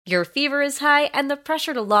Your fever is high, and the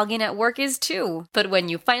pressure to log in at work is too. But when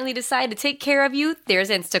you finally decide to take care of you, there's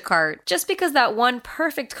Instacart. Just because that one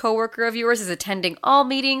perfect coworker of yours is attending all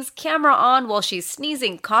meetings, camera on while she's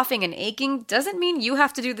sneezing, coughing, and aching, doesn't mean you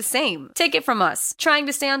have to do the same. Take it from us. Trying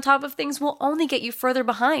to stay on top of things will only get you further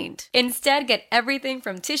behind. Instead, get everything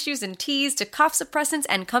from tissues and teas to cough suppressants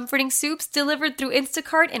and comforting soups delivered through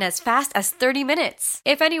Instacart in as fast as 30 minutes.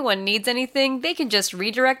 If anyone needs anything, they can just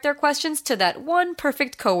redirect their questions to that one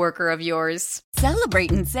perfect coworker of yours. Celebrate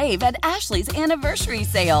and save at Ashley's Anniversary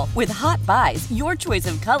Sale. With Hot Buys, your choice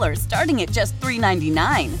of colors starting at just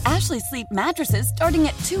 $3.99. Ashley Sleep mattresses starting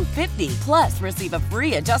at $2.50. Plus, receive a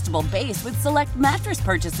free adjustable base with select mattress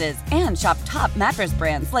purchases. And shop top mattress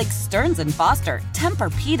brands like Stearns & Foster,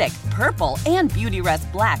 Tempur-Pedic, Purple, and Beautyrest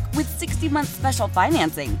Black with 60-month special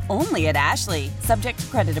financing. Only at Ashley. Subject to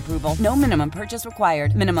credit approval. No minimum purchase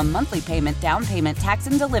required. Minimum monthly payment, down payment, tax,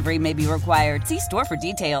 and delivery may be required. See store for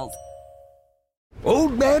details.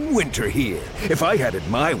 Old Man Winter here. If I had it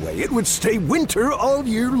my way, it would stay winter all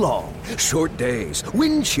year long. Short days,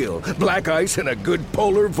 wind chill, black ice, and a good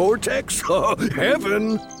polar vortex. Oh,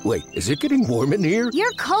 heaven. Wait, is it getting warm in here?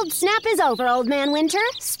 Your cold snap is over, Old Man Winter.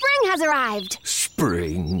 Spring has arrived.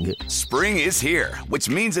 Spring. Spring is here, which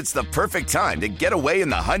means it's the perfect time to get away in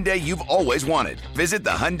the Hyundai you've always wanted. Visit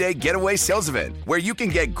the Hyundai Getaway Sales Event, where you can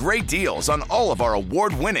get great deals on all of our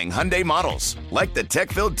award-winning Hyundai models, like the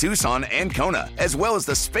tech-filled Tucson and Kona, as well as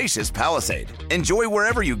the spacious Palisade. Enjoy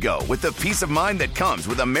wherever you go with the peace of mind that comes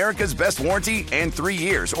with America's best warranty and 3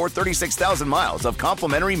 years or 36,000 miles of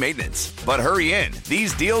complimentary maintenance. But hurry in,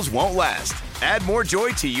 these deals won't last. Add more joy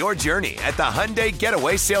to your journey at the Hyundai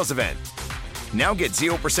Getaway Sales Event. Now get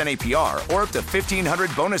 0% APR or up to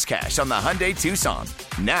 $1,500 bonus cash on the Hyundai Tucson.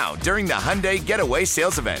 Now, during the Hyundai Getaway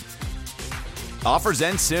Sales Event. Offers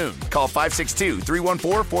end soon. Call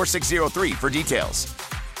 562-314-4603 for details.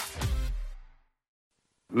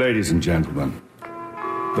 Ladies and gentlemen,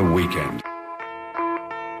 the weekend.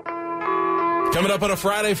 Coming up on a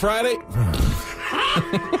Friday.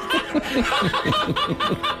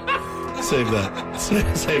 Save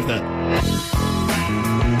that. Save that.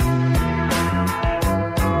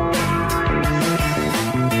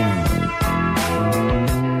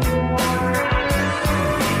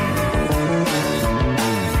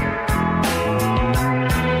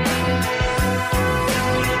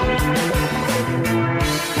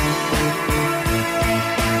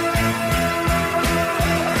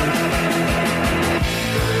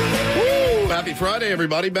 Friday,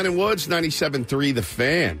 everybody. Ben and Woods, 97.3 The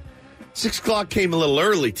Fan. 6 o'clock came a little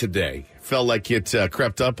early today. Felt like it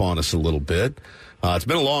crept up on us a little bit. It's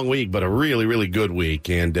been a long week, but a really, really good week.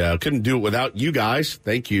 And couldn't do it without you guys.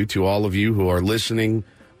 Thank you to all of you who are listening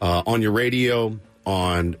on your radio,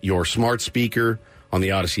 on your smart speaker, on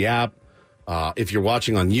the Odyssey app. If you're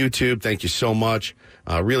watching on YouTube, thank you so much.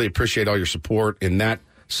 Really appreciate all your support in that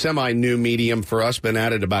semi-new medium for us. Been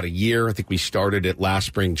at it about a year. I think we started it last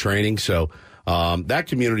spring training. So that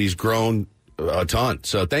community's grown a ton.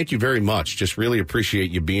 So thank you very much. Just really appreciate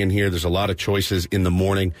you being here. There's a lot of choices in the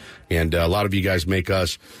morning, and a lot of you guys make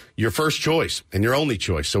us your first choice and your only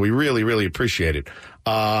choice. So we really, really appreciate it.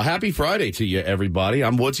 Happy Friday to you, everybody.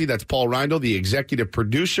 I'm Woodsy. That's Paul Reindl, the executive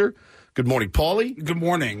producer. Good morning, Paulie. Good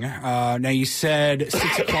morning. Now, you said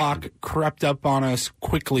 6 o'clock crept up on us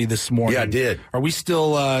quickly this morning. Yeah, I did. Are we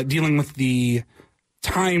still dealing with the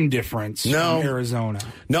time difference from Arizona?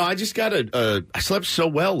 No, I just got I slept so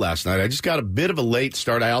well last night. I just got a bit of a late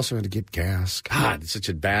start. I also had to get gas. God, it's such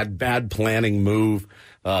a bad planning move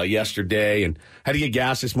yesterday, and had to get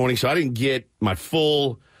gas this morning, so I didn't get my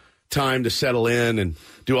full time to settle in and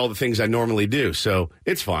do all the things I normally do. So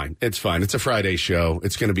it's fine. It's fine. It's a Friday show.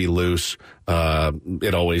 It's going to be loose.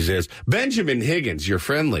 It always is. Benjamin Higgins, your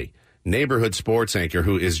friendly neighborhood sports anchor,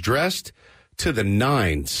 who is dressed to the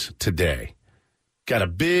nines today. Got a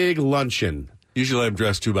big luncheon. Usually I'm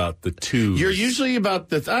dressed to about the twos. You're usually about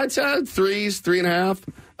the threes,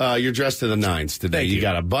 3.5. You're dressed to the nines today. Thank you you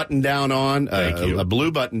got a button down on, a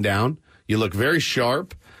blue button down. You look very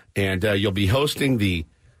sharp, and you'll be hosting the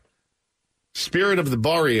Spirit of the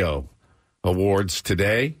Barrio Awards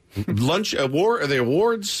today. Lunch award? Are they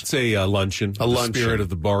awards? It's a luncheon. A luncheon. Spirit of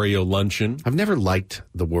the Barrio luncheon. I've never liked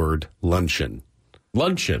the word luncheon.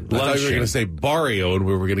 Luncheon. I thought you were going to say barrio and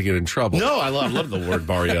we were going to get in trouble. No, I love the word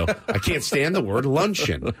barrio. I can't stand the word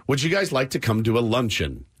luncheon. Would you guys like to come to a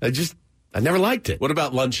luncheon? I never liked it. What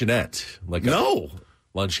about luncheonette? Like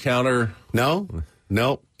lunch counter? No.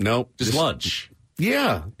 Just lunch.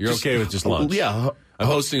 Yeah. You're okay with just lunch? Yeah. I'm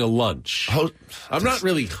hosting a lunch. I'm not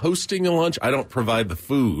really hosting a lunch. I don't provide the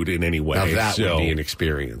food in any way. Now that would be an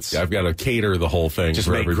experience. I've got to cater the whole thing Just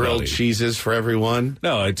for make everybody. grilled cheeses for everyone?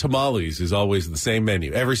 No, tamales is always the same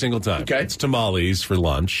menu every single time. Okay. It's tamales for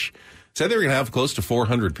lunch. Said they were going to have close to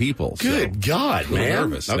 400 people. Good God, I'm man.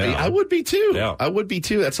 nervous I mean, now. I would be too. Yeah. I would be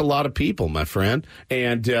too. That's a lot of people, my friend.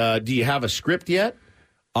 And do you have a script yet?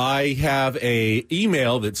 I have a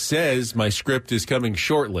email that says my script is coming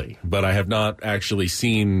shortly, but I have not actually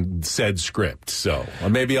seen said script. So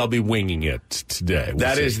maybe I'll be winging it today.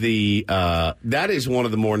 That is one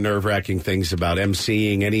of the more nerve-wracking things about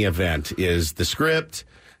emceeing any event is the script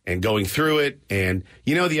and going through it. And,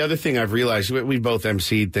 the other thing I've realized, we've both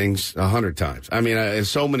emceed things 100 times. I mean,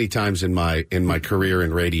 so many times in my career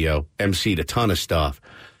in radio, emceed a ton of stuff.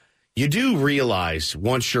 You do realize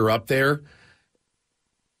once you're up there,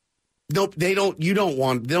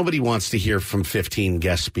 nobody wants to hear from 15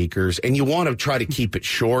 guest speakers, and you want to try to keep it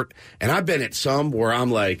short. And I've been at some where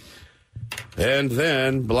I'm like, and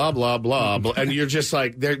then blah, blah, blah, blah. And you're just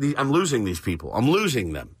like, I'm losing these people. I'm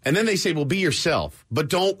losing them. And then they say, well, be yourself, but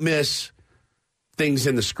don't miss things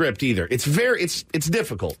in the script either. It's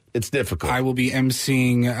difficult. It's difficult. I will be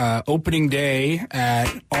emceeing opening day at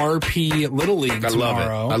RP Little League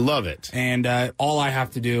tomorrow. I love it. And all I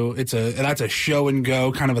have to do, that's a show and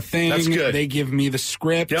go kind of a thing. That's good. They give me the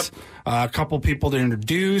script, Yep. A couple people to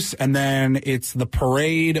introduce, and then it's the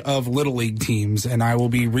parade of Little League teams, and I will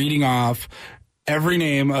be reading off every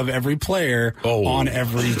name of every player on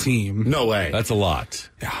every team. No way. That's a lot.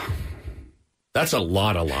 Yeah. That's a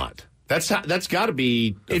lot. That's got to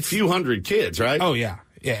be a few hundred kids, right? Oh, yeah.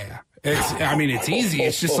 Yeah. It's easy.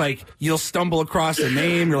 It's just like you'll stumble across a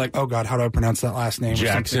name. You're like, oh, God, how do I pronounce that last name?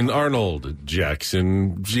 Jackson Arnold.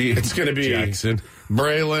 Jackson G. It's going to be Jackson.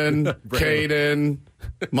 Braylon, Caden,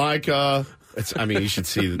 Micah. You should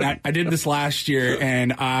see that. I did this last year,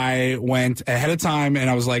 and I went ahead of time, and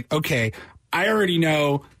I was like, okay, I already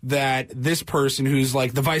know that this person who's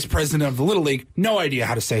like the vice president of the Little League, no idea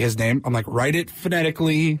how to say his name. I'm like, write it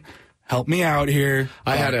phonetically. Help me out here.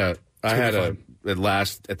 At the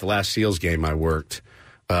last Seals game I worked,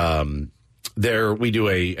 there we do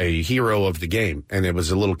a hero of the game, and it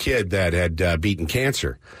was a little kid that had beaten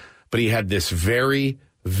cancer, but he had this very,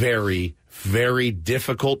 very, very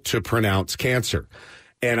difficult to pronounce cancer.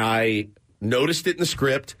 And I noticed it in the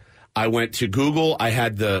script. I went to Google. I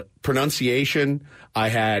had the pronunciation.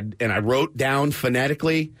 And I wrote down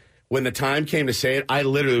phonetically. When the time came to say it, I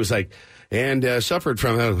literally was like, and suffered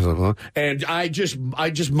from, and I just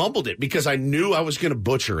mumbled it because I knew I was going to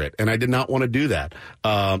butcher it, and I did not want to do that.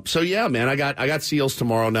 So yeah, man, I got Seals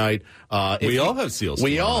tomorrow night. We all have Seals.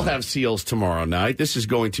 We all have Seals tomorrow night. This is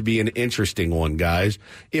going to be an interesting one, guys.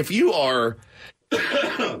 If you are,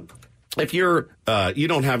 you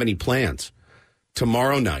don't have any plans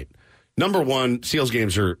tomorrow night. Number one, Seals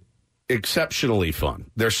games are exceptionally fun.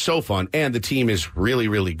 They're so fun, and the team is really,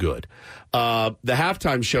 really good. The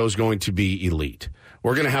halftime show is going to be elite.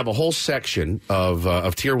 We're going to have a whole section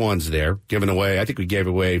of Tier 1s there giving away. I think we gave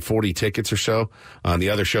away 40 tickets or so. The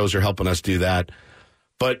other shows are helping us do that.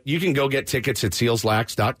 But you can go get tickets at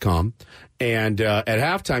sealslax.com. And at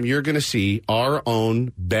halftime, you're going to see our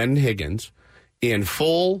own Ben Higgins in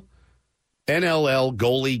full NLL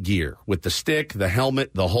goalie gear with the stick, the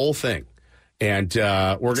helmet, the whole thing. And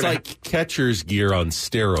we're It's like catcher's gear on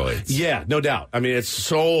steroids. Yeah, no doubt. It's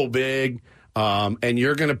so big. And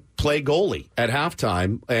you're going to play goalie at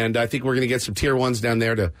halftime. And I think we're going to get some Tier 1s down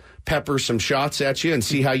there to pepper some shots at you and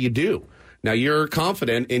see how you do. Now, you're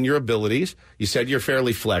confident in your abilities. You said you're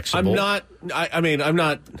fairly flexible. I'm not. I've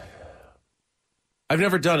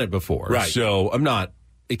never done it before. Right. So I'm not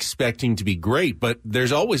expecting to be great, but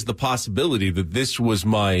there's always the possibility that this was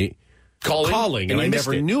my calling and I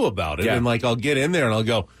never knew about it. Yeah. And I'll get in there and I'll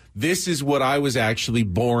go, this is what I was actually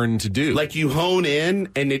born to do. Like you hone in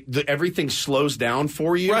and everything slows down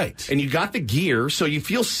for you. Right. And you got the gear, so you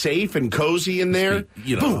feel safe and cozy in there.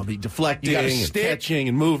 I'll be deflecting and catching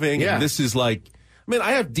and moving. Yeah. And this is I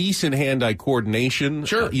have decent hand-eye coordination.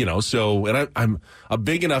 Sure. And I'm a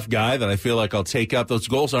big enough guy that I feel like I'll take up. Those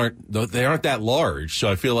goals aren't that large,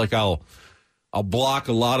 so I feel like I'll block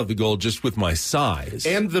a lot of the goal just with my size.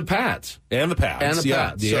 And the pads. The pads.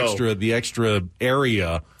 The extra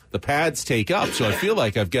area the pads take up. So I feel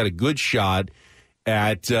like I've got a good shot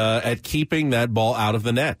at keeping that ball out of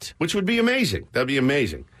the net. Which would be amazing. That'd be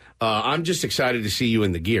amazing. I'm just excited to see you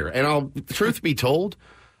in the gear. And truth be told,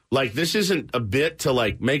 this isn't a bit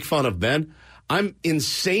to make fun of Ben. I'm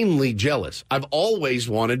insanely jealous. I've always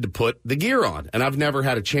wanted to put the gear on, and I've never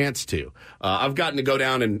had a chance to. I've gotten to go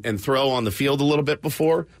down and throw on the field a little bit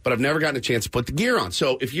before, but I've never gotten a chance to put the gear on.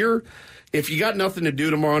 So if you got nothing to do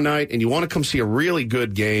tomorrow night and you want to come see a really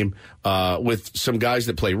good game with some guys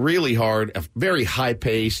that play really hard, very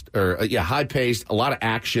high-paced, a lot of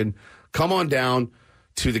action, come on down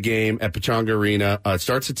to the game at Pechanga Arena. It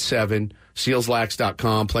starts at 7.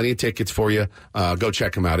 SealsLax.com. Plenty of tickets for you. Go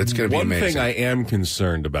check them out. It's going to be amazing. One thing I am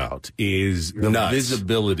concerned about is the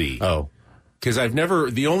visibility. Oh. Because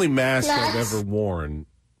the only mask I've ever worn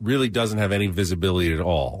really doesn't have any visibility at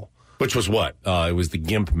all. Which was what? It was the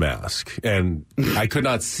GIMP mask, and I could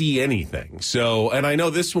not see anything. So, and I know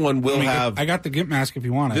this one will have... I got the GIMP mask if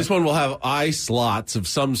you want it. This one will have eye slots of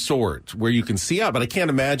some sort where you can see out, but I can't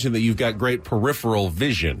imagine that you've got great peripheral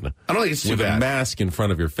vision. I don't think it's too bad. With a mask in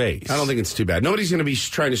front of your face. I don't think it's too bad. Nobody's going to be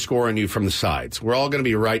trying to score on you from the sides. We're all going to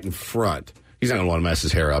be right in front. He's not going to want to mess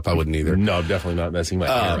his hair up. I wouldn't either. No, I'm definitely not messing my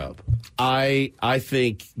hair up. I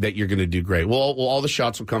think that you're going to do great. Well, all the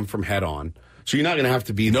shots will come from head on. So you're not going to have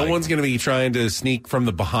to be... No one's going to be trying to sneak from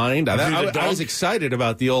the behind. I was excited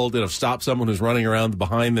about the old, stop someone who's running around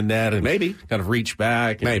behind the net and maybe kind of reach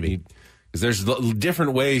back. Maybe. Because there's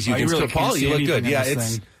different ways you can really still... Paul, you look good. Yeah,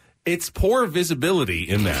 it's poor visibility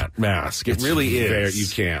in that mask. It really is.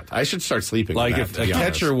 You can't. I should start sleeping like with that, if a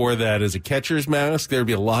catcher wore that as a catcher's mask, there'd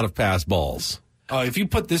be a lot of pass balls. If you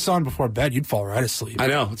put this on before bed, you'd fall right asleep. I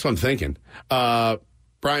know. That's what I'm thinking.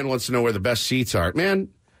 Brian wants to know where the best seats are. Man,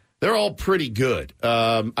 they're all pretty good.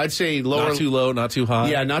 I'd say lower. Not too low, not too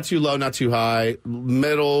high. Yeah, not too low, not too high.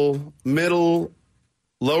 Middle,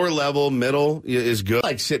 lower level, middle is good.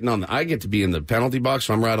 Like sitting I get to be in the penalty box,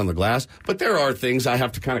 so I'm right on the glass. But there are things I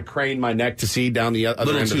have to kind of crane my neck to see down the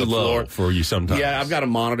other end of the floor. For you sometimes. Yeah, I've got a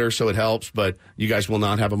monitor, so it helps, but you guys will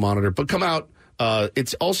not have a monitor. But come out.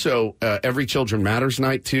 It's also Every Children Matters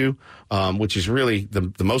night, too, which is really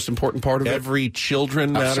the most important part of it. Every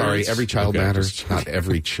Children Matters? Sorry, Every Child Matters. Not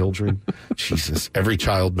Every Children. Jesus. Every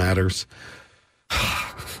Child Matters.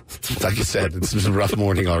 Like I said, it's a rough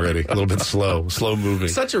morning already. A little bit slow moving.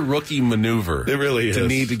 Such a rookie maneuver. It really is. To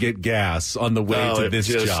need to get gas on the way to this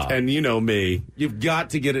job. And you know me. You've got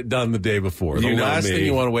to get it done the day before. The last thing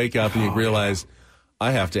you want to wake up and you realize...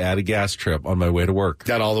 I have to add a gas trip on my way to work.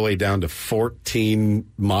 Got all the way down to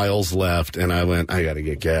 14 miles left, and I went, I got to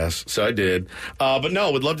get gas. So I did. But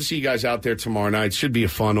no, would love to see you guys out there tomorrow night. Should be a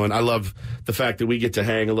fun one. I love the fact that we get to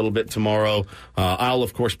hang a little bit tomorrow. I'll,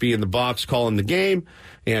 of course, be in the box calling the game,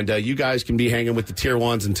 and you guys can be hanging with the Tier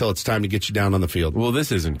 1s until it's time to get you down on the field. Well,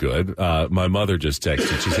 this isn't good. My mother just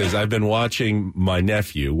texted. She says, I've been watching my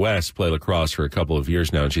nephew, Wes, play lacrosse for a couple of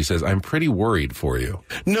years now, and she says, I'm pretty worried for you.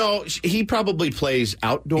 No, he probably plays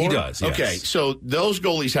outdoor. He does, yes. Okay, so those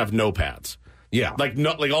goalies have no pads. Yeah. Like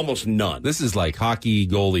almost none. This is like hockey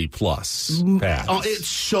goalie plus pads. Oh, it's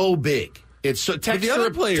so big. It's so text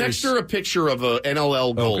her a picture of a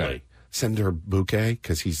NLL goalie. Okay. Send her a bouquet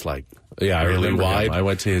because he's like really wide. I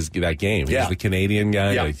went to that game. He's the Canadian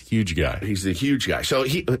guy, the huge guy. He's the huge guy. So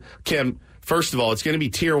Kim, first of all, it's going to be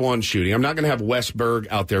Tier 1 shooting. I'm not going to have Wes Berg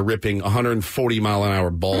out there ripping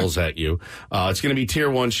 140-mile-an-hour balls at you. It's going to be Tier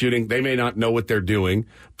 1 shooting. They may not know what they're doing,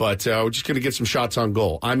 but we're just going to get some shots on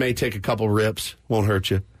goal. I may take a couple rips. Won't hurt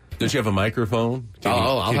you. Don't you have a microphone?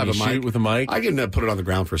 I'll have a mic. Shoot with a mic? I can put it on the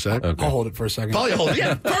ground for a sec. Okay. I'll hold it for a second. Paul, you hold it.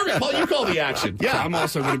 Yeah, perfect. Paul, you call the action. Yeah, I'm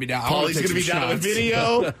also going to be down. Paulie's going to be down with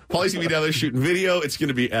video. Paulie's going to be down there shooting video. It's going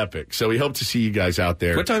to be epic. So we hope to see you guys out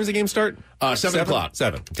there. What time does the game start? 7 o'clock.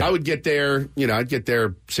 7. Okay. I would get there. I'd get there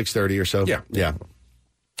 6:30 or so. Yeah.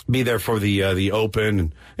 Be there for the open.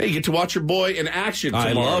 And, hey, you get to watch your boy in action tomorrow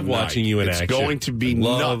I love watching you in action. It's going to be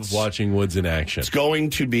nuts. Love watching Woods in action. It's going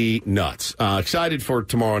to be nuts. Excited for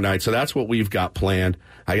tomorrow night. So that's what we've got planned.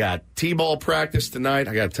 I got T-ball practice tonight.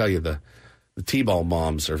 I got to tell you, the T-ball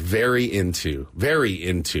moms are very into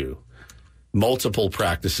multiple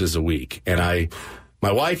practices a week. And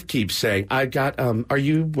my wife keeps saying,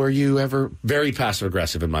 were you ever very passive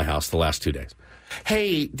aggressive in my house the last 2 days?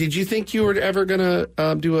 Hey, did you think you were ever going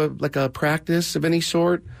to do a practice of any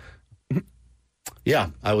sort? Yeah,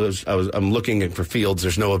 I'm looking for fields.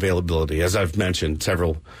 There's no availability, as I've mentioned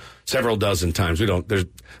several dozen times.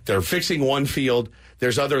 They're fixing one field.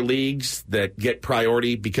 There's other leagues that get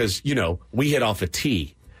priority because, we hit off a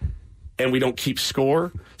tee and we don't keep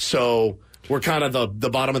score. So we're kind of the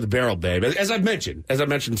bottom of the barrel, babe. As I've mentioned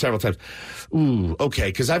several times. Ooh, okay,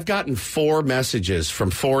 because I've gotten 4 messages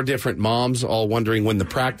from 4 different moms all wondering when the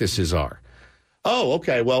practices are. Oh,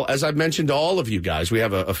 okay. Well, as I've mentioned to all of you guys, we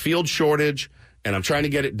have a field shortage, and I'm trying to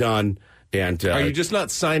get it done. And are you just not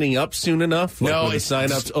signing up soon enough? No, when the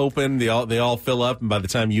sign-ups open, they all fill up, and by the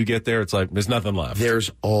time you get there, it's like there's nothing left.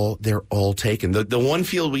 they're all taken. The one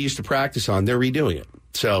field we used to practice on, they're redoing it.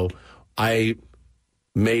 So I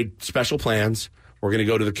made special plans. We're going to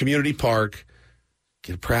go to the community park,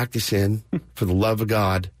 get a practice in for the love of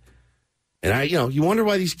God. And you wonder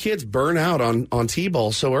why these kids burn out on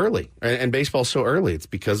T-ball so early and baseball so early. It's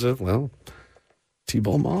because of,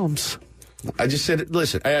 T-ball moms. I just said,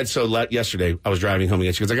 listen, yesterday I was driving home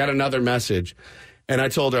again because I got another message and I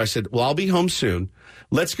told her, I said, well, I'll be home soon.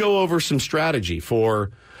 Let's go over some strategy for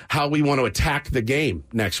how we want to attack the game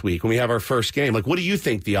next week when we have our first game. Like, what do you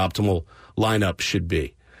think the optimal lineup should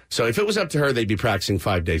be? So if it was up to her, they'd be practicing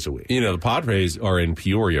 5 days a week. The Padres are in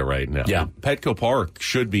Peoria right now. Yeah. Petco Park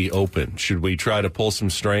should be open. Should we try to pull some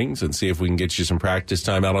strings and see if we can get you some practice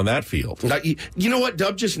time out on that field? Now, you know what?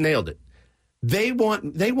 Dub just nailed it. They want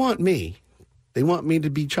me. They want me to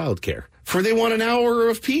be childcare. They want an hour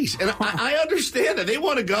of peace. And I understand that. They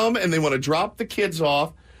want to come and they want to drop the kids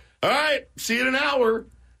off. All right, see you in an hour.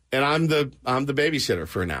 And I'm the babysitter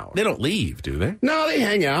for an hour. They don't leave, do they? No, they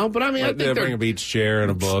hang out. But I mean, I think they bring a beach chair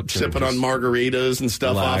and a book. Sipping on margaritas and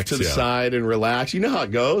stuff off to the side and relax. You know how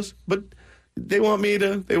it goes. But they want me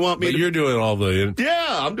to. But you're doing all the. Yeah,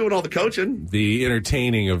 I'm doing all the coaching. The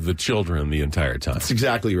entertaining of the children the entire time. That's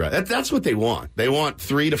exactly right. That's what they want. They want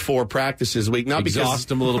 3 to 4 practices a week. Not exhaust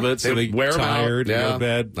them a little bit so they wear tired them out. And go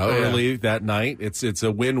to bed early that night. It's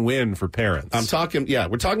a win-win for parents.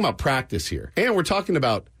 We're talking about practice here, and we're talking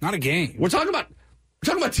about not a game. We're talking about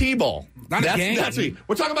T-ball. Not a game. That's me.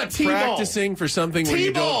 We're talking about T-ball. Practicing for something where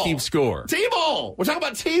you don't keep score. T-ball. We're talking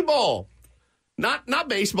about T-ball. Not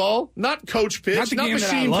baseball, not coach pitch, not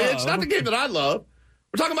machine pitch, not the game that I love.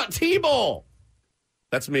 We're talking about T-ball.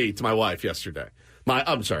 That's me to my wife yesterday. My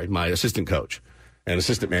assistant coach and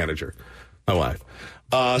assistant manager, my wife.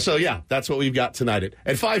 That's what we've got tonight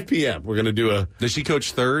at 5 p.m. We're going to do a... Does she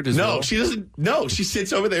coach third as well? No, she doesn't. No, she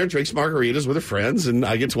sits over there and drinks margaritas with her friends, and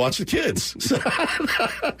I get to watch the kids. So,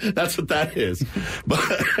 that's what that is.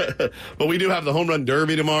 But we do have the home run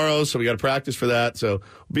derby tomorrow, so we got to practice for that. So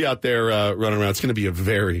we'll be out there running around. It's going to be a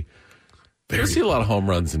very... I see a lot of home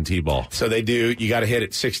runs in T-ball. So they do. You got to hit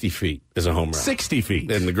it 60 feet as a home run. 60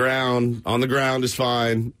 feet. On the ground is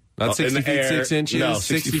fine. Not 60 feet, 6 inches? No,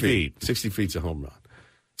 60 feet. 60 feet's a home run.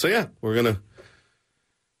 So, we're going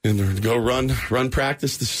to go run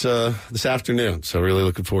practice this afternoon. So, really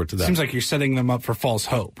looking forward to that. Seems like you're setting them up for false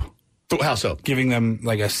hope. How so? Giving them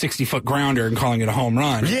like a 60-foot grounder and calling it a home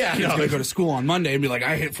run. Yeah. Kids going to go to school on Monday and be like,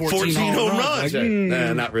 I hit 14 home runs. Like,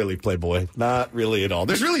 nah, not really, Playboy. Not really at all.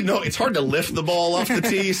 There's really it's hard to lift the ball off the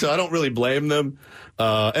tee, so I don't really blame them.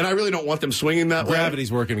 And I really don't want them swinging that way.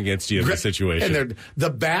 Gravity's working against you in this situation. And the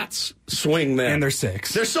bats swing them. And they're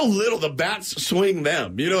 6. They're so little, the bats swing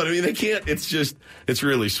them. You know what I mean? They can't. It's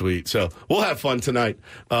really sweet. So we'll have fun tonight.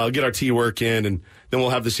 Get our tee work in, and then we'll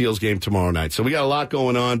have the Seals game tomorrow night. So we got a lot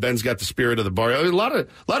going on. Ben's got the spirit of the bar. A lot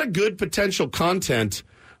of good potential content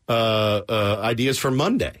ideas for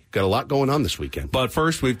Monday. Got a lot going on this weekend. But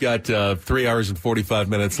first, we've got 3 hours and 45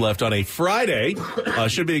 minutes left on a Friday.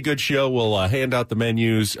 Should be a good show. We'll hand out the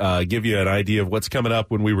menus, give you an idea of what's coming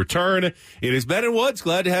up when we return. It is Ben and Woods.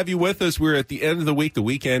 Glad to have you with us. We're at the end of the week. The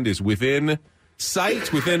weekend is within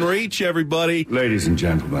sight, within reach, everybody. Ladies and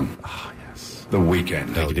gentlemen, the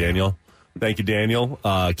weekend. Thank you, Daniel. Thank you, Daniel.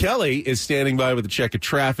 Kelly is standing by with a check of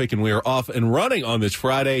traffic, and we are off and running on this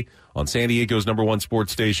Friday on San Diego's #1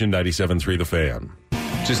 sports station, 97.3 The Fan.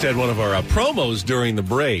 Just had one of our promos during the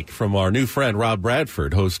break from our new friend, Rob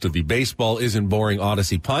Bradford, host of the Baseball Isn't Boring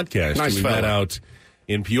Odyssey podcast. Nice we fellow. met out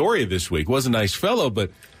in Peoria this week. Was a nice fellow,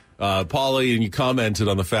 but Paulie, and you commented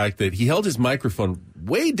on the fact that he held his microphone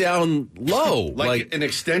way down low. like an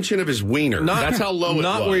extension of his wiener. That's how low it was.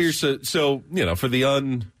 Not where you're so for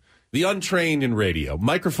the untrained in radio,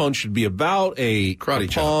 microphone should be about a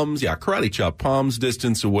karate chop, palms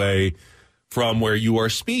distance away from where you are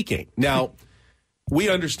speaking. Now, we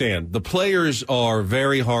understand the players are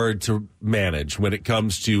very hard to manage when it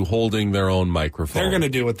comes to holding their own microphone. They're going to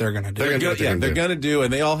do what they're going to do. They're going to do,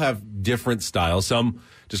 and they all have different styles. Some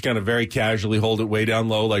just kind of very casually hold it way down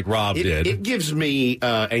low like Rob did. It gives me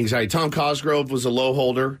anxiety. Tom Cosgrove was a low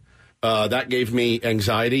holder. That gave me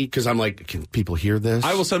anxiety because I'm like, can people hear this?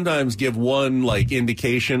 I will sometimes give one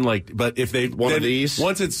indication, but if they one of these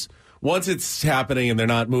once it's happening and they're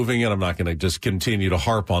not moving it, I'm not going to just continue to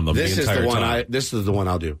harp on them. This the is entire the one time. This is the one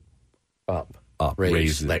I'll do. Up. up.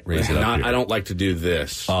 Raise it up. I don't like to do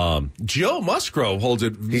this. Joe Musgrove holds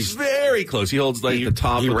it very close. He holds like the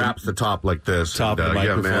top. He wraps the top like this. Top of the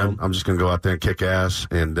microphone. Yeah, man, I'm just going to go out there and kick ass,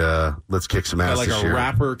 and let's kick some ass like this a year.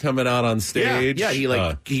 rapper coming out on stage. Yeah.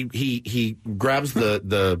 He grabs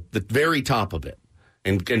the very top of it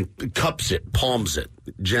and cups it, palms it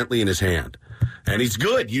gently in his hand, and he's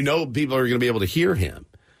good. People are going to be able to hear him.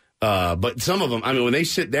 But some of them, I mean, when they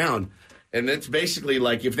sit down, and it's basically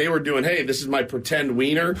like if they were doing, hey, this is my pretend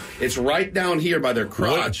wiener, it's right down here by their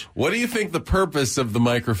crotch. What do you think the purpose of the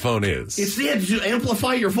microphone is? It's to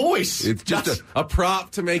amplify your voice. It's just a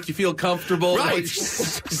prop to make you feel comfortable. Right. Like,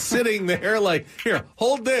 sitting there like, here,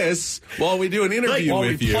 hold this while we do an interview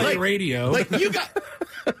with you. Play radio. Like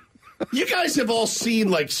you guys have all seen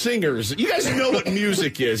like singers. You guys know what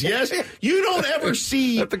music is, yes? You don't ever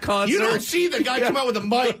see at the concert. You don't see the guy come out with a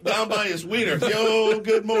mic down by his wiener. Yo,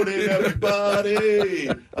 good morning, everybody.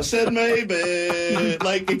 I said maybe.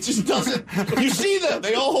 Like it just doesn't. You see them?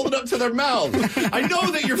 They all hold it up to their mouths. I know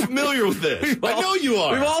that you're familiar with this. I know you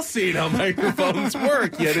are. We've all seen how microphones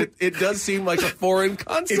work. Yet it does seem like a foreign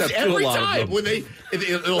concept. It's every to a lot time of them. when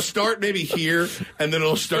it'll start maybe here and then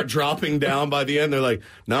it'll start dropping down by the end. They're like,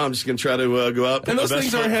 no, I'm just going to try to go up. And those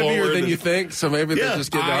things are heavier than you think, so maybe they're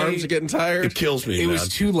just getting arms are getting tired. It kills me. It was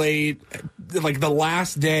too late. Like the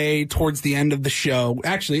last day towards the end of the show.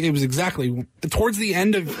 Actually, it was exactly towards the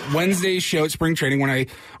end of Wednesday's show at spring training when I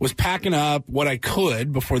was packing up what I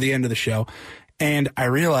could before the end of the show. And I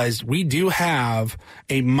realized we do have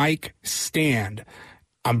a mic stand.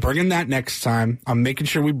 I'm bringing that next time. I'm making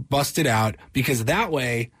sure we bust it out because that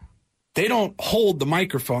way they don't hold the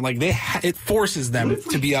microphone. Like it forces them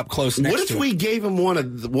to be up close next to it. What if we gave them one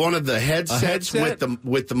of the headsets with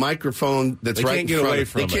the microphone that's they right can't in get front away of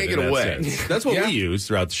from They can't get away. That's what we use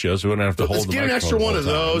throughout the show, so we don't have to hold Let's the get an microphone extra one of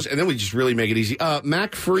the whole time. those, and then we just really make it easy.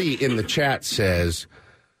 Mac Free in the chat says,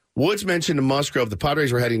 Woods mentioned to Musgrove the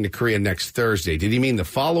Padres were heading to Korea next Thursday. Did he mean the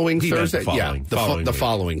following Thursday? The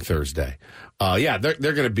following Thursday. They're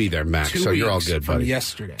going to be there, Max. So you're all good, buddy.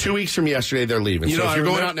 Yesterday. 2 weeks from yesterday, they're leaving. So if you're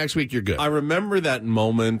going out next week, you're good. I remember that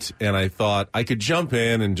moment, and I thought I could jump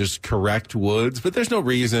in and just correct Woods, but there's no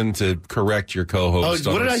reason to correct your co-host.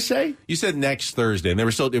 What did I say? You said next Thursday, and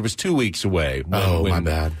it was 2 weeks away. My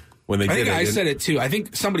bad. When they did I said it too. I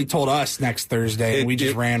think somebody told us next Thursday, and we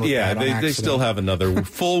just ran with that. Yeah, they still have another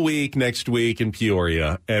full week next week in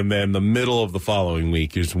Peoria, and then the middle of the following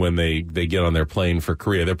week is when they get on their plane for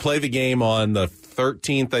Korea. They play the game on the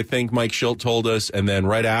 13th, I think Mike Schilt told us, and then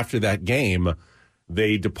right after that game,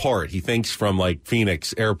 they depart. He thinks from like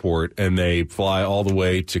Phoenix Airport, and they fly all the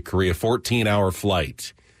way to Korea, 14-hour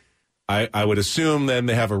flight. I would assume then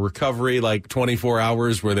they have a recovery, like 24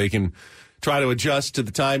 hours, where they can try to adjust to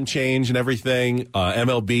the time change and everything.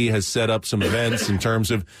 MLB has set up some events in terms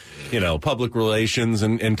of, public relations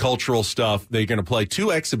and cultural stuff. They're going to play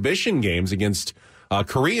 2 exhibition games against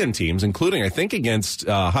Korean teams, including, I think, against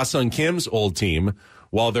Ha-Sung Kim's old team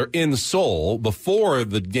while they're in Seoul before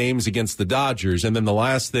the games against the Dodgers. And then the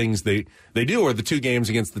last things they do are the 2 games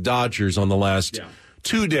against the Dodgers on the last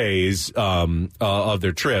 2 days of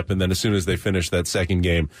their trip. And then as soon as they finish that second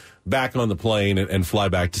game, back on the plane and fly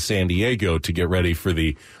back to San Diego to get ready for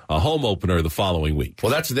the home opener the following week.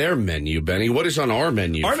 Well, that's their menu, Benny. What is on our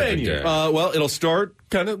menu? Well, it'll start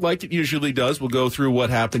kind of like it usually does. We'll go through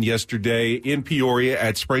what happened yesterday in Peoria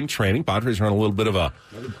at spring training. Padres are on a little bit of a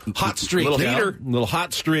hot streak. Little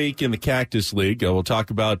hot streak in the Cactus League. We'll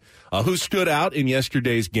talk about who stood out in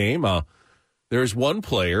yesterday's game. There's one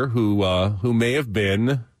player who may have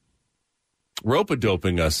been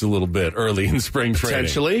rope-a-doping us a little bit early in spring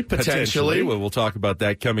training. Potentially. We'll talk about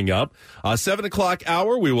that coming up. 7 o'clock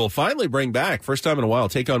hour, we will finally bring back, first time in a while,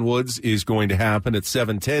 Take on Woods is going to happen at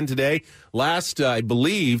 7:10 today. Last, I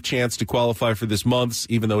believe, chance to qualify for this month's,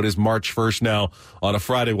 even though it is March 1st now. On a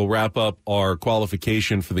Friday, we'll wrap up our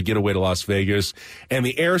qualification for the getaway to Las Vegas. And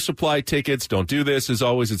the Air Supply tickets, don't do this, as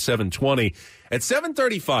always, at 7:20. At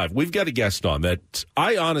 7:35, we've got a guest on that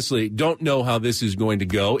I honestly don't know how this is going to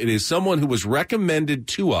go. It is someone who was recommended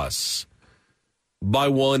to us by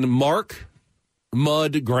one Mark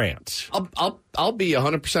Mud Grant. I'll be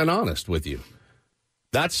 100% honest with you.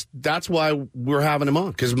 That's why we're having him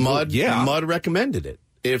on, because Mud recommended it.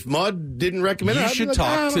 If Mud didn't recommend it, you should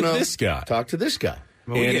talk to this guy. Talk to this guy.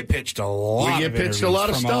 We get pitched a lot.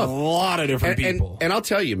 of stuff. A lot of different people. And I'll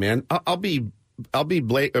tell you, man, I'll be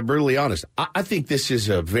brutally honest. I think this is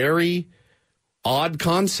a very odd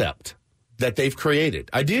concept that they've created.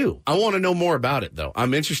 I do. I want to know more about it, though.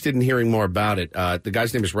 I'm interested in hearing more about it. The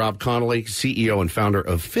guy's name is Rob Connolly, CEO and founder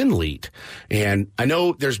of Finleet. And I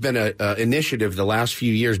know there's been an initiative the last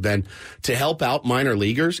few years, Ben, to help out minor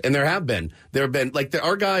leaguers. And there have been. Like, there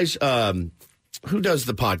are guys, who does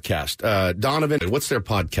the podcast? Donovan, what's their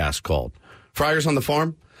podcast called? Friars on the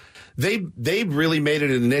Farm? They really made it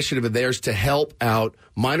an initiative of theirs to help out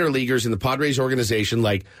minor leaguers in the Padres organization,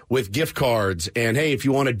 like with gift cards and, hey, if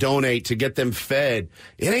you want to donate to get them fed.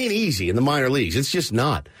 It ain't easy in the minor leagues. It's just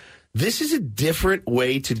not. This is a different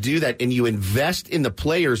way to do that, and you invest in the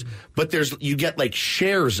players, but you get like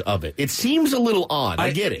shares of it. It seems a little odd.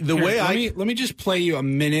 I get it. Let me just play you a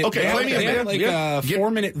minute. Okay, play me a minute. Like a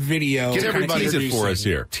 4-minute video. Get everybody tease it for us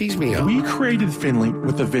here. Tease me up. We created Finleet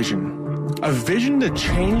with a vision to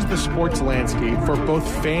change the sports landscape for both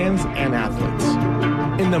fans and athletes.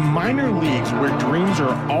 In the minor leagues, where dreams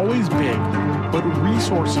are always big, but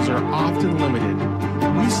resources are often limited,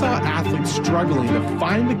 we saw athletes struggling to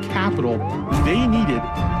find the capital they needed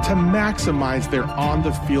to maximize their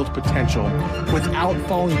on-the-field potential without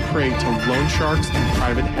falling prey to loan sharks and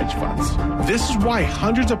private hedge funds. This is why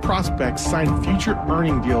hundreds of prospects sign future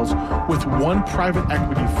earning deals with one private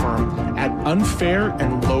equity firm at unfair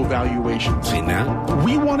and low valuations. See now?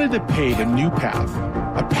 We wanted to pave a new path,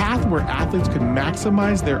 a path where athletes could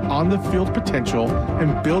maximize their on-the-field potential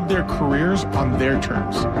and build their careers on their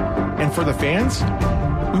terms. And for the fans,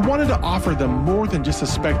 we wanted to offer them more than just a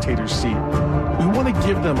spectator seat. We want to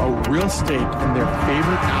give them a real stake in their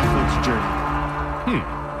favorite athlete's journey.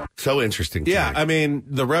 So interesting. Yeah, I mean,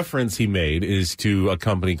 the reference he made is to a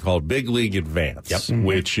company called Big League Advance,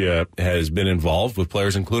 which has been involved with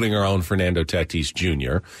players, including our own Fernando Tatis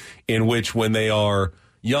Jr., in which when they are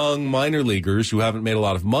young minor leaguers who haven't made a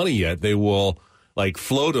lot of money yet, they will like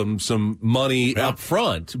float them some money up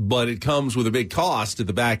front, but it comes with a big cost at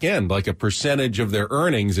the back end, like a percentage of their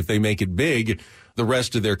earnings if they make it big the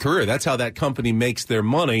rest of their career. That's how that company makes their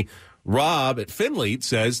money. Rob at Finleet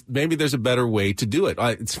says maybe there's a better way to do it.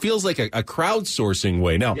 It feels like a crowdsourcing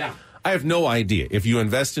way. Now, I have no idea. If you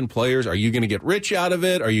invest in players, are you going to get rich out of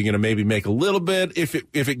it? Are you going to maybe make a little bit? If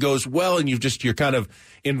it goes well and you're kind of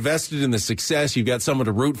invested in the success, you've got someone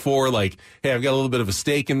to root for, like, hey, I've got a little bit of a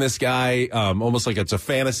stake in this guy, almost like it's a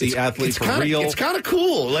fantasy athlete for real. It's kind of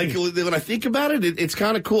cool. Like, when I think about it, it's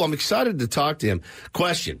kind of cool. I'm excited to talk to him.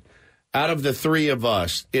 Question. Out of the three of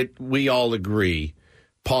us, we all agree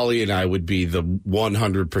Paulie and I would be the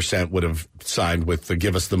 100% would have signed with the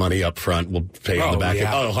give us the money up front, we'll pay on the back end.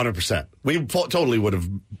 100%. We totally would have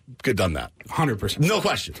done that. 100%. No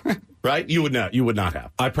question. Right? You would not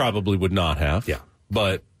have. I probably would not have. Yeah.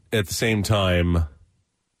 But at the same time,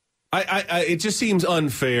 it just seems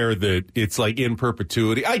unfair that it's like in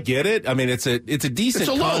perpetuity. I get it. I mean, it's a decent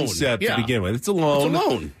concept to begin with. It's a loan. It's a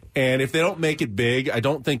loan. And if they don't make it big, I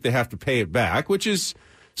don't think they have to pay it back,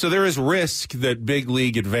 so there is risk that Big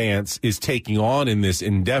League Advance is taking on in this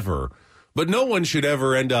endeavor. But no one should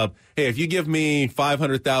ever end up, hey, if you give me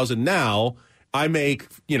 $500,000 now, I make,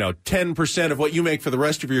 10% of what you make for the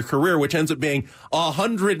rest of your career, which ends up being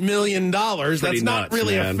 $100 million. That's not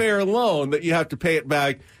really a fair loan that you have to pay it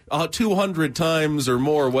back 200 times or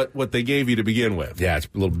more what they gave you to begin with. Yeah, it's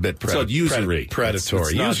a little bit usury. Predatory.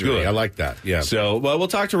 It's not usury. good. I like that. Yeah. So, we'll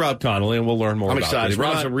talk to Rob Connolly and we'll learn more about it. I'm excited.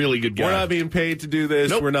 Rob's a really good guy. We're not being paid to do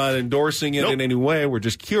this. Nope. We're not endorsing it in any way. We're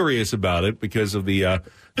just curious about it because of the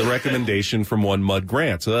recommendation from one Mud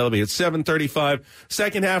Grant. So that'll be at 7:35.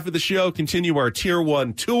 Second half of the show, continue our Tier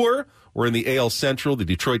 1 tour. We're in the AL Central, the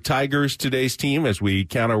Detroit Tigers, today's team, as we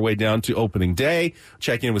count our way down to opening day.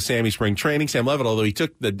 Check in with Sammy Spring Training. Sam Levitt, although he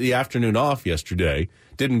took the afternoon off yesterday,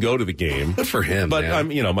 didn't go to the game. Good for him, but,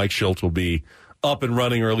 man. Mike Schultz will be up and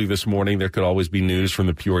running early this morning. There could always be news from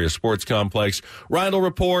the Peoria Sports Complex. Ryan will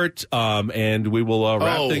report, and we will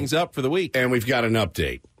wrap things up for the week. And we've got an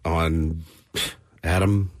update on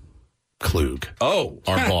Adam Klug. Oh.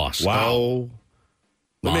 Our boss. Wow.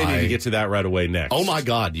 We may need to get to that right away next. Oh, my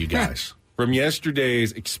God, you guys. From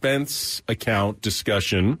yesterday's expense account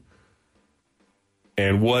discussion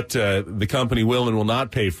and what the company will and will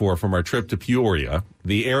not pay for from our trip to Peoria,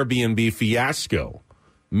 the Airbnb fiasco,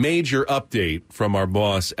 major update from our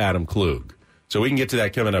boss, Adam Klug. So we can get to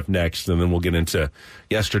that coming up next, and then we'll get into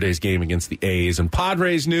yesterday's game against the A's and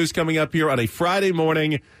Padres news coming up here on a Friday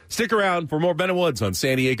morning. Stick around for more Ben & Woods on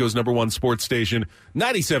San Diego's #1 sports station,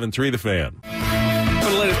 97.3 The Fan. For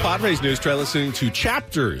the latest Padres news, try listening to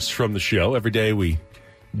chapters from the show. Every day we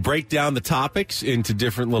break down the topics into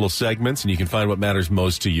different little segments, and you can find what matters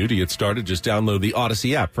most to you. To get started, just download the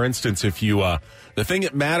Odyssey app. For instance, if you the thing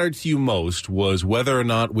that mattered to you most was whether or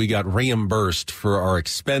not we got reimbursed for our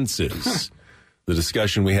expenses, the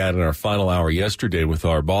discussion we had in our final hour yesterday with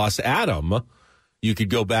our boss, Adam, you could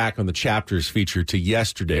go back on the chapters featured to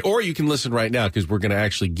yesterday, or you can listen right now because we're going to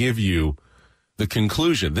actually give you the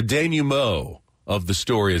conclusion, the denouement of the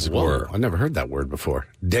story, as it were. I never heard that word before.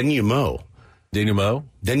 Denouement. Denouement?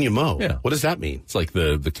 Denouement. Yeah. What does that mean? It's like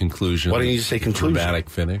the conclusion. Why don't you just say conclusion? Dramatic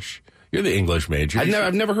finish. You're the English major.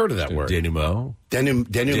 I've never heard of that word. Denouement.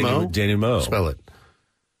 Denouement? Denouement. Spell it.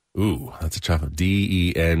 Ooh, that's a tough one.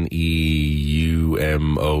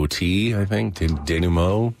 Deneumot, I think.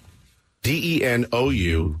 Denouement.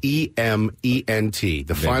 Denouvent.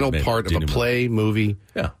 The final part of a play, movie,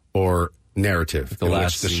 or narrative in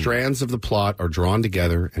which the strands of the plot are drawn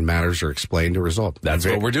together and matters are explained to result. That's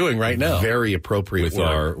what we're doing right now. Very appropriate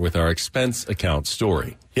with our expense account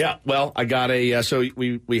story. Yeah, well, I got so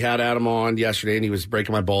we had Adam on yesterday, and he was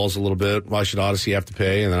breaking my balls a little bit. Why should Odyssey have to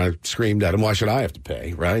pay? And then I screamed at him, why should I have to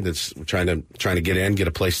pay? Right? It's trying to get in, get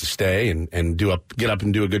a place to stay, and get up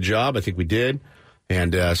and do a good job. I think we did.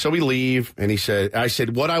 And so we leave, and I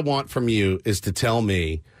said, what I want from you is to tell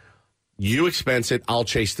me, you expense it, I'll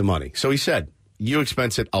chase the money. So he said, you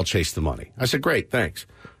expense it, I'll chase the money. I said, great, thanks.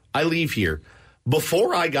 I leave here.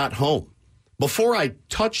 Before I got home, before I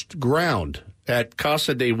touched ground at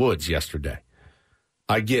Casa de Woods yesterday,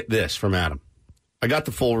 I get this from Adam. I got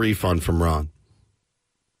the full refund from Ron.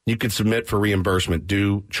 You can submit for reimbursement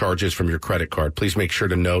due charges from your credit card. Please make sure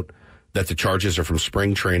to note that the charges are from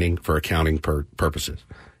spring training for accounting purposes.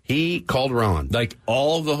 He called Ron. Like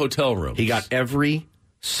all of the hotel rooms. He got every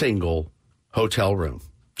single hotel room.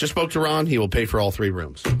 Just spoke to Ron. He will pay for all 3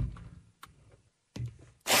 rooms.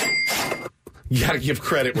 You got to give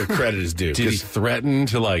credit where credit is due. Did he threaten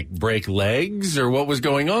to break legs, or what was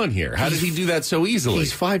going on here? How did he do that so easily?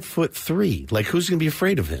 He's 5'3". Who's going to be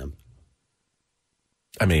afraid of him?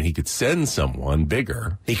 I mean, he could send someone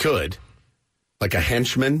bigger. He could. Like a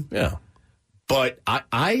henchman? Yeah. But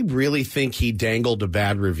I really think he dangled a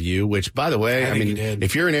bad review, which, by the way, I mean,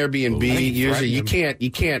 if you're an Airbnb user, you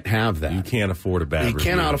can't have that. You can't afford a bad review. You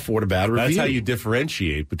cannot afford a bad review. That's how you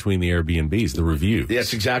differentiate between the Airbnbs, the reviews.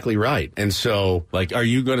 That's exactly right. And so... are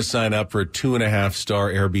you going to sign up for a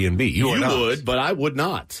 2.5-star Airbnb? You would, but I would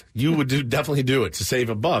not. You would definitely do it to save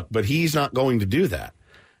a buck, but he's not going to do that.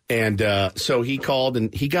 And so he called,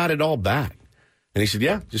 and he got it all back. And he said,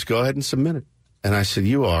 yeah, just go ahead and submit it. And I said,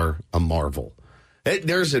 you are a marvel.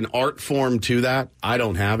 There's an art form to that. I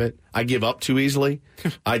don't have it. I give up too easily.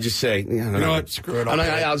 I just say, you know what, screw it.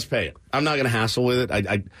 I'll just pay it. I'm not going to hassle with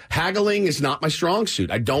it. Haggling is not my strong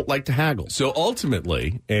suit. I don't like to haggle. So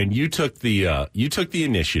ultimately, and you took the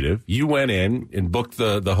initiative. You went in and booked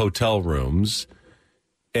the hotel rooms,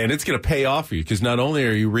 and it's going to pay off for you because not only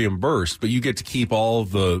are you reimbursed, but you get to keep all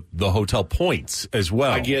of the hotel points as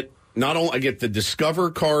well. I get the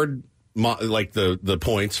Discover card, like the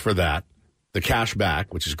points for that. The cash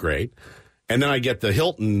back, which is great. And then I get the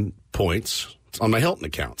Hilton points on my Hilton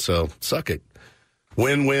account. So suck it.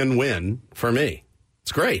 Win, win, win for me.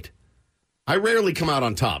 It's great. I rarely come out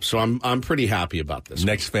on top, so I'm pretty happy about this.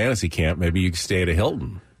 Next fantasy camp, maybe you can stay at a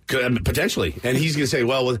Hilton. Potentially. And he's going to say,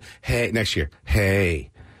 well, hey, next year,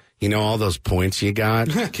 hey, you know, all those points you got,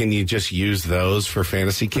 can you just use those for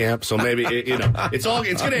fantasy camp? So maybe, it's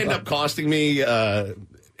going to end up costing me,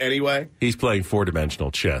 anyway. He's playing 4-dimensional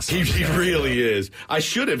chess. He really is. I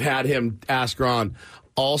should have had him ask Ron.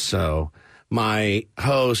 Also, my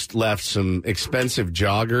host left some expensive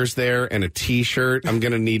joggers there and a T-shirt. I'm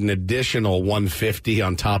going to need an additional $150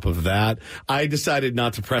 on top of that. I decided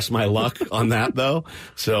not to press my luck on that, though.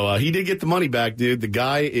 So he did get the money back, dude. The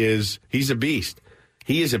guy he's a beast.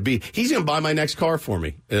 He is a beast. He's going to buy my next car for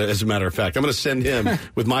me, as a matter of fact. I'm going to send him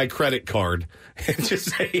with my credit card and just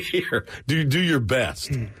say, here, do your best.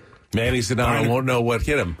 Manny Sedano won't know what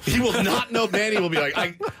hit him. He will not know. Manny will be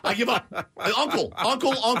like, I give up. Uncle,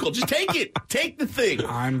 just take it. Take the thing.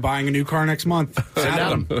 I'm buying a new car next month.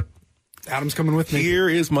 Adam's coming with me. Here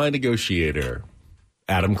is my negotiator,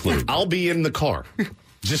 Adam Klug. I'll be in the car.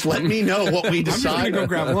 Just let me know what we decide. I'm just going to go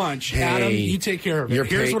grab lunch. Hey, Adam, you take care of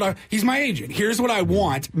it. He's my agent. Here's what I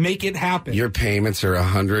want. Make it happen. Your payments are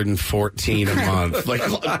 $114 a month.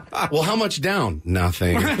 Well, how much down?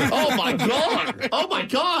 Nothing. Oh my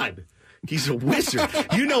God. He's a wizard.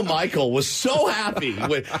 You know, Michael was so happy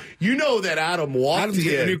when that Adam walked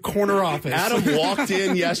in. A new corner office. Adam walked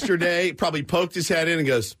in yesterday, probably poked his head in and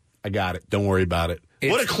goes, I got it. Don't worry about it.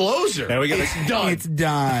 What a closer. It's done. It's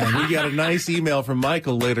done. We got a nice email from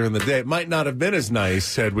Michael later in the day. It might not have been as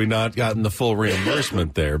nice had we not gotten the full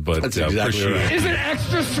reimbursement there, but that's exactly right. Is it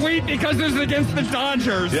extra sweet because this is against the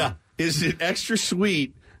Dodgers? Yeah. Is it extra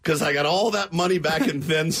sweet because I got all that money back and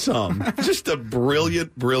then some. Just a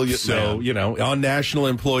brilliant So, man. you know, on National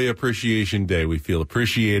Employee Appreciation Day, we feel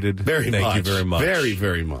appreciated. Thank you very much. Very,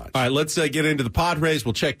 very much. All right, let's get into the Padres.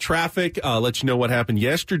 We'll check traffic, let you know what happened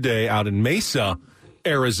yesterday out in Mesa,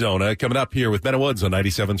 Arizona. Coming up here with Ben Woods on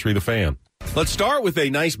 97.3 The Fan. Let's start with a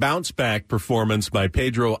nice bounce-back performance by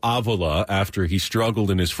Pedro Avila after he struggled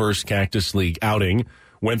in his first Cactus League outing.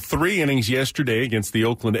 Went 3 innings yesterday against the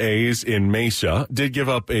Oakland A's in Mesa. Did give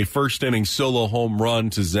up a first-inning solo home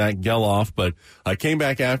run to Zach Geloff, but came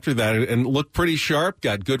back after that and looked pretty sharp.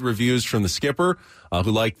 Got good reviews from the skipper,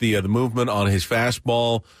 who liked the movement on his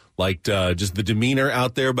fastball, liked just the demeanor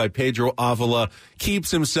out there by Pedro Avila.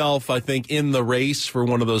 Keeps himself, I think, in the race for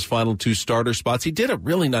one of those final 2 starter spots. He did a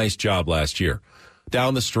really nice job last year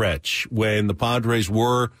down the stretch when the Padres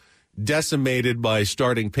were decimated by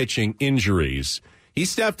starting pitching injuries. He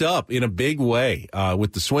stepped up in a big way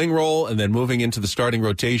with the swing roll and then moving into the starting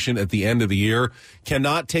rotation at the end of the year.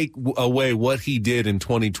 Cannot take away what he did in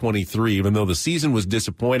 2023, even though the season was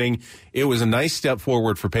disappointing. It was a nice step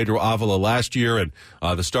forward for Pedro Avila last year, and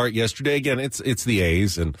the start yesterday, again, it's the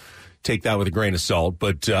A's, and take that with a grain of salt,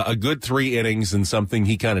 but a good 3 innings and something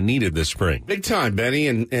he kind of needed this spring. Big time, Benny,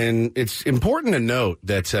 and it's important to note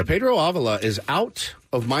that Pedro Avila is out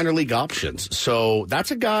of minor league options. So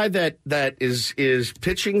that's a guy that is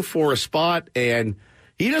pitching for a spot, and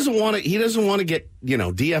he doesn't want to get,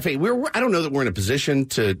 DFA. I don't know that we're in a position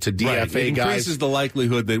to DFA right. It guys. Increases the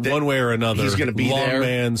likelihood that one way or another he's going to be long there.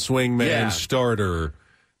 Man, swing man, starter,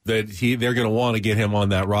 that they're going to want to get him on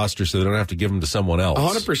that roster so they don't have to give him to someone else.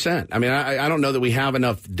 100%. I mean, I don't know that we have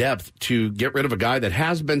enough depth to get rid of a guy that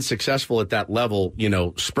has been successful at that level,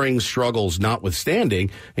 spring struggles notwithstanding.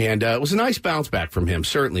 And it was a nice bounce back from him,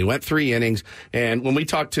 certainly. Went 3 innings. And when we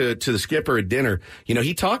talked to the skipper at dinner,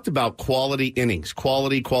 he talked about quality innings,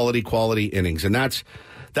 quality innings. And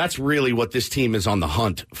that's really what this team is on the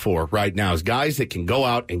hunt for right now, is guys that can go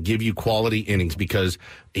out and give you quality innings, because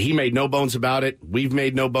he made no bones about it. We've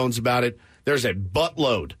made no bones about it. There's a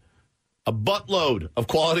buttload of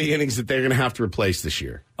quality innings that they're going to have to replace this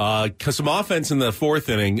year. Some offense in the 4th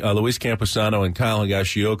inning. Luis Camposano and Kyle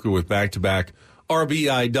Higashioka with back-to-back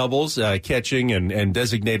RBI doubles, catching and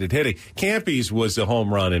designated hitting. Campy's was a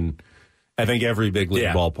home run in, I think, every big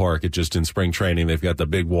league ballpark. Just in spring training, they've got the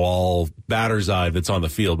big wall batter's eye that's on the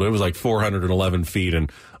field, but it was like 411 feet and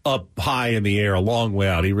up high in the air, a long way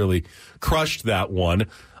out. He really crushed that one.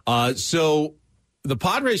 So the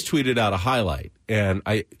Padres tweeted out a highlight, and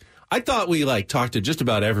I thought we talked to just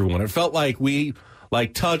about everyone. It felt like we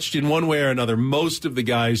touched in one way or another most of the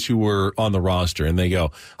guys who were on the roster, and they go,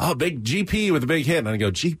 "Oh, big GP with a big hit," and I go,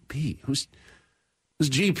 "GP? Who's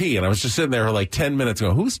GP?" And I was just sitting there for 10 minutes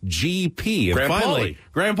ago. Who's GP? And finally,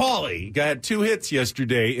 Graham Pauley got 2 hits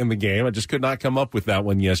yesterday in the game. I just could not come up with that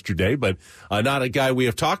one yesterday, but not a guy we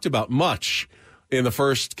have talked about much in the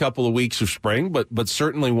first couple of weeks of spring, but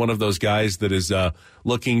certainly one of those guys that is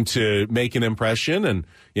looking to make an impression and,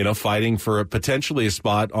 fighting for potentially a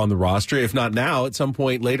spot on the roster, if not now, at some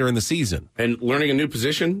point later in the season. And learning a new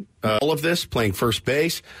position, all of this, playing first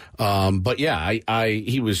base. But yeah,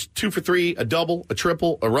 he was 2 for 3, a double, a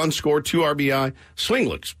triple, a run scored, 2 RBI. Swing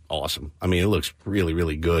looks awesome. I mean, it looks really,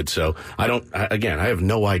 really good. So I have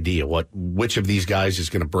no idea which of these guys is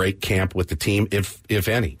going to break camp with the team, if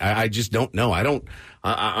any. I just don't know.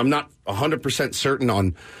 I'm not 100% certain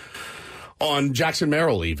on Jackson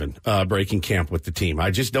Merrill even breaking camp with the team. I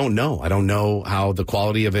just don't know. I don't know how the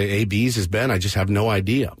quality of ABs has been. I just have no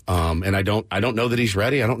idea. And I don't know that he's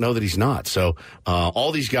ready. I don't know that he's not. So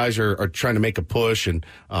all these guys are trying to make a push, and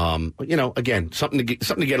again, something to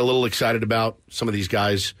get a little excited about. Some of these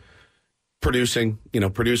guys producing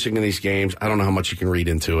in these games. I don't know how much you can read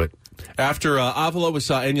into it. After Avila, we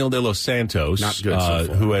saw Enyel De Los Santos, not good so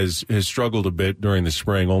far, who has struggled a bit during the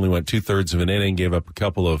spring. Only went 2/3 of an inning, gave up a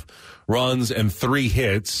couple of runs and 3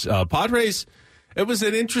 hits. Padres, it was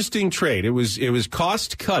an interesting trade. It was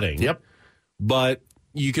cost cutting. Yep. But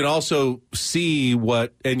you can also see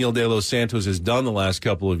what Enyel De Los Santos has done the last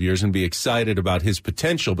couple of years and be excited about his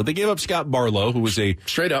potential. But they gave up Scott Barlow, who was a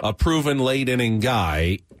proven late inning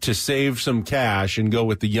guy, to save some cash and go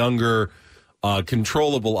with the younger,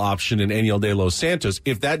 controllable option in Enyel De Los Santos.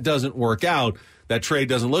 If that doesn't work out, that trade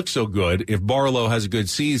doesn't look so good. If Barlow has a good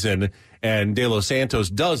season and De Los Santos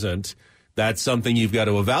doesn't, that's something you've got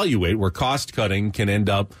to evaluate, where cost cutting can end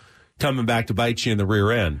up coming back to bite you in the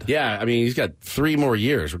rear end. Yeah, I mean, he's got 3 more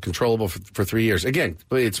years. We're controllable for 3 years. Again,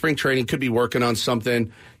 it's spring training, could be working on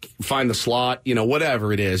something, find the slot,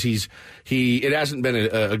 whatever it is. It hasn't been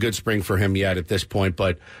a good spring for him yet at this point.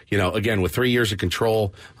 But, again, with 3 years of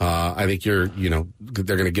control, I think they're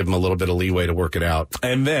going to give him a little bit of leeway to work it out.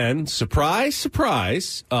 And then, surprise,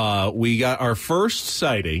 surprise, we got our first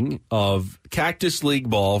sighting of Cactus League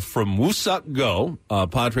ball from Woo-Suk Go,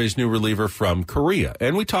 Padres' new reliever from Korea.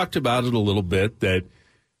 And we talked about it a little bit, that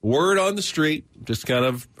word on the street, just kind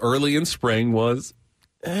of early in spring, was,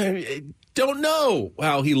 don't know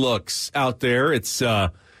how he looks out there. It's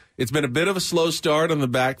been a bit of a slow start on the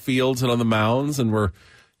backfields and on the mounds, and we're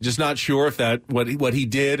just not sure if that what he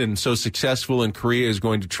did and so successful in Korea is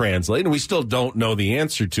going to translate. And we still don't know the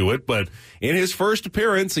answer to it. But in his first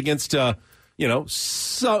appearance against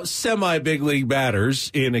semi-big league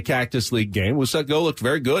batters in a Cactus League game, Woo-Suk Go looked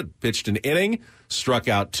very good. Pitched an inning, struck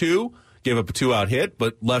out 2, gave up a 2-out hit,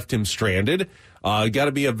 but left him stranded. Got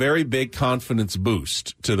to be a very big confidence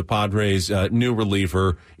boost to the Padres' new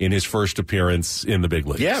reliever in his first appearance in the big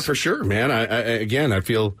leagues. Yeah, for sure, man. I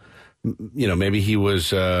feel, maybe he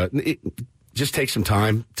was just take some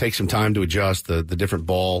time to adjust the different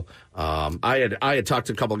ball. I had talked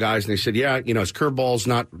to a couple of guys, and they said, yeah, his curveball's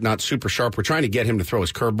not super sharp. We're trying to get him to throw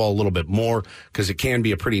his curveball a little bit more because it can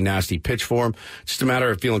be a pretty nasty pitch for him. Just a matter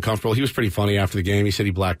of feeling comfortable. He was pretty funny after the game. He said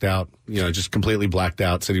he blacked out, just completely blacked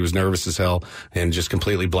out, said he was nervous as hell and just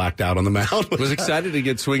completely blacked out on the mound. Was excited to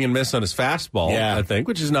get swing and miss on his fastball, yeah. I think,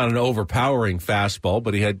 which is not an overpowering fastball,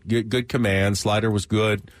 but he had good command. Slider was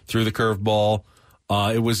good, threw the curveball.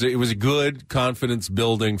 It was a good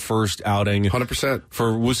confidence-building first outing 100%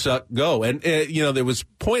 for Woo-Suk Go. And, it was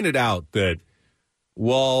pointed out that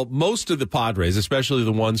while most of the Padres, especially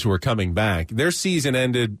the ones who are coming back, their season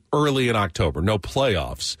ended early in October, no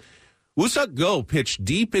playoffs. Woo-Suk Go pitched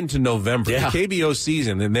deep into November, yeah. the KBO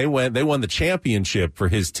season, and they won the championship for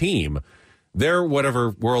his team. Their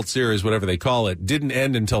whatever World Series, whatever they call it, didn't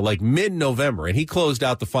end until like mid-November, and he closed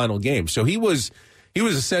out the final game. So he was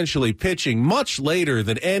essentially pitching much later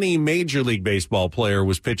than any Major League Baseball player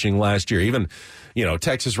was pitching last year. Even,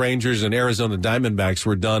 Texas Rangers and Arizona Diamondbacks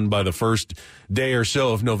were done by the first day or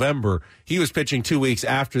so of November. He was pitching 2 weeks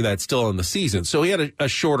after that, still in the season. So he had a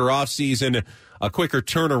shorter offseason, a quicker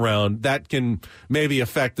turnaround. That can maybe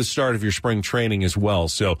affect the start of your spring training as well.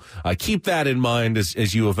 So keep that in mind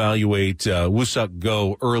as you evaluate Woo-Suk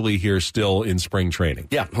Go early here still in spring training.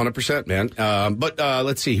 Yeah, 100%, man. But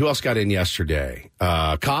let's see, who else got in yesterday?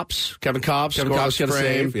 Kevin Kopps, scoreless got a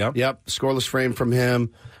frame. save, yeah. Yep, scoreless frame from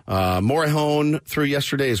him. Morihone threw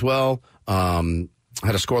yesterday as well.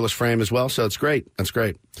 Had a scoreless frame as well, so it's great. That's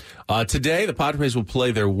great. Today, the Padres will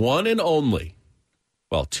play their two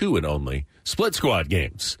and only split squad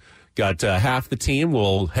games. Got half the team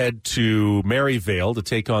will head to Maryvale to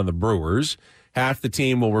take on the Brewers. Half the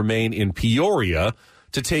team will remain in Peoria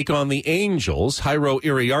to take on the Angels. Jairo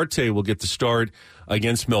Iriarte will get the start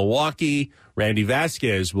against Milwaukee. Randy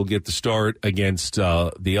Vasquez will get the start against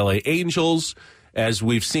the LA Angels. As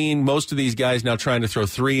we've seen, most of these guys now trying to throw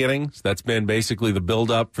 3 innings. That's been basically the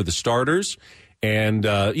buildup for the starters. And,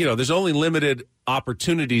 there's only limited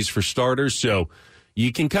opportunities for starters, so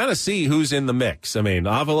you can kind of see who's in the mix. I mean,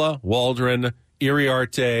 Avila, Waldron,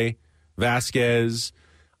 Iriarte, Vasquez.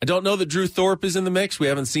 I don't know that Drew Thorpe is in the mix. We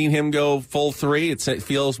haven't seen him go full 3. It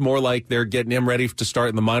feels more like they're getting him ready to start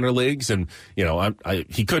in the minor leagues. And,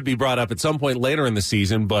 he could be brought up at some point later in the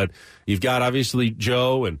season, but you've got obviously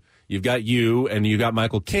Joe, and you've got you, and you got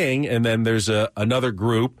Michael King, and then there's another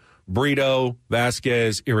group, Brito,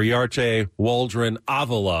 Vasquez, Iriarte, Waldron,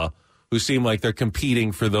 Avila, who seem like they're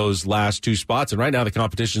competing for those last 2 spots. And right now the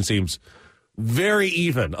competition seems very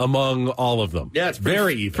even among all of them. Yeah, it's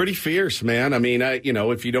very even. Pretty fierce, man. I mean,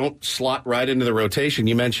 if you don't slot right into the rotation,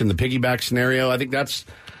 you mentioned the piggyback scenario. I think that's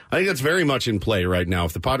very much in play right now.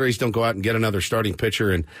 If the Padres don't go out and get another starting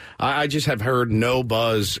pitcher, and I just have heard no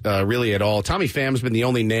buzz really at all. Tommy Pham's been the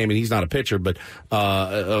only name, and he's not a pitcher, but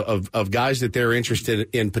of guys that they're interested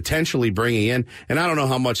in potentially bringing in. And I don't know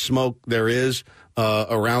how much smoke there is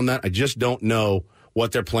around that. I just don't know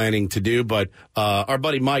what they're planning to do. But our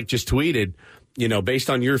buddy Mike just tweeted, based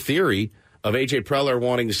on your theory of A.J. Preller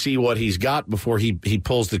wanting to see what he's got before he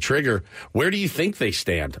pulls the trigger, where do you think they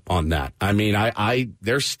stand on that? I mean,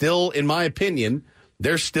 there's still, in my opinion,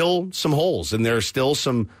 there's still some holes, and there's still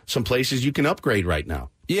some places you can upgrade right now.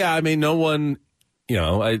 Yeah, I mean, no one,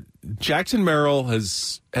 Jackson Merrill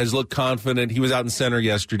has looked confident. He was out in center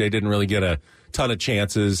yesterday, didn't really get a ton of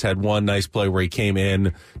chances, had one nice play where he came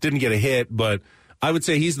in, didn't get a hit, but I would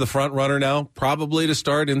say he's the front runner now, probably to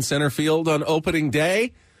start in center field on opening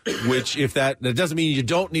day. which if that doesn't mean you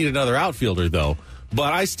don't need another outfielder, though.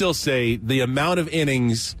 But I still say the amount of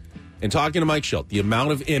innings, and talking to Mike Schilt, the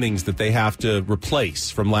amount of innings that they have to replace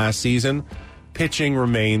from last season, pitching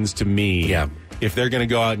remains to me. Yeah. If they're going to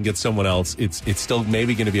go out and get someone else, it's still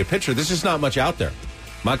maybe going to be a pitcher. There's just not much out there.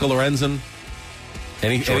 Michael Lorenzen.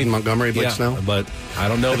 Jordan Montgomery, Blake Snell. But I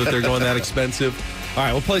don't know that they're going that expensive. All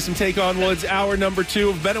right, we'll play some Take on Woods, hour number 2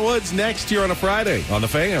 of Bennett Woods next here on a Friday on The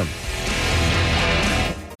Fan.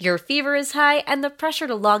 Your fever is high and the pressure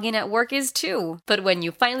to log in at work is too. But when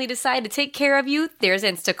you finally decide to take care of you, there's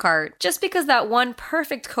Instacart. Just because that one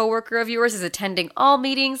perfect coworker of yours is attending all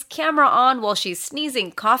meetings, camera on while she's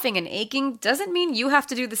sneezing, coughing, and aching, doesn't mean you have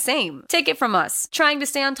to do the same. Take it from us. Trying to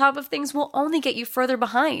stay on top of things will only get you further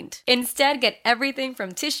behind. Instead, get everything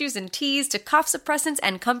from tissues and teas to cough suppressants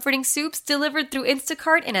and comforting soups delivered through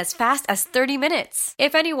Instacart in as fast as 30 minutes.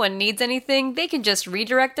 If anyone needs anything, they can just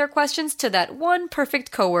redirect their questions to that one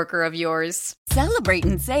perfect coworker of yours. Celebrate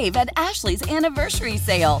and save at Ashley's Anniversary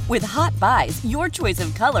Sale. With Hot Buys, your choice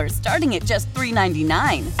of colors starting at just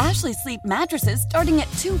 $3.99. Ashley Sleep mattresses starting at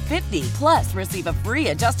 $2.50. Plus, receive a free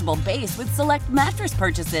adjustable base with select mattress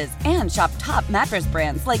purchases. And shop top mattress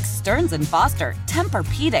brands like Stearns & Foster,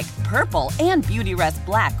 Tempur-Pedic, Purple, and Beautyrest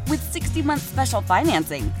Black with 60-month special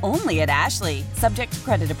financing. Only at Ashley. Subject to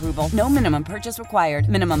credit approval. No minimum purchase required.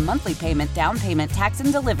 Minimum monthly payment, down payment, tax,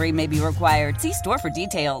 and delivery may be required. See store for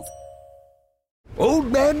details.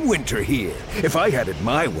 Old Man Winter here. If I had it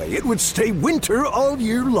my way, it would stay winter all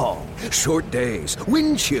year long. Short days,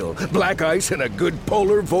 wind chill, black ice, and a good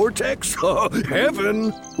polar vortex. Oh,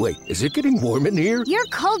 heaven! Wait, is it getting warm in here? Your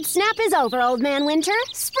cold snap is over, Old Man Winter.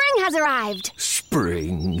 Spring has arrived.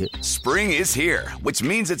 Spring. Spring is here, which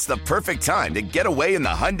means it's the perfect time to get away in the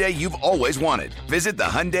Hyundai you've always wanted. Visit the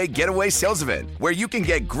Hyundai Getaway Sales Event, where you can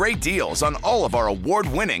get great deals on all of our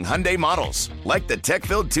award-winning Hyundai models, like the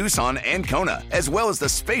tech-filled Tucson and Kona, as well as the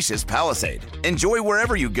spacious Palisade. Enjoy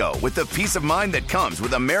wherever you go with the peace of mind that comes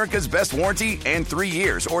with America's best warranty and 3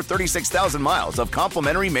 years or 36,000 miles of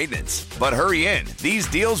complimentary maintenance. But hurry in, these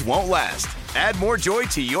deals won't last. Add more joy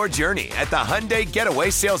to your journey at the Hyundai Getaway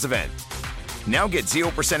Sales Event. Now get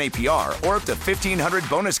 0% APR or up to $1,500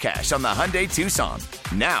 bonus cash on the Hyundai Tucson.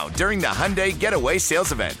 Now, during the Hyundai Getaway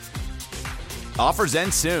Sales Event. Offers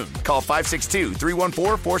end soon. Call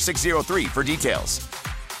 562-314-4603 for details.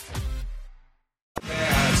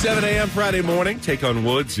 7 a.m. Friday morning. Take on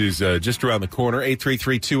Woods is just around the corner.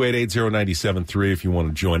 833-288-0973 if you want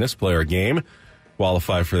to join us, play our game.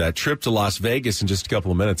 Qualify for that trip to Las Vegas in just a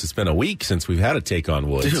couple of minutes. It's been a week since we've had a Take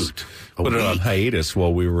on Woods. Dude, put it on hiatus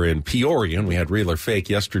while we were in Peoria, and we had Real or Fake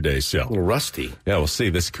yesterday. So a little rusty. Yeah, we'll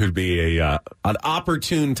see. This could be an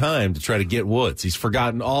opportune time to try to get Woods. He's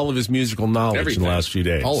forgotten all of his musical knowledge in the last few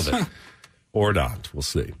days. All of it. Or not. We'll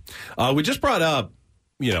see. We just brought up,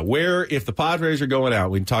 where if the Padres are going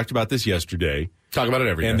out, we talked about this yesterday. Talk about it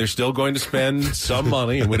every day. And they're still going to spend some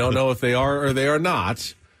money, and we don't know if they are or they are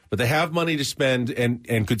not. But they have money to spend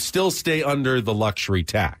and could still stay under the luxury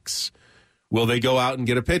tax. Will they go out and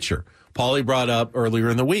get a pitcher? Paulie brought up earlier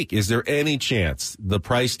in the week, is there any chance the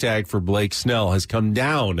price tag for Blake Snell has come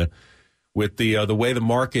down with the way the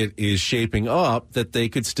market is shaping up, that they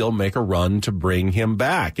could still make a run to bring him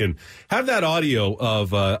back? And have that audio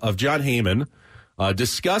of Jon Heyman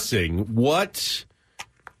discussing what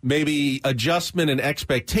maybe adjustment and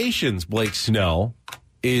expectations Blake Snell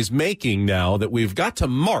is making now that we've got to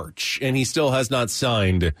March and he still has not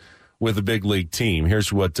signed with a big league team.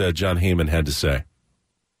 Here's what Jon Heyman had to say.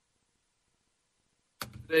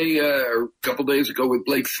 A couple days ago with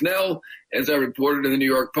Blake Snell, as I reported in the New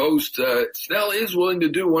York Post, Snell is willing to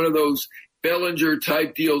do one of those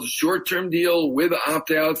Bellinger-type deals, short-term deal with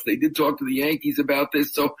opt-outs. They did talk to the Yankees about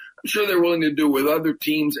this, so I'm sure they're willing to do it with other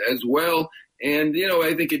teams as well. And,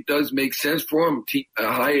 I think it does make sense for him, a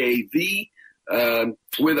high AV.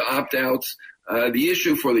 With opt-outs. The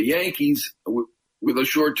issue for the Yankees with a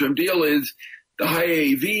short-term deal is the high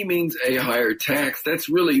AAV means a higher tax. That's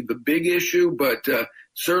really the big issue, but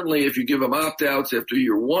certainly if you give them opt-outs after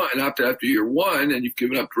year one, and you've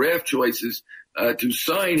given up draft choices to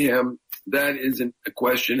sign him, that isn't a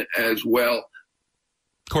question as well.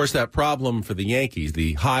 Of course, that problem for the Yankees,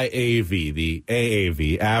 the high AAV, the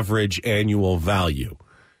AAV, average annual value,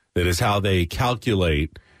 that is how they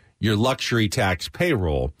calculate your luxury tax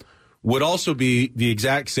payroll, would also be the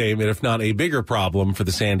exact same, and if not a bigger problem for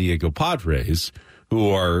the San Diego Padres,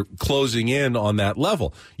 who are closing in on that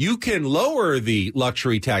level. You can lower the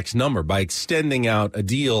luxury tax number by extending out a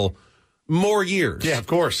deal more years. Yeah, of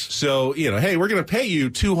course. So, hey, we're going to pay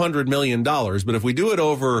you $200 million, but if we do it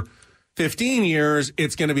over 15 years,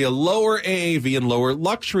 it's going to be a lower AAV and lower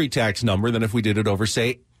luxury tax number than if we did it over,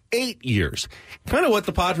 say, 8 years. Kind of what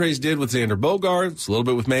the Padres did with Xander Bogaerts, a little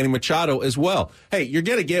bit with Manny Machado as well. Hey, you're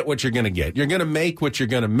going to get what you're going to get. You're going to make what you're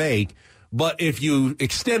going to make. But if you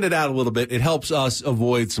extend it out a little bit, it helps us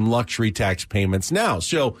avoid some luxury tax payments now.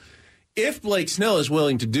 So if Blake Snell is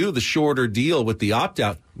willing to do the shorter deal with the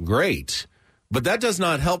opt-out, great. But that does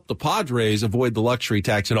not help the Padres avoid the luxury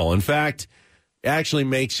tax at all. In fact, it actually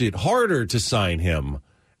makes it harder to sign him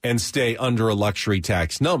and stay under a luxury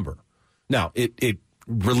tax number. Now, it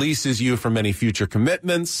releases you from any future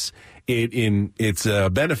commitments. It's a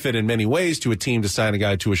benefit in many ways to a team to sign a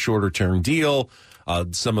guy to a shorter-term deal.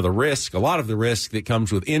 Some of the risk, a lot of the risk that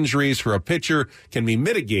comes with injuries for a pitcher can be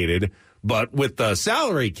mitigated. But with the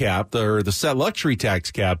salary cap or the luxury tax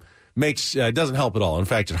cap, doesn't help at all. In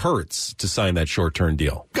fact, it hurts to sign that short-term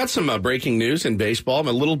deal. Got some breaking news in baseball. I'm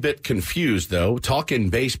a little bit confused, though. Talkin'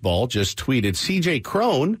 Baseball just tweeted C.J.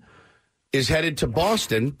 Cron is headed to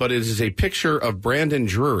Boston, but it is a picture of Brandon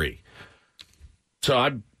Drury.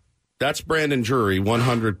 So that's Brandon Drury,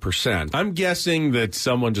 100%. I'm guessing that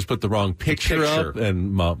someone just put the wrong picture up,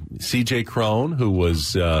 and C.J. Cron, who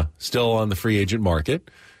was still on the free agent market.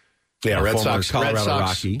 Yeah, Red Sox, Colorado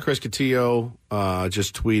Rocky. Chris Cotillo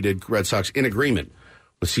just tweeted Red Sox in agreement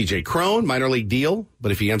with C.J. Cron, minor league deal,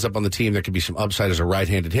 but if he ends up on the team, there could be some upside as a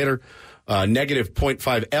right-handed hitter. Negative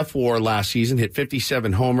 .5 F-WAR last season, hit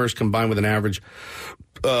 57 homers combined with an average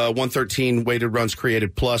 113 weighted runs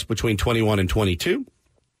created plus between 21 and 22.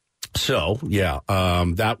 So, yeah,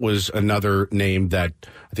 that was another name that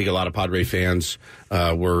I think a lot of Padre fans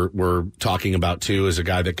were talking about, too, as a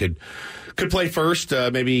guy that could play first,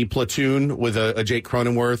 maybe platoon with a Jake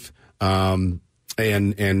Cronenworth.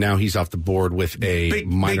 And now he's off the board with a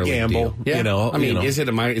minor league gamble. Deal. Yeah. Is it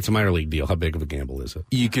it's a minor league deal? How big of a gamble is it?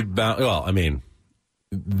 You could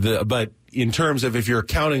but in terms of if you're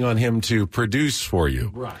counting on him to produce for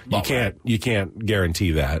you, right. You can't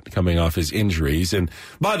guarantee that coming off his injuries. And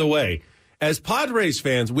by the way, as Padres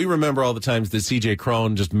fans, we remember all the times that C.J.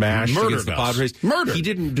 Cron just mashed against the Padres. He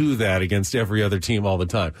didn't do that against every other team all the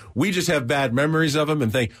time. We just have bad memories of him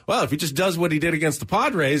and think, well, if he just does what he did against the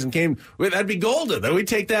Padres and that'd be golden. Then we'd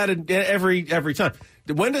take that every time.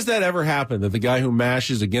 When does that ever happen, that the guy who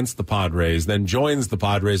mashes against the Padres then joins the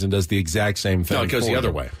Padres and does the exact same thing? No, it goes the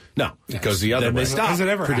other way. No, it goes the other way. They stop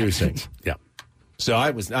producing. Yeah. So I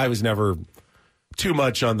was never too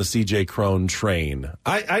much on the C.J. Cron train.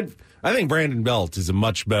 I think Brandon Belt is a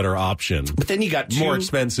much better option. But then you got more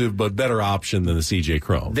expensive, but better option than the C.J.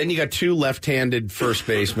 Cron. Then you got two left-handed first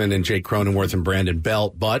basemen in Jake Cronenworth and Brandon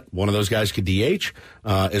Belt, but one of those guys could DH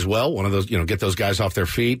as well. One of those, get those guys off their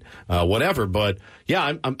feet, whatever. But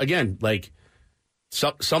yeah, I'm again,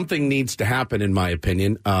 something needs to happen, in my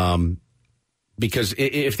opinion, because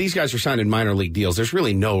if these guys are signed in minor league deals, there's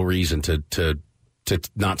really no reason to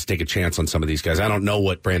not to take a chance on some of these guys. I don't know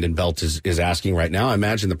what Brandon Belt is asking right now. I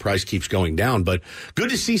imagine the price keeps going down, but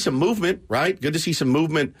good to see some movement, right? Good to see some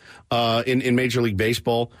movement in Major League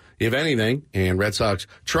Baseball, if anything. And Red Sox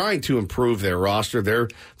trying to improve their roster.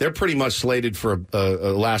 They're pretty much slated for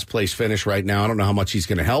a last place finish right now. I don't know how much he's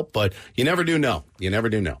going to help, but you never do know. You never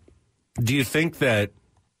do know. Do you think that,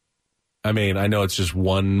 I know it's just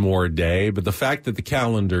one more day, but the fact that the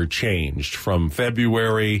calendar changed from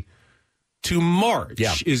February to March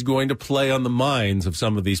is going to play on the minds of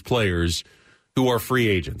some of these players who are free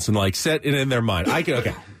agents and set it in their mind. I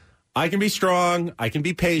can be strong. I can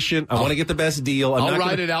be patient. I want to get the best deal. I'll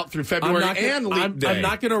ride it out through February and Leap Day. I'm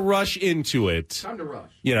not going to rush into it. Time to rush.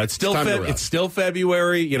 It's still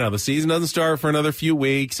February. The season doesn't start for another few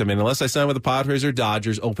weeks. Unless I sign with the Padres or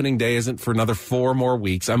Dodgers, opening day isn't for another 4 more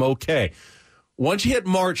weeks. I'm okay. Once you hit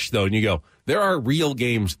March, though, and you go, there are real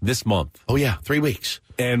games this month. Oh, yeah, 3 weeks.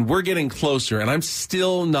 And we're getting closer, and I'm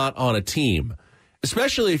still not on a team,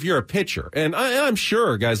 especially if you're a pitcher. And I'm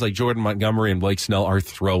sure guys like Jordan Montgomery and Blake Snell are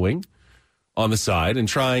throwing on the side and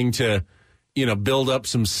trying to, build up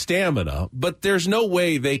some stamina. But there's no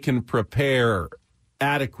way they can prepare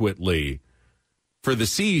adequately for the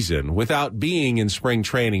season without being in spring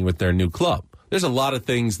training with their new club. There's a lot of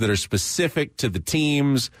things that are specific to the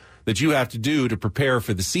teams that you have to do to prepare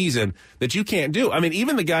for the season that you can't do.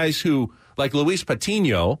 Even the guys who, like Luis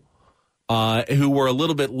Patino, who were a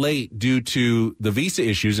little bit late due to the visa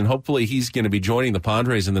issues, and hopefully he's going to be joining the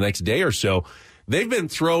Padres in the next day or so. They've been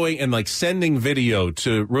throwing and sending video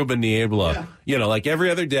to Ruben Niebla. Yeah.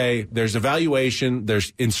 Every other day, there's evaluation,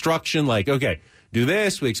 there's instruction, okay, do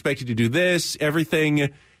this, we expect you to do this,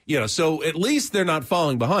 everything. So at least they're not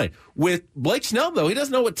falling behind. With Blake Snell, though, he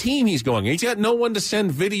doesn't know what team he's going. He's got no one to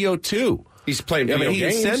send video to. He's playing video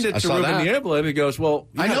games. He sends it to Ruben Niebla, and he goes, well,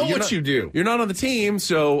 I know what you do. You're not on the team,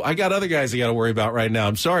 so I got other guys I got to worry about right now.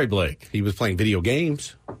 I'm sorry, Blake. He was playing video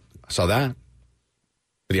games. saw that.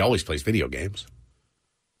 But he always plays video games.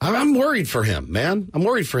 I'm worried for him, man. I'm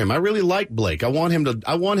worried for him. I really like Blake. I want him to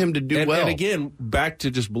do well. And again, back to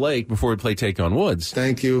just Blake before we play Take on Woods.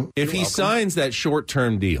 Thank you. If he signs that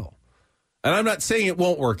short-term deal, and I'm not saying it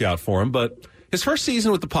won't work out for him, but his first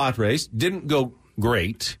season with the Padres didn't go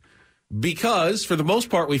great because, for the most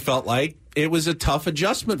part, we felt like it was a tough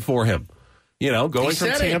adjustment for him. You know, going from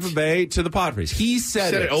Tampa Bay to the Padres. He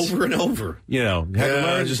said it over and over. You know, had to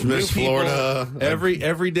learn, just miss Florida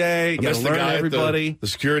every day. Got to learn everybody. The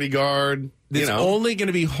security guard. It's only going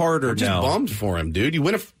to be harder now. I'm just bummed for him, dude.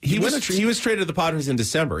 He was traded to the Padres in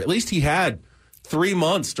December. At least he had 3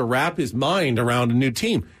 months to wrap his mind around a new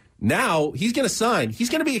team. Now he's going to sign.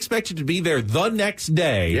 He's going to be expected to be there the next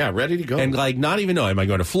day. Yeah, ready to go. And not even know, am I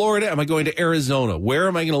going to Florida? Am I going to Arizona? Where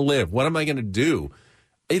am I going to live? What am I going to do?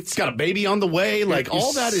 It's got a baby on the way. Like,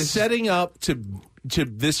 all that is setting up to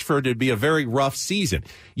be a very rough season.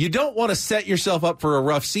 You don't want to set yourself up for a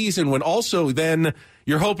rough season when also then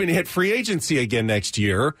you're hoping to hit free agency again next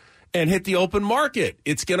year and hit the open market.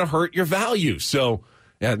 It's going to hurt your value. So,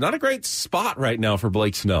 yeah, not a great spot right now for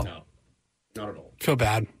Blake Snell. No, not at all. Feel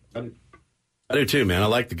bad. I do too, man. I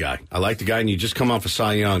like the guy. And you just come off of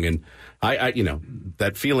Cy Young, and I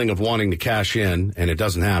that feeling of wanting to cash in and it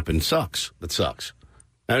doesn't happen sucks. That sucks.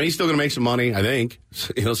 I mean, he's still going to make some money, I think.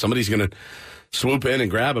 Somebody's going to swoop in and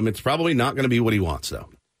grab him. It's probably not going to be what he wants, though.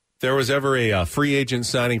 If there was ever a free agent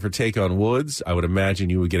signing for Take on Woods, I would imagine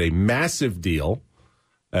you would get a massive deal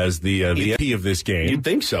as the MVP of this game. You'd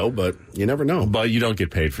think so, but you never know. But you don't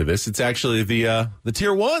get paid for this. It's actually the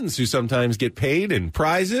tier ones who sometimes get paid and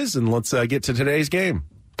prizes. And let's get to today's game.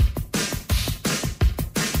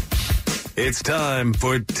 It's time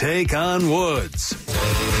for Take on Woods.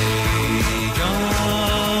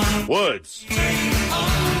 Woods.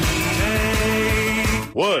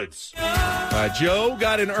 Woods. Joe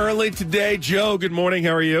got in early today. Joe, good morning.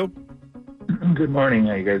 How are you? Good morning.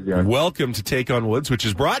 How you guys doing? Welcome to Take on Woods, which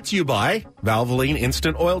is brought to you by Valvoline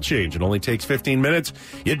Instant Oil Change. It only takes 15 minutes.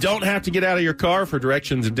 You don't have to get out of your car. For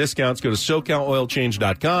directions and discounts, go to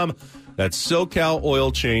SoCalOilChange.com. That's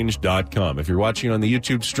SoCalOilChange.com. If you're watching on the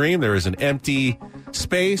YouTube stream, there is an empty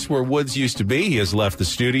space where Woods used to be. He has left the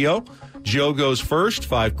studio. Joe goes first,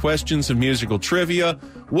 5 questions of musical trivia.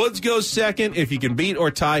 Woods goes second. If you can beat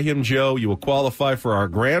or tie him, Joe, you will qualify for our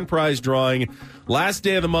grand prize drawing. Last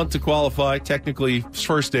day of the month to qualify. Technically,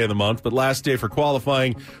 first day of the month, but last day for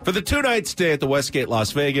qualifying for the 2-night stay at the Westgate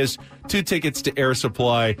Las Vegas. 2 tickets to Air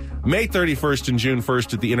Supply, May 31st and June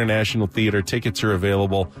 1st at the International Theater. Tickets are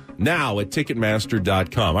available now at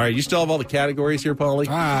Ticketmaster.com. All right, you still have all the categories here, Paulie?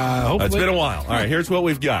 Hopefully. It's been a while. All right, here's what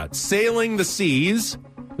we've got. Sailing the Seas.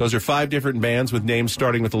 Those are 5 different bands with names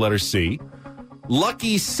starting with the letter C.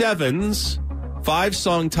 Lucky Sevens, 5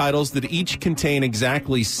 song titles that each contain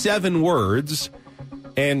exactly 7 words.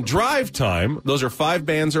 And Drive Time, those are 5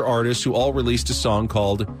 bands or artists who all released a song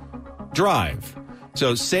called Drive.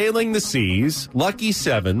 So Sailing the Seas, Lucky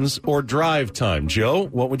Sevens, or Drive Time. Joe,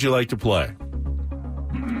 what would you like to play?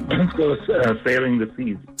 Let's go Sailing the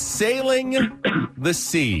Seas. Sailing the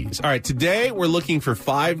Seas. All right, today we're looking for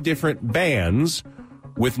 5 different bands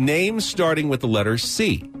with names starting with the letter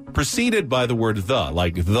C, preceded by the word the,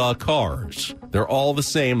 like the Cars. They're all the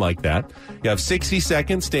same like that. You have 60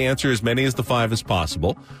 seconds to answer as many as the 5 as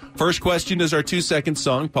possible. First question is our 2-second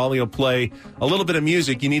song. Paulie will play a little bit of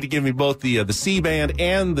music. You need to give me both the C band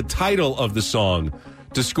and the title of the song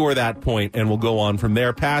to score that point, and we'll go on from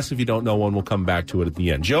there. Pass if you don't know one. We'll come back to it at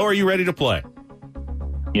the end. Joe, are you ready to play?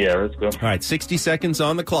 Yeah, let's go. All right, 60 seconds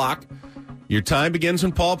on the clock. Your time begins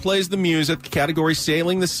when Paul plays the music. The category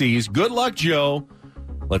Sailing the Seas. Good luck, Joe.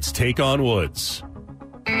 Let's take on Woods.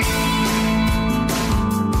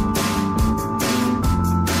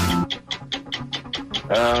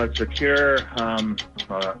 Secure.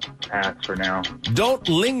 Pass for now. Don't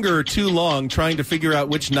linger too long trying to figure out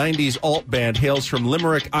which 90s alt band hails from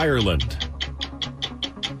Limerick, Ireland.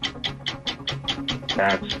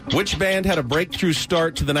 Pass. Which band had a breakthrough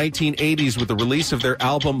start to the 1980s with the release of their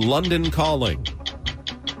album London Calling?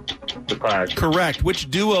 The Clash. Correct. Which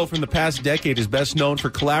duo from the past decade is best known for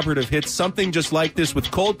collaborative hits Something Just Like This with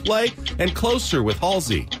Coldplay and Closer with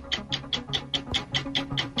Halsey?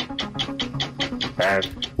 Pass.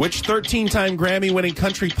 Which 13-time Grammy-winning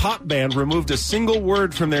country pop band removed a single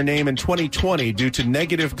word from their name in 2020 due to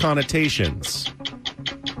negative connotations?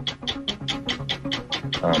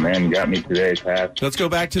 Oh, man, you got me today, Pat. Let's go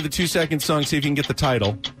back to the 2-second song, see if you can get the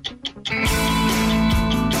title.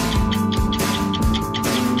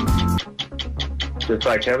 Just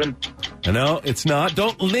Like Heaven? No, it's not.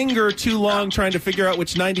 Don't linger too long trying to figure out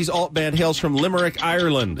which 90s alt band hails from Limerick,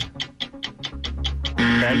 Ireland.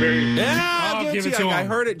 Cranberries? Yeah, I'll give it to I him.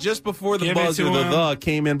 heard it just before the Give it buzzer. to him. The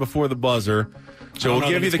came in before the buzzer. So I don't we'll know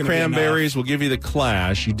give that you the it's gonna be Cranberries. We'll give you the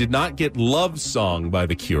Clash. You did not get Love Song by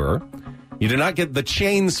The Cure. You did not get the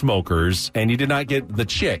Chainsmokers. And you did not get the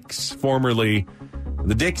Chicks, formerly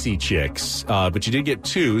the Dixie Chicks. But you did get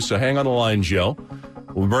 2, so hang on the line, Joe.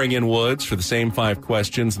 We'll bring in Woods for the same 5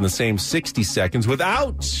 questions in the same 60 seconds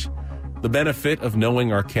without the benefit of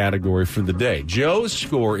knowing our category for the day. Joe's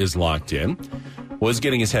score is locked in. Woods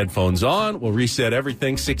getting his headphones on. We'll reset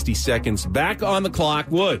everything. 60 seconds back on the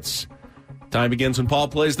clock. Woods. Time begins when Paul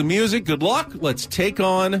plays the music. Good luck. Let's take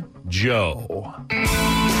on Joe.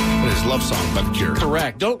 What is Love Song by The Cure?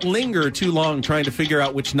 Correct. Don't linger too long trying to figure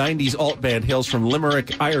out which 90s alt band hails from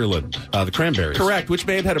Limerick, Ireland. The Cranberries. Correct. Which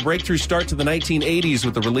band had a breakthrough start to the 1980s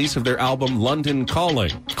with the release of their album London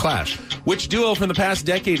Calling? Clash. Which duo from the past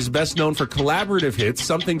decade is best known for collaborative hits,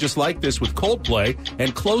 Something Just Like This with Coldplay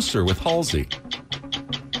and Closer with Halsey?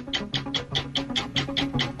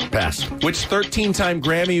 Pass. Which 13-time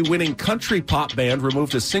Grammy-winning country pop band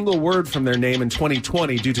removed a single word from their name in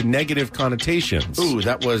 2020 due to negative connotations? Ooh,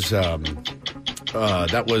 that was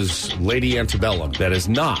Lady Antebellum. That is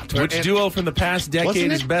not. Which duo from the past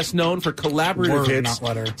decade is best known for collaborative Word, hits?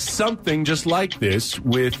 not letter. Something Just Like This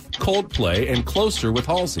with Coldplay and Closer with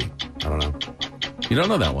Halsey? I don't know. You don't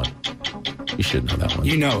know that one. You should know that one.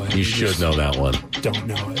 You know it. You should know that one. Don't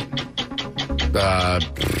know it.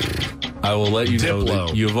 I will let you know Diplo.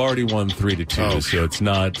 that you've already won 3-2, so it's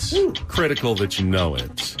not critical that you know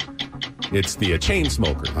it. It's the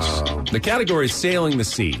Chainsmokers. The category is Sailing the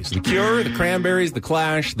Seas. The Cure, the Cranberries, the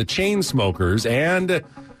Clash, the Chainsmokers, and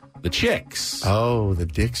the Chicks. Oh, the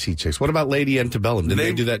Dixie Chicks. What about Lady Antebellum? Did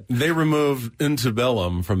they do that? They removed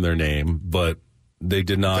Antebellum from their name, but they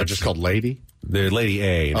did not. They're just called Lady? They're Lady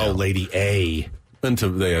A. now. Oh, Lady A.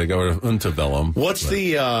 They go to Antebellum. What's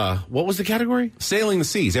what was the category? Sailing the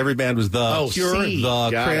Seas. Every band was the Cure, sea. the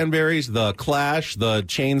Got Cranberries, the Clash, the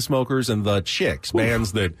Chainsmokers, and the Chicks.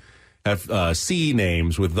 Bands that have C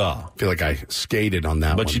names with the. I feel like I skated on that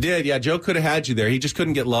one. But you did. Yeah, Joe could have had you there. He just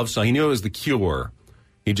couldn't get Love Song. He knew it was the Cure.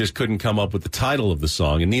 He just couldn't come up with the title of the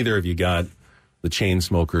song, and neither of you got the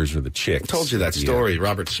Chainsmokers or the Chicks. I told you that story.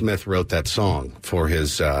 Robert Smith wrote that song for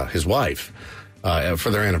his wife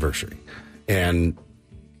for their anniversary. And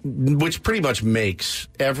which pretty much makes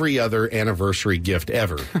every other anniversary gift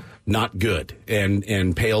ever not good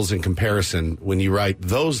and pales in comparison when you write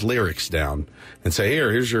those lyrics down and say,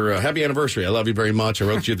 here's your happy anniversary. I love you very much. I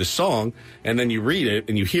wrote you the song. And then you read it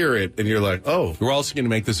and you hear it and you're like, oh. We're also going to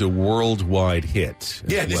make this a worldwide hit.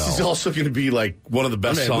 Yeah, this is also going to be like one of the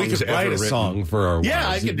best songs we could ever write a written. song for our Yeah,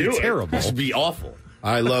 wives. I could do it. Terrible. This would be awful.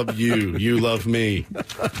 I love you. You love me.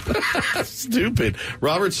 Stupid.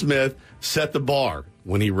 Robert Smith set the bar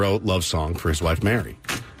when he wrote Love Song for his wife, Mary.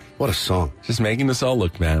 What a song. Just making us all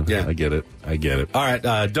look, man. Yeah. I get it. All right,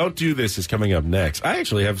 Don't Do This is coming up next. I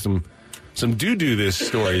actually have some Do This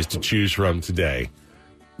stories to choose from today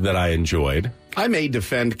that I enjoyed. I may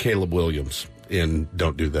defend Caleb Williams in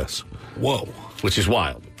Don't Do This. Whoa. Which is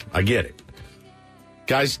wild. I get it.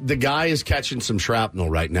 Guys, the guy is catching some shrapnel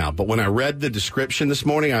right now. But when I read the description this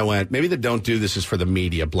morning, I went, maybe the Don't Do This is for the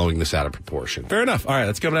media blowing this out of proportion. Fair enough. All right,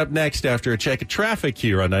 that's coming up next after a check of traffic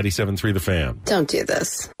here on 97.3 The Fan. Don't do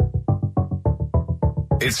this.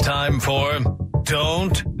 It's time for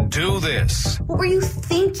Don't Do This. What were you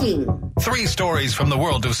thinking? 3 stories from the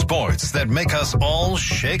world of sports that make us all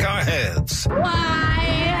shake our heads.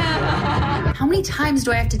 How many times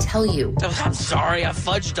do I have to tell you? I'm sorry, I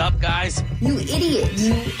fudged up, guys. You idiot.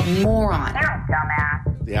 You moron.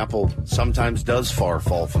 The apple sometimes does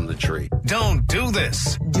fall from the tree. Don't do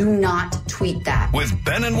this. Do not tweet that. With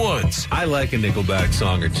Ben and Woods. I like a Nickelback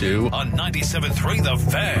song or two. On 97.3 The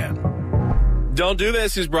Fan. Don't Do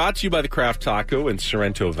This is brought to you by the Craft Taco in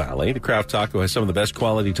Sorrento Valley. The Craft Taco has some of the best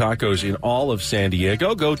quality tacos in all of San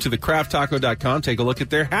Diego. Go to thecrafttaco.com. Take a look at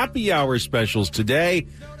their happy hour specials today.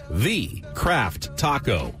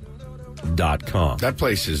 thecrafttaco.com. That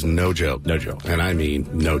place is no joke. No joke. And I mean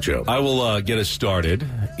no joke. I will get us started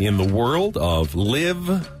in the world of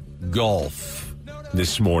live golf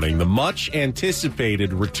this morning. The much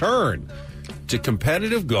anticipated return to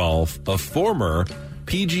competitive golf of former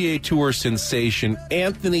PGA Tour sensation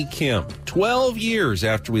Anthony Kim. 12 years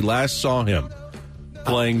after we last saw him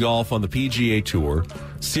playing golf on the PGA Tour.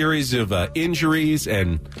 Series of injuries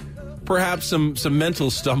and perhaps some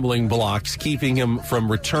mental stumbling blocks keeping him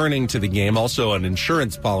from returning to the game. Also an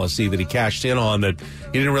insurance policy that he cashed in on that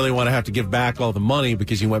he didn't really want to have to give back all the money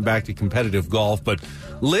because he went back to competitive golf. But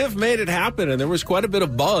Liv made it happen, and there was quite a bit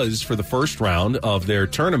of buzz for the first round of their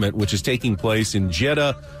tournament, which is taking place in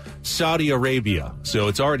Jeddah, Saudi Arabia. So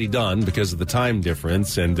it's already done because of the time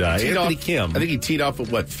difference. And Anthony Kim. I think he teed off at,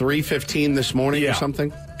 3:15 this morning or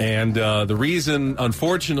something? And the reason,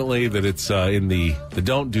 unfortunately, that it's in the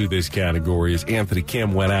don't do this category is Anthony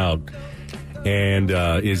Kim went out and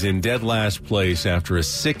is in dead last place after a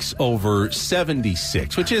 6 over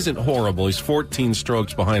 76, which isn't horrible. He's 14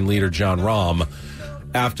 strokes behind leader Jon Rahm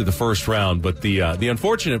after the first round. But the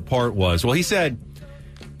unfortunate part was, well, he said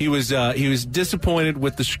he was disappointed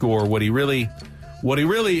with the score. He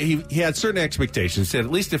had certain expectations. He said,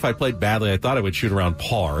 at least if I played badly, I thought I would shoot around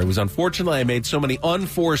par. It was unfortunately I made so many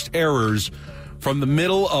unforced errors from the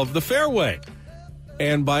middle of the fairway.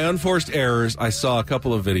 And by unforced errors, I saw a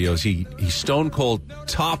couple of videos. He stone cold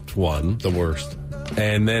topped one. The worst.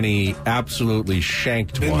 And then he absolutely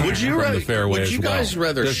shanked one from the fairway as well. Would you guys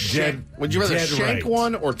rather shank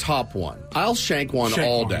one or top one? I'll shank one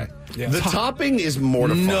all day. Yeah. The topping is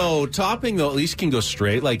mortifying. No, topping, though, at least can go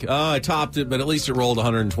straight. Like, I topped it, but at least it rolled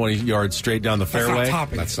 120 yards straight down the fairway.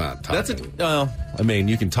 That's not topping.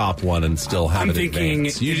 You can top one and still have it advance. I'm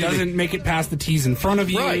thinking it doesn't make it past the tees in front of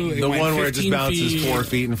you. Right. The one where it just bounces 4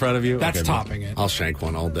 feet in front of you. That's topping it. I'll shank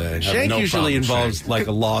one all day. Shank usually involves like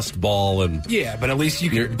a lost ball and but at least you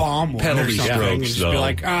can bomb one penalty or something strokes. And just be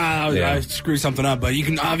like, I screw something up, but you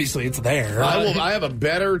can obviously it's there. I have a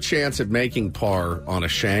better chance at making par on a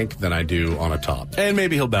shank than I do on a top. And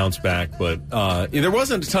maybe he'll bounce back, but there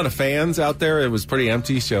wasn't a ton of fans out there. It was pretty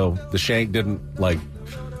empty, so the shank didn't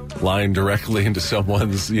line directly into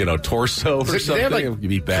someone's torso or something. It would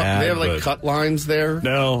be bad. They have cut lines there?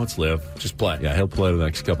 No, it's live. Just play. Yeah, he'll play the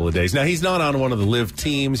next couple of days. Now, he's not on one of the live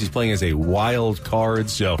teams. He's playing as a wild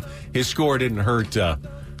card, so his score didn't hurt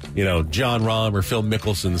Jon Rahm or Phil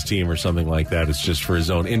Mickelson's team or something like that. It's just for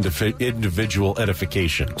his own individual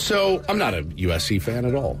edification. So I'm not a USC fan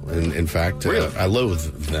at all. In fact, really? I loathe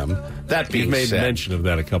them. That being You've made said, mention of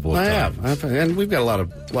that a couple of times. I have, and we've got a lot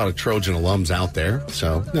of Trojan alums out there.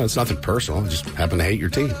 So it's nothing personal. I just happen to hate your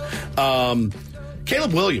team.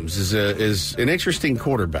 Caleb Williams is an interesting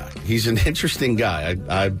quarterback. He's an interesting guy.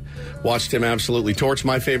 I watched him absolutely torch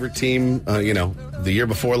my favorite team, the year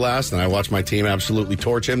before last, and I watched my team absolutely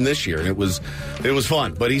torch him this year, and it was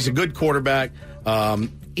fun. But he's a good quarterback.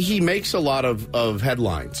 He makes a lot of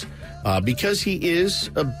headlines. Because he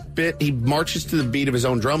marches to the beat of his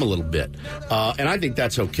own drum a little bit. And I think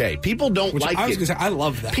that's okay. People don't like it. I was going to say, I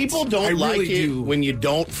love that. People don't like it when you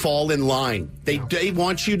don't fall in line. They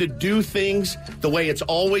want you to do things the way it's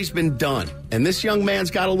always been done. And this young man's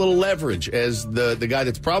got a little leverage as the guy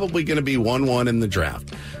that's probably going to be 1-1 in the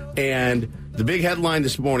draft. And the big headline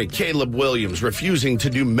this morning, Caleb Williams refusing to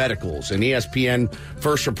do medicals. And ESPN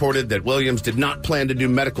first reported that Williams did not plan to do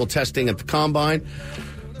medical testing at the Combine.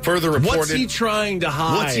 Further reported... What's he trying to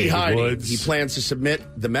hide? What's he hiding? Woods? He plans to submit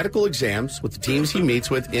the medical exams with the teams he meets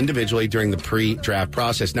with individually during the pre-draft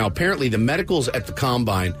process. Now, apparently, the medicals at the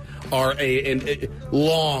Combine are a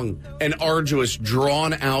long and arduous,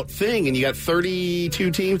 drawn-out thing. And you got 32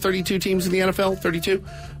 teams in the NFL, 32,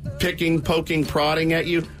 picking, poking, prodding at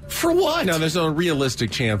you. For what? No, there's a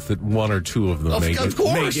realistic chance that one or two of them may get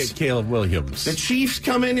Caleb Williams. The Chiefs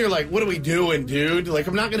come in, you're like, what are we doing, dude? Like,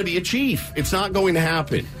 I'm not going to be a Chief. It's not going to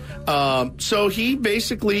happen. So he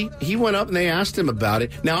went up and they asked him about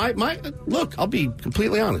it. Now, I'll be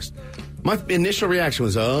completely honest. My initial reaction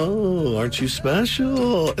was, oh, aren't you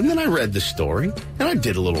special? And then I read the story, and I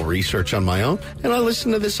did a little research on my own, and I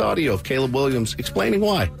listened to this audio of Caleb Williams explaining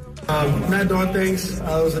why. Not doing things. It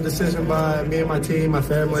was a decision by me and my team, my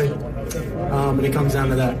family, and it comes down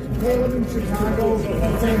to that.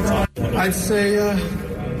 I'd say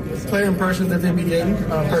player impressions that they be getting,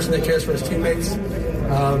 a person that cares for his teammates.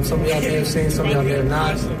 Some of y'all may have seen, some of y'all may have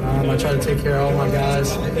not. I try to take care of all my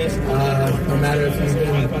guys, no matter if you've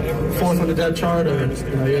been fourth on the depth chart or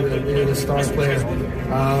you're the star player.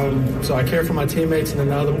 So I care for my teammates, and then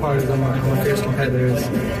the other part is I'm a fierce competitor, as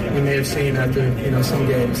you may have seen after some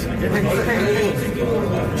games.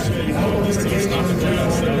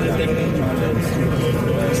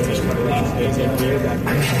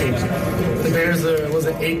 The Bears was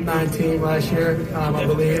an 8-9 team last year, I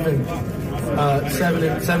believe, and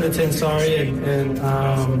 7-10, sorry, and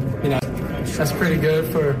that's pretty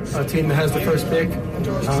good for a team that has the first pick.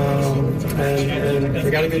 And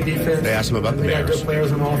they got a good defense. They asked him about the Bears. They got good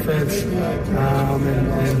players on offense,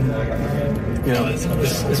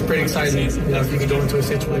 it's pretty exciting. If you can go into a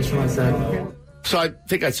situation like that. So I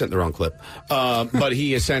think I sent the wrong clip, but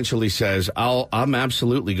he essentially says, I'm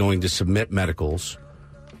absolutely going to submit medicals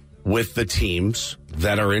with the teams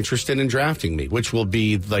that are interested in drafting me, which will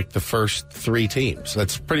be like the first 3 teams.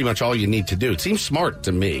 That's pretty much all you need to do. It seems smart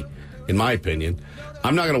to me. in my opinion.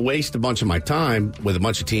 I'm not going to waste a bunch of my time with a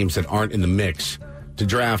bunch of teams that aren't in the mix to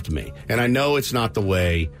draft me. And I know it's not the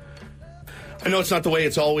way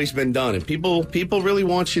it's always been done. And people really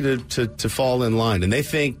want you to fall in line. And they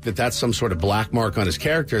think that that's some sort of black mark on his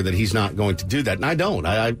character, that he's not going to do that. And I don't.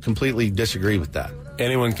 I completely disagree with that.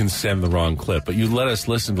 Anyone can send the wrong clip, but you let us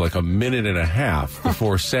listen to like a minute and a half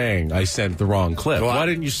before saying I sent the wrong clip. Well, why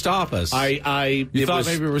didn't you stop us? You thought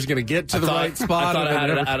maybe it was going to get to the right spot? I thought I had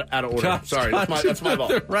it out of order. Sorry, that's my fault.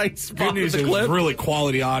 The right spot. Good news, it was really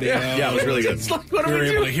quality audio. Yeah, it was really good. It's like, what are we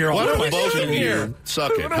able to hear all the questions here.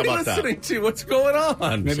 Suck it. How about that? Listening to what's going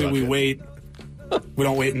on? Maybe we wait. We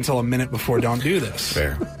don't wait until a minute before don't do this.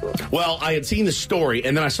 Fair. Well, I had seen the story,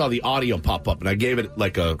 and then I saw the audio pop up, and I gave it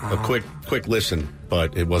like a quick listen,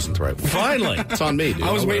 but it wasn't the right one. Finally. It's on me, dude.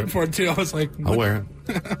 I was waiting for it, too. I was like... I'll wear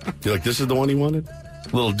it. You're like, this is the one he wanted?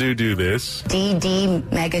 Little do this.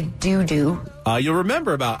 DD mega doo-doo. You'll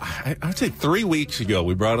remember about, I'd say 3 weeks ago,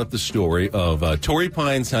 we brought up the story of Torrey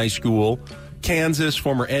Pines High School, Kansas,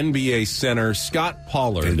 former NBA center Scott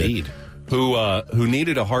Pollard. Indeed. Who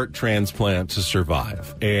needed a heart transplant to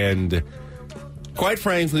survive. And quite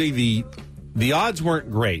frankly, the odds weren't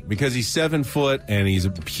great because he's 7 foot and he's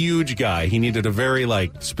a huge guy. He needed a very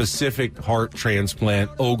specific heart transplant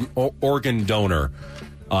organ donor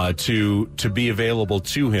to be available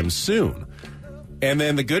to him soon. And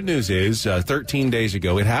then the good news is 13 days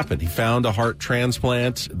ago it happened. He found a heart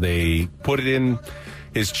transplant. They put it in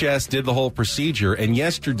his chest, did the whole procedure, and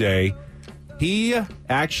yesterday he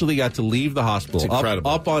actually got to leave the hospital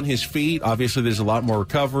up on his feet. Obviously, there's a lot more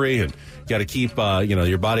recovery, and you got to keep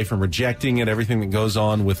your body from rejecting it, everything that goes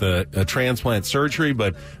on with a transplant surgery.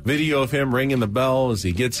 But video of him ringing the bell as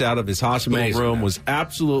he gets out of his hospital room was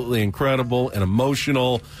absolutely incredible and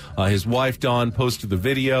emotional. His wife, Dawn, posted the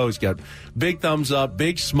video. He's got big thumbs up,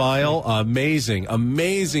 big smile.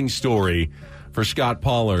 Amazing story for Scott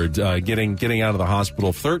Pollard getting out of the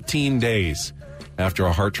hospital 13 days after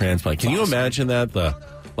a heart transplant. Can you imagine that?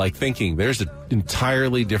 Thinking there's an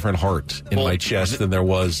entirely different heart in my chest than there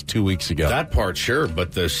was 2 weeks ago. That part, sure,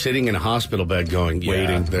 but the sitting in a hospital bed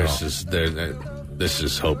waiting, this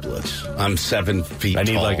is hopeless. I'm 7 feet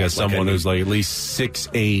tall. I need someone who's at least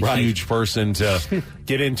 6'8", huge person to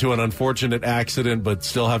get into an unfortunate accident but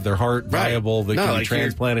still have their heart viable that can be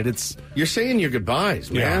transplanted. You're saying your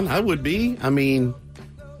goodbyes, man. I would be. I mean,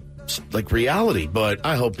 reality, but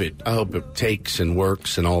I hope it takes and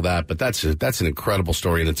works and all that. But that's an incredible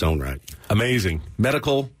story in its own right. Amazing.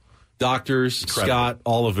 Medical, doctors, Scott,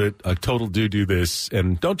 all of it. A total do this,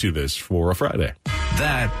 and don't do this for a Friday.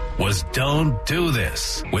 That was Don't Do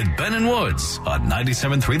This with Ben and Woods on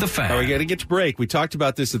 97.3 The Fan. All right, we got to get to break. We talked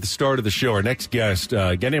about this at the start of the show. Our next guest,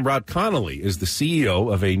 a guy named Rob Connolly, is the CEO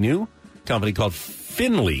of a new company called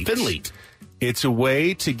Finleet. It's a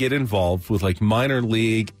way to get involved with minor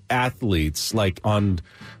league athletes, on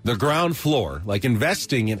the ground floor,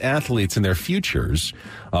 investing in athletes and their futures.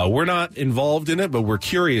 We're not involved in it, but we're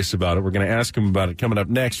curious about it. We're going to ask him about it coming up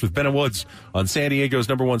next with Ben and Woods on San Diego's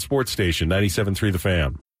 #1 sports station, 97.3 The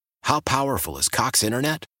Fan. How powerful is Cox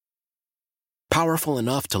Internet? Powerful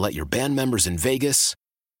enough to let your band members in Vegas,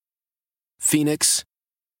 Phoenix,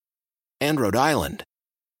 and Rhode Island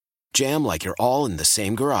jam like you're all in the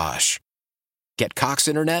same garage. Get Cox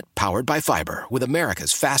Internet powered by fiber with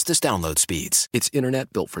America's fastest download speeds. It's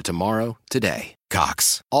internet built for tomorrow, today.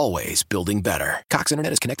 Cox, always building better. Cox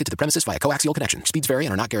Internet is connected to the premises via coaxial connection. Speeds vary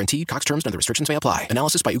and are not guaranteed. Cox terms and other restrictions may apply.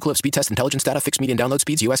 Analysis by Ookla Speed Test Intelligence Data. Fixed median download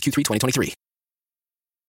speeds. US Q3 2023.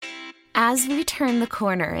 As we turn the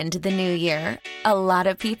corner into the new year, a lot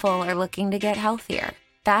of people are looking to get healthier.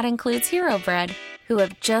 That includes Hero Bread, who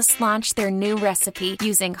have just launched their new recipe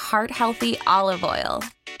using heart-healthy olive oil.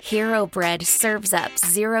 Hero Bread serves up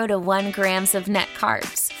 0 to 1 grams of net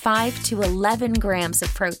carbs, 5 to 11 grams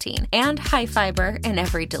of protein, and high fiber in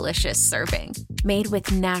every delicious serving. Made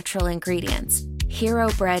with natural ingredients, Hero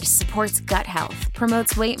Bread supports gut health,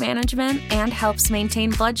 promotes weight management, and helps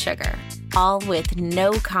maintain blood sugar. All with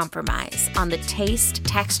no compromise on the taste,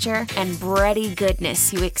 texture, and bready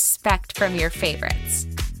goodness you expect from your favorites.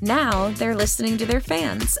 Now they're listening to their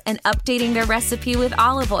fans and updating their recipe with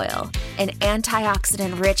olive oil, an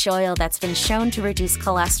antioxidant-rich oil that's been shown to reduce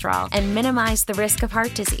cholesterol and minimize the risk of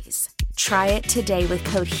heart disease. Try it today with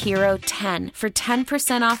code HERO10 for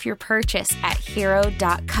 10% off your purchase at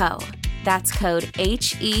hero.co. That's code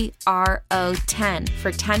HERO10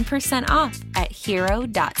 for 10% off at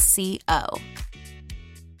hero.co.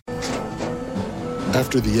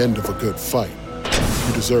 After the end of a good fight,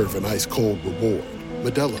 you deserve an ice-cold reward.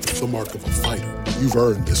 Modelo is the mark of a fighter. You've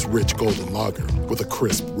earned this rich golden lager with a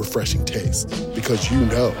crisp, refreshing taste. Because you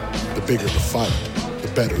know, the bigger the fight, the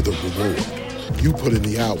better the reward. You put in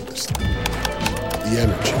the hours, the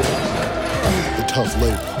energy, the tough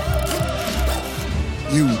labor.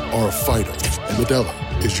 You are a fighter, and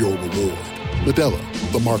Modelo is your reward.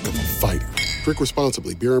 Modelo, the mark of a fighter. Drink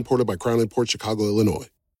responsibly. Beer imported by Crown Imports, Chicago, Illinois.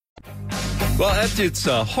 Well, at its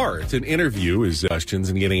heart, an interview is questions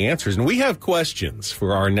and getting answers. And we have questions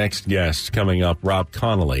for our next guest coming up, Rob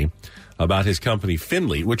Connolly, about his company,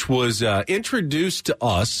 Finley, which was introduced to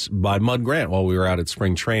us by Mud Grant while we were out at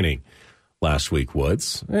spring training last week,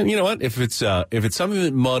 Woods. And you know what? If it's something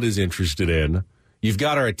that Mud is interested in, you've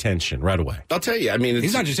got our attention right away. I'll tell you. I mean,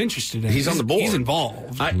 he's not just interested in it. He's on the board. He's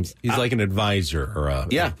involved. He's like an advisor or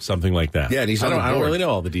something like that. Yeah, and he's I on the board. I don't really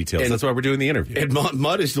know all the details. And that's why we're doing the interview. And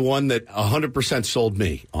Mud is the one that 100% sold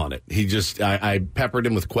me on it. He just, I peppered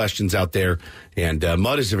him with questions out there, and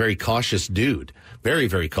Mud is a very cautious dude. Very,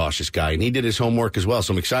 very cautious guy, and he did his homework as well.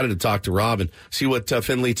 So I'm excited to talk to Rob and see what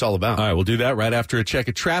Finley's all about. All right, we'll do that right after a check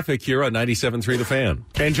of traffic here on 97.3 The Fan.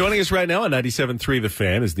 And joining us right now on 97.3 The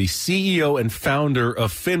Fan is the CEO and founder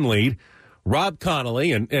of Finley, Rob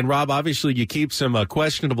Connolly. And Rob, obviously you keep some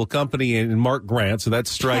questionable company in Mark Grant, so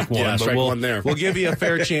that's strike one. Yeah, strike one there. We'll give you a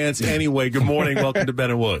fair chance anyway. Good morning. Welcome to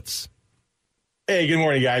Ben and Woods. Hey, good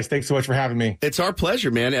morning, guys. Thanks so much for having me. It's our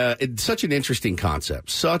pleasure, man. It's such an interesting concept.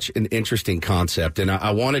 And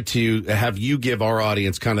I wanted to have you give our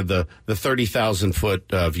audience kind of the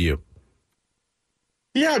 30,000-foot view.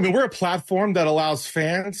 Yeah, I mean, we're a platform that allows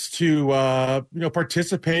fans to,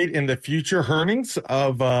 participate in the future earnings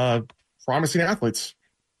of promising athletes.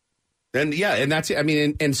 And that's it. I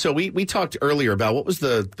mean, and so we talked earlier about what was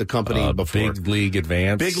the company before? Big League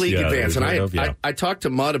Advance. Big League Advance. And I talked to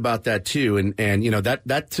Mud about that too. And you know,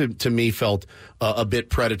 that to me felt a bit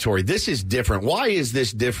predatory. This is different. Why is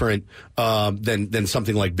this different than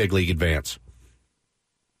something like Big League Advance?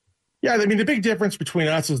 Yeah, I mean, the big difference between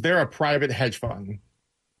us is they're a private hedge fund,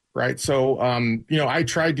 right? So, I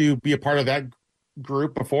tried to be a part of that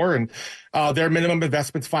group before, and their minimum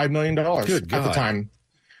investment's $5 million at the time.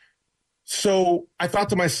 So I thought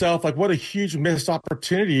to myself, like, what a huge missed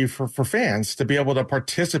opportunity for fans to be able to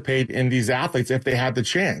participate in these athletes if they had the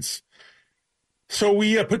chance. So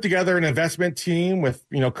we put together an investment team with,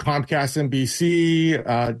 Comcast,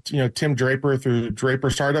 NBC, Tim Draper through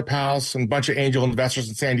Draper Startup House, and a bunch of angel investors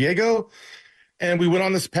in San Diego. And we went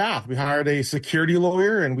on this path. We hired a security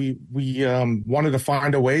lawyer, and we wanted to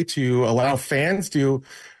find a way to allow fans to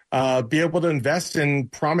be able to invest in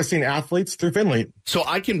promising athletes through Finley. So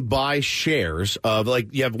I can buy shares of, like,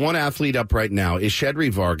 you have one athlete up right now, is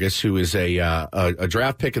Shedry Vargas, who is a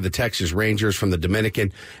draft pick of the Texas Rangers from the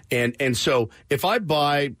Dominican. And so if I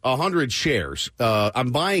buy 100 shares,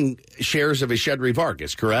 I'm buying shares of a Shedry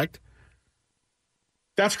Vargas, correct?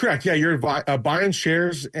 That's correct. Yeah, you're buying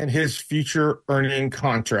shares in his future earning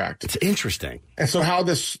contract. It's interesting. And so how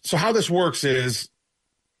this works is,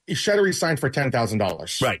 Shedry signed for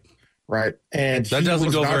 $10,000. Right. And that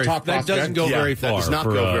doesn't go very far. That does not go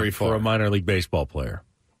very far for a minor league baseball player.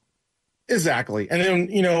 Exactly. And then,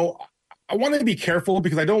 I want to be careful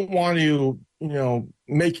because I don't want to,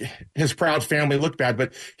 make his proud family look bad,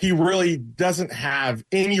 but he really doesn't have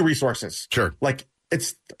any resources. Sure. Like,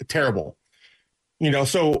 it's terrible.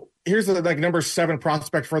 So here's the number 7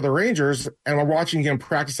 prospect for the Rangers, and we're watching him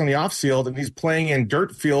practice on the outfield, and he's playing in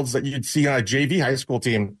dirt fields that you'd see on a JV high school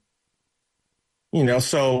team.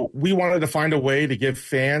 So we wanted to find a way to give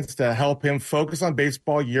fans to help him focus on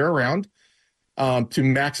baseball year round, to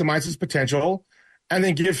maximize his potential, and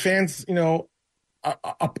then give fans, a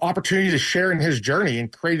opportunity to share in his journey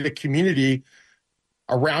and create a community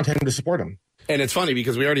around him to support him. And it's funny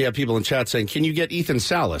because we already have people in chat saying, "Can you get Ethan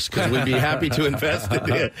Salas? Because we'd be happy to invest in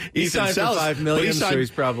Ethan he signed Salas." For $5 million, so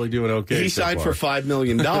he's probably doing okay. He signed for $5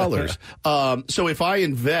 million. So if I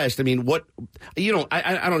invest, I mean, what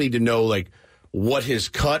I don't need to know like what his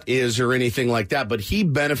cut is or anything like that, but he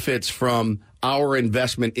benefits from our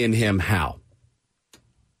investment in him. How?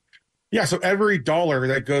 Yeah, so every dollar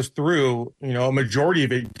that goes through, a majority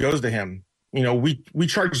of it goes to him. We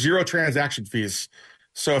charge 0 transaction fees.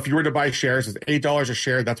 So if you were to buy shares, it's $8 a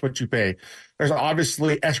share. That's what you pay. There's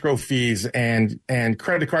obviously escrow fees and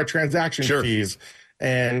credit card transaction fees.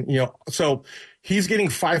 And, so he's getting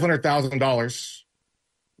 $500,000,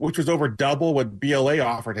 which was over double what BLA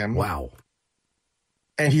offered him. Wow.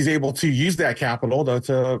 And he's able to use that capital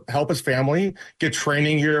to help his family, get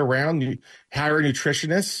training year round, hire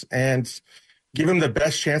nutritionists, and give him the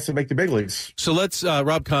best chance to make the big leagues. So let's,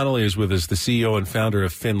 Rob Connolly is with us, the CEO and founder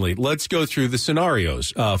of Finley. Let's go through the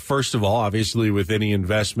scenarios. First of all, obviously with any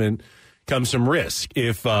investment comes some risk.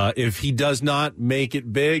 If he does not make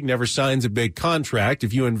it big, never signs a big contract,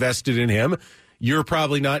 if you invested in him, you're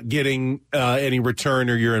probably not getting any return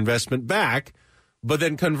or your investment back. But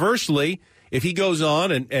then conversely, if he goes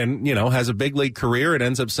on and has a big league career and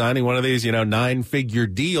ends up signing one of these, 9-figure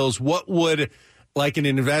deals, what would like an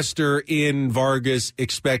investor in Vargas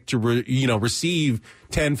expect to receive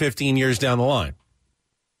 10, 15 years down the line?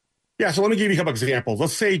 Yeah, so let me give you a couple examples.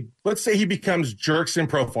 Let's say he becomes Jurickson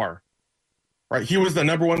Profar. Right? He was the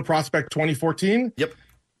number one prospect 2014. Yep.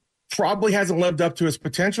 Probably hasn't lived up to his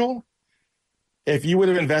potential. If you would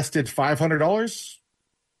have invested $500,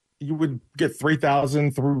 you would get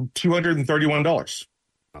 $3,231.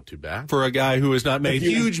 Not too bad for a guy who has not made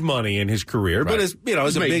huge money in his career, right. But as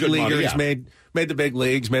a big leaguer, money, he's made the big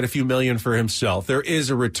leagues, made a few million for himself. There is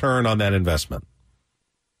a return on that investment.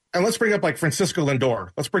 And let's bring up like Francisco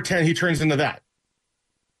Lindor. Let's pretend he turns into that.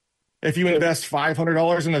 If you invest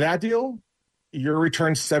 $500 into that deal, your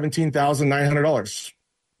return's $17,900.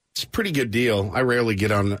 It's a pretty good deal. I rarely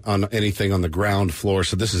get on anything on the ground floor,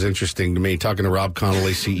 so this is interesting to me. Talking to Rob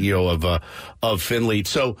Connolly, CEO of Finlead.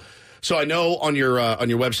 So I know on your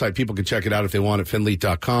website, people can check it out if they want at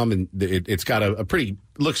finlead.com, and it's got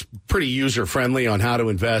looks pretty user friendly on how to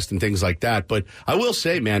invest and things like that. But I will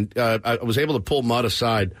say, man, I was able to pull Mudd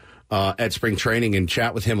aside at spring training and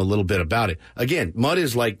chat with him a little bit about it. Again, Mudd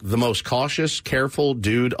is like the most cautious, careful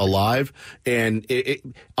dude alive. And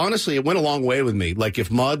honestly, it went a long way with me. Like if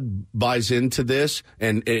Mudd buys into this,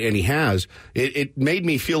 and he has, it made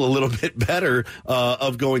me feel a little bit better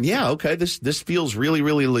of going, yeah, okay, this feels really,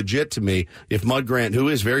 really legit to me. If Mudd Grant, who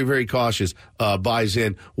is very, very cautious, buys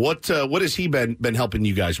in, what has he been helping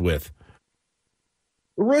you guys with?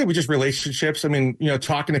 Really, we just relationships. I mean,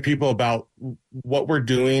 talking to people about what we're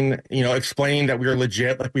doing, explaining that we're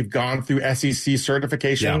legit, like we've gone through SEC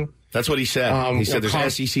certification. Yeah, that's what he said. He said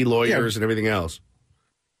there's SEC lawyers and everything else.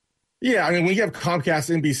 Yeah, I mean, when you have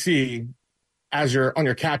Comcast NBC as on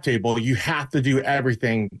your cap table, you have to do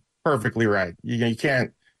everything perfectly right. You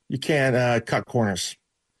can't cut corners.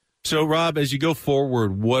 So, Rob, as you go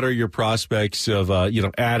forward, what are your prospects of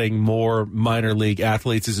adding more minor league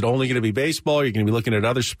athletes? Is it only going to be baseball? Are you going to be looking at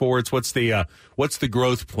other sports? What's the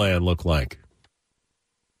growth plan look like?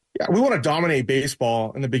 Yeah, we want to dominate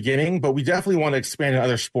baseball in the beginning, but we definitely want to expand in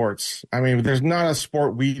other sports. I mean, there's not a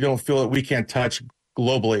sport we don't feel that we can't touch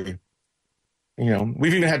globally.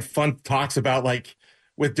 We've even had fun talks about, like,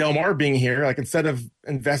 with Del Mar being here, like, instead of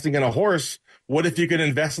investing in a horse, what if you could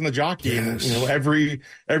invest in the jockey? Yes. And,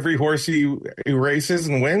 every horse he races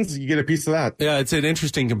and wins, you get a piece of that. Yeah, it's an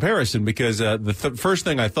interesting comparison because the first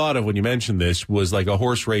thing I thought of when you mentioned this was like a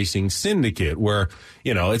horse racing syndicate where,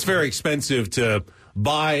 it's very expensive to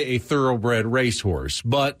buy a thoroughbred racehorse,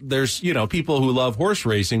 but there's, people who love horse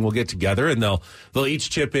racing will get together and they'll each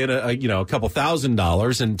chip in a couple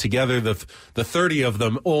 $1,000, and together the 30 of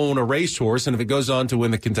them own a racehorse. And if it goes on to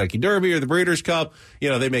win the Kentucky Derby or the Breeders' Cup,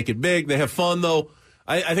 they make it big. They have fun though.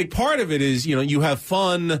 I think part of it is, you have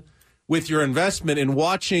fun with your investment in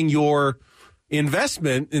watching your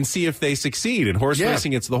investment and see if they succeed. In horse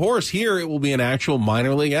racing, it's the horse. Here, it will be an actual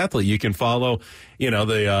minor league athlete. You can follow,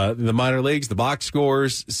 the minor leagues, the box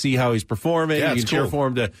scores, see how he's performing. Yeah, you can cheer for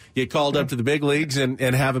him to get called up to the big leagues and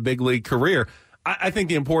have a big league career. I think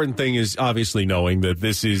the important thing is obviously knowing that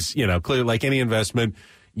this is, clear like any investment.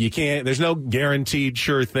 There's no guaranteed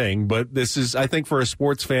sure thing, but this is, I think for a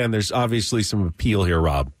sports fan, there's obviously some appeal here,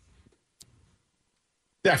 Rob.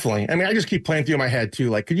 Definitely. I mean, I just keep playing through my head,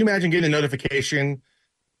 too. Like, could you imagine getting a notification,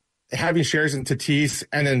 having shares in Tatis,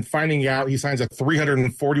 and then finding out he signs a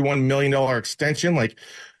 $341 million extension? Like,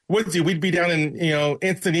 we'd be down in,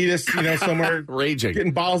 Encinitas, somewhere. Raging.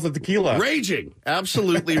 Getting bottles of tequila. Raging.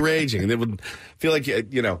 Absolutely raging. And it would feel like,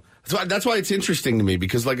 that's why it's interesting to me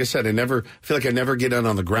because, like I said, I never get in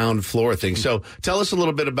on the ground floor thing. So tell us a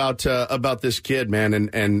little bit about this kid,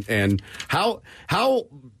 man, and how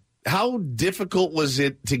difficult was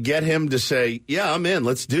it to get him to say, yeah, I'm in,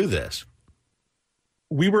 let's do this?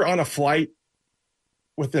 We were on a flight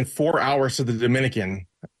within 4 hours to the Dominican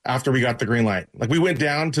after we got the green light. Like, we went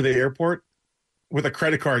down to the airport with a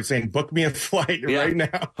credit card saying, book me a flight right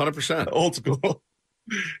now. 100%. Old school.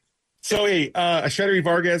 So, Eshedri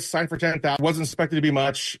Vargas signed for $10,000. Wasn't expected to be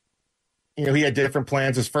much. He had different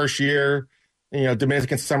plans his first year.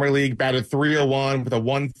 Dominican Summer League, batted .301 with a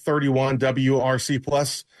 131 WRC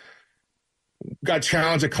plus. Got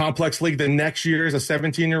challenged at Complex League the next year as a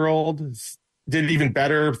 17-year-old. Did even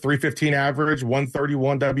better, 315 average,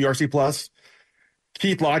 131 WRC plus.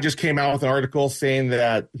 Keith Law just came out with an article saying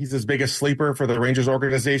that he's his biggest sleeper for the Rangers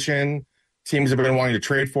organization. Teams have been wanting to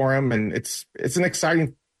trade for him, and it's an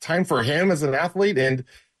exciting time for him as an athlete. And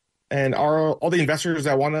and all the investors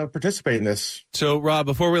that want to participate in this. So, Rob,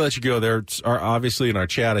 before we let you go, there are obviously in our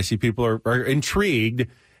chat, I see people are intrigued.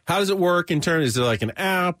 How does it work in terms? Is it like an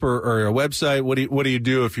app or a website? What do you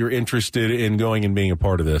do if you're interested in going and being a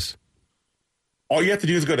part of this? All you have to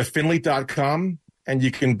do is go to Finley.com, and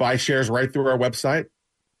you can buy shares right through our website.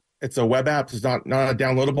 It's a web app. It's not a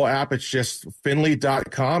downloadable app. It's just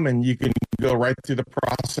Finley.com, and you can go right through the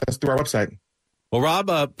process through our website. Well, Rob,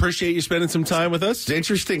 appreciate you spending some time with us. It's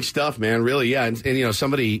interesting stuff, man. Really, yeah. And you know,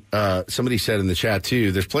 somebody said in the chat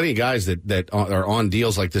too. There's plenty of guys that are on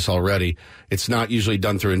deals like this already. It's not usually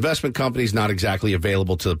done through investment companies, not exactly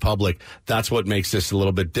available to the public. That's what makes this a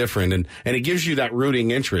little bit different, and it gives you that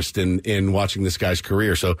rooting interest in watching this guy's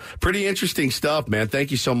career. So, pretty interesting stuff, man.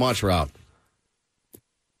 Thank you so much, Rob.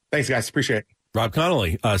 Thanks, guys. Appreciate it. Rob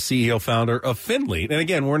Connolly, CEO, founder of Finley. And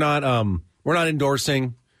again, we're not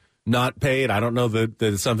endorsing. Not paid. I don't know that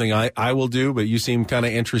it's something I will do, but you seem kind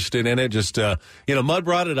of interested in it. Just, Mud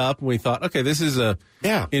brought it up and we thought, okay, this is a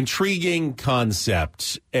intriguing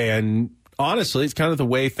concept. And honestly, it's kind of the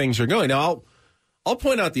way things are going. Now, I'll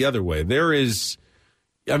point out the other way. There's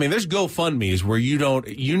GoFundMe's where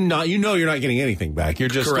you're not getting anything back. You're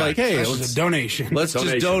just Correct. Like, hey, let's a donation. Let's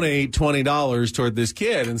just donate $20 toward this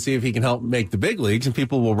kid and see if he can help make the big leagues, and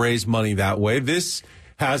people will raise money that way. This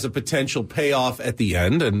has a potential payoff at the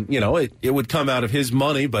end, and it would come out of his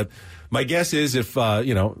money. But my guess is if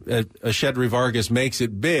Shedry Vargas makes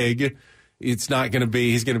it big, it's not going to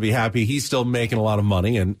be. He's going to be happy. He's still making a lot of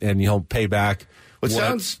money, and he'll pay back.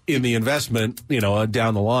 Sounds in the investment,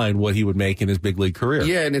 down the line, what he would make in his big league career.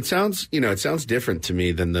 Yeah, and it sounds different to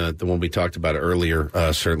me than the one we talked about earlier,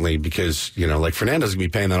 certainly, because, like Fernando's going to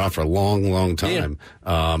be paying that off for a long, long time.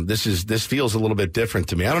 Yeah. This feels a little bit different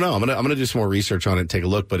to me. I don't know. I'm going to do some more research on it and take a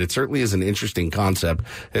look, but it certainly is an interesting concept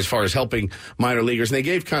as far as helping minor leaguers. And they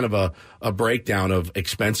gave kind of a breakdown of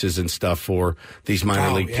expenses and stuff for these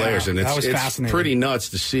minor league players, and it's pretty nuts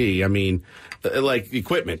to see. I mean, like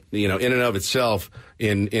equipment, in and of itself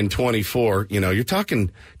in 24, you're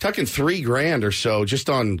talking $3,000 or so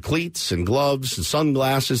just on cleats and gloves and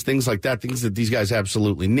sunglasses, things like that, things that these guys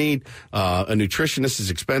absolutely need. A nutritionist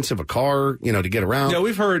is expensive, a car, to get around. Yeah,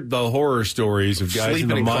 we've heard the horror stories of guys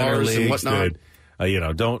sleeping in the minor leagues and whatnot.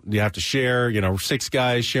 That, you have to share, 6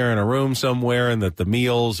 guys sharing a room somewhere, and that the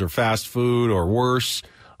meals are fast food or worse,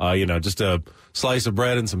 just a slice of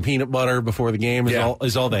bread and some peanut butter before the game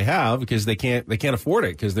is all they have, because they can't afford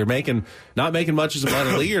it, because they're not making much as a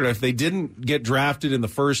minor leaguer. And if they didn't get drafted in the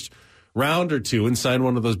first round or two and sign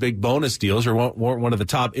one of those big bonus deals, or weren't one of the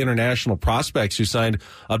top international prospects who signed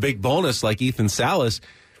a big bonus like Ethan Salas,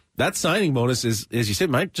 that signing bonus is, as you said,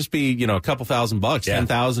 might just be a couple $1,000,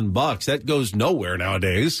 $10,000. That goes nowhere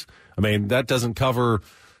nowadays. I mean, that doesn't cover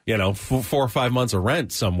 4 or 5 months of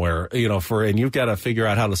rent somewhere, and you've got to figure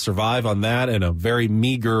out how to survive on that and a very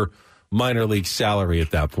meager minor league salary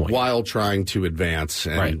at that point, while trying to advance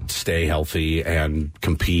and stay healthy and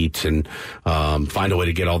compete and find a way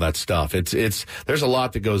to get all that stuff. There's a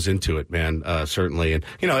lot that goes into it, man. Certainly, and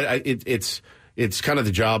it's kind of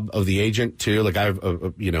the job of the agent too. Like I've,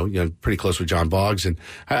 pretty close with John Boggs, and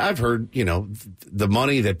I've heard, the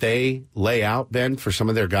money that they lay out, Ben, for some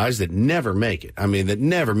of their guys that never make it. I mean, that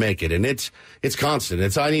never make it, and it's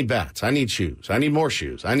constant. I need bats, I need shoes, I need more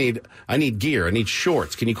shoes, I need gear, I need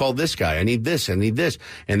shorts. Can you call this guy? I need this, and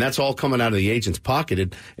that's all coming out of the agent's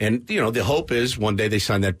pocket. And the hope is one day they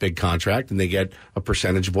sign that big contract and they get a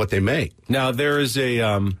percentage of what they make. Now there's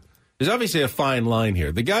obviously a fine line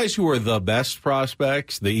here. The guys who are the best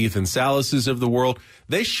prospects, the Ethan Salases of the world,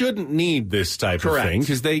 they shouldn't need this type of thing,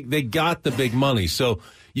 because they got the big money. So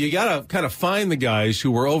you got to kind of find the guys who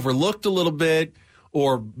were overlooked a little bit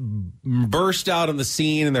or burst out on the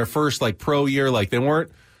scene in their first pro year. Like they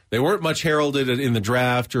weren't much heralded in the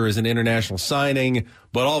draft or as an international signing,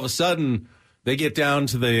 but all of a sudden they get down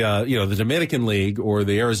to the the Dominican League or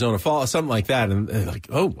the Arizona Fall, something like that, and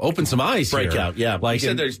open some eyes breakout here. Yeah, like you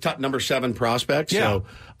said, there's top number 7 prospects. Yeah. So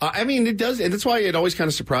it does, and that's why it always kind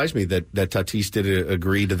of surprised me that Tatis did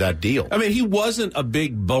agree to that deal. I mean, he wasn't a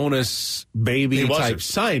big bonus baby type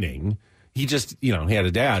signing. He just he had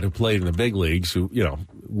a dad who played in the big leagues, who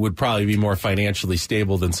would probably be more financially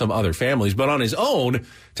stable than some other families. But on his own,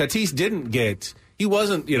 Tatis didn't get. He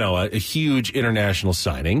wasn't, a huge international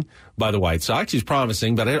signing by the White Sox. He's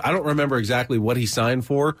promising, but I don't remember exactly what he signed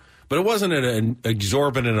for. But it wasn't an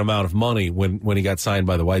exorbitant amount of money when he got signed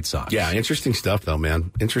by the White Sox. Yeah, interesting stuff, though,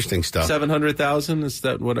 man. Interesting stuff. 700,000 is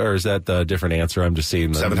that what, or is that the different answer? I'm just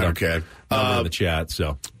seeing the 700K number in the chat.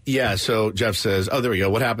 So yeah, so Jeff says, oh, there we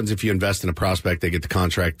go. What happens if you invest in a prospect? They get the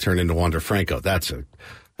contract turned into Wander Franco. That's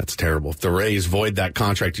That's terrible. If the Rays void that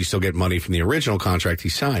contract, you still get money from the original contract he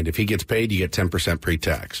signed. If he gets paid, you get 10%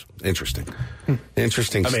 pre-tax. Interesting.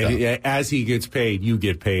 Interesting stuff. I mean, as he gets paid, you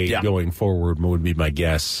get paid going forward, would be my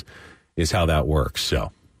guess, is how that works.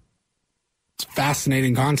 So it's a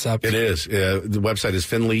fascinating concept. It is. The website is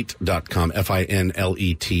finlete.com,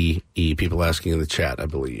 Finlete. People asking in the chat, I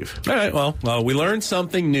believe. All right. Well, we learn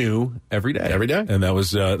something new every day. Every day. And that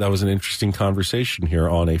was an interesting conversation here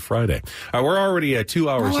on a Friday. All right, we're already at 2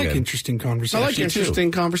 hours in. I like interesting conversations. I like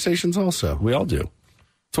interesting conversations also. We all do.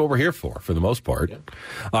 That's what we're here for the most part. Yeah.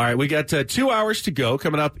 All right, we got 2 hours to go.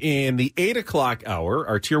 Coming up in the 8 o'clock hour,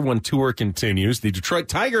 our Tier 1 tour continues. The Detroit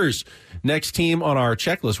Tigers, next team on our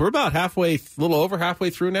checklist. We're about a little over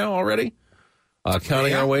halfway through now already.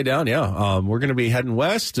 Counting our way down, we're going to be heading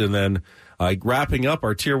west and then wrapping up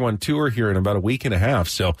our Tier 1 tour here in about a week and a half.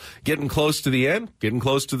 So getting close to the end, getting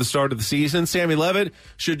close to the start of the season. Sammy Levitt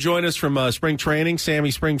should join us from spring training. Sammy,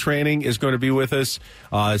 spring training is going to be with us.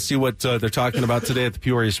 See what they're talking about today at the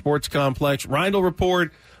Peoria Sports Complex. Reindl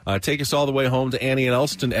Report. Take us all the way home to Annie and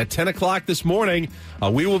Elston at 10 o'clock this morning.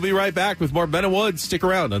 We will be right back with more Ben and Woods. Stick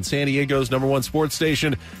around on San Diego's #1 sports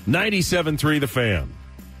station, 97.3 The Fan.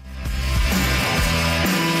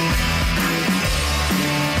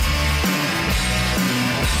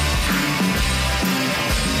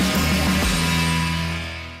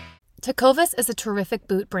 Tecovas is a terrific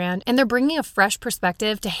boot brand, and they're bringing a fresh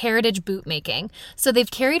perspective to heritage boot making. So they've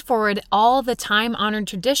carried forward all the time-honored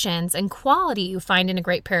traditions and quality you find in a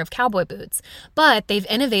great pair of cowboy boots, but they've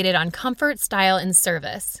innovated on comfort, style, and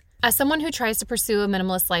service. As someone who tries to pursue a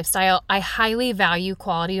minimalist lifestyle, I highly value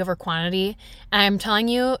quality over quantity, and I'm telling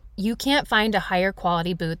you, you can't find a higher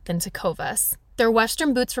quality boot than Tecovas. Their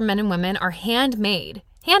Western boots for men and women are handmade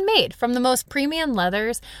from the most premium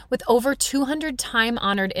leathers with over 200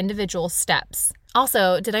 time-honored individual steps.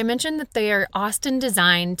 Also, did I mention that they are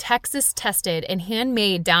Austin-designed, Texas-tested, and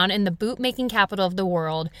handmade down in the boot-making capital of the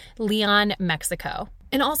world, Leon, Mexico?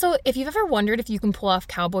 And also, if you've ever wondered if you can pull off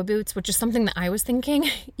cowboy boots, which is something that I was thinking,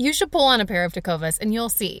 you should pull on a pair of Tecovas and you'll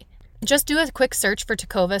see. Just do a quick search for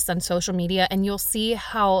Tecovas on social media and you'll see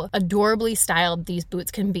how adorably styled these boots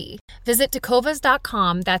can be. Visit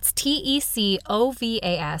tecovas.com, that's TECOVAS.com,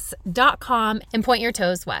 and point your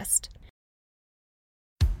toes west.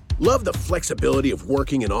 Love the flexibility of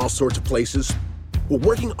working in all sorts of places? Well,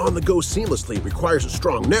 working on the go seamlessly requires a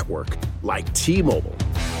strong network like T-Mobile.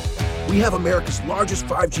 We have America's largest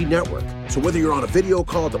 5G network, so whether you're on a video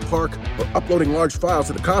call at the park or uploading large files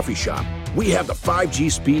at a coffee shop, we have the 5G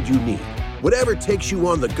speed you need. Whatever takes you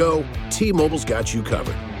on the go, T-Mobile's got you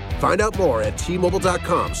covered. Find out more at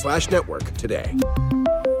T-Mobile.com/network today.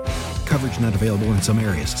 Coverage not available in some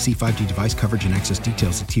areas. See 5G device coverage and access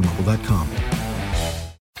details at T-Mobile.com.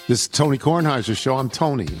 This is Tony Kornheiser's show. I'm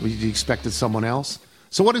Tony. You expected someone else?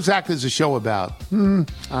 So what exactly is the show about?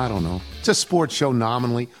 I don't know. It's a sports show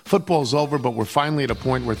nominally. Football's over, but we're finally at a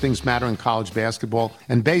point where things matter in college basketball,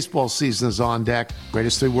 and baseball season is on deck.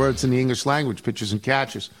 Greatest 3 words in the English language, pitchers and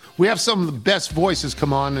catchers. We have some of the best voices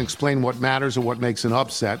come on and explain what matters or what makes an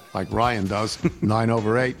upset, like Ryan does,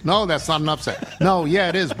 9/8. No, that's not an upset. No, yeah,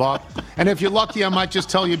 it is, Bob. And if you're lucky, I might just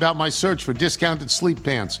tell you about my search for discounted sleep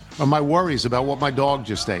pants or my worries about what my dog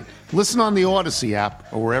just ate. Listen on the Odyssey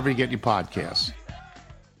app or wherever you get your podcasts.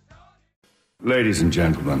 Ladies and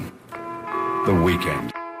gentlemen, The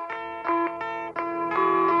Weekend.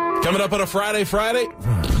 Coming up on a Friday.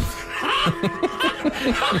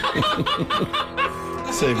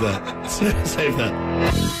 Save that. Save that.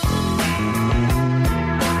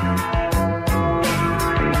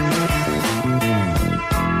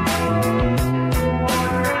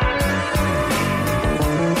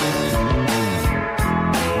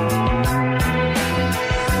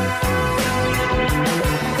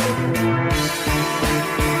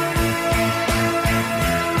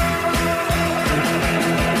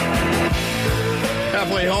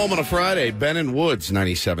 Home on a Friday. Ben and Woods,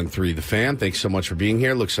 97.3 The Fan. Thanks so much for being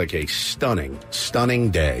here. Looks like a stunning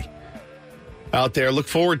day out there. Look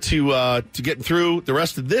forward to getting through the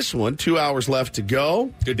rest of this one. 2 hours left to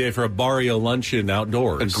go. Good day for a barrio luncheon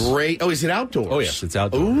outdoors. Is it outdoors? Oh, yes, it's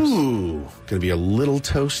outdoors. Ooh, going to be a little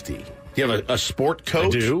toasty. Do you have a sport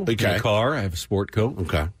coat? I do. Okay. In the car, I have a sport coat.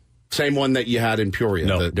 Okay. Same one that you had in Peoria,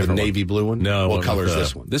 no, the navy blue one? No. What color is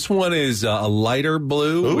this one? This one is a lighter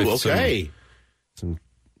blue. Ooh, with okay. Some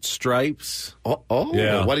stripes. Oh,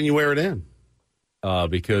 yeah. Why didn't you wear it in?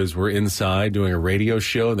 Because we're inside doing a radio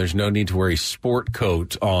show, and there's no need to wear a sport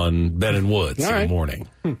coat on Ben and Woods in the morning.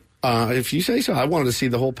 If you say so. I wanted to see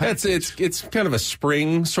the whole package. It's kind of a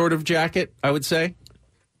spring sort of jacket, I would say.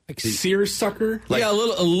 Like seersucker? Like, yeah, a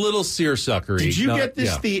little seersuckery. Did you get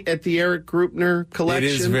this at the Eric Grupner collection?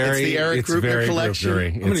 It is very, it's the Eric Grupner collection.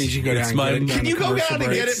 I'm going to need you to go down and get it. Can you go down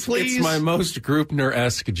and get it, please? It's my most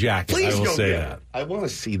Grupner-esque jacket. Please I will go say get that. it. I want to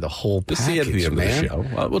see the whole package, see it at the end man. of the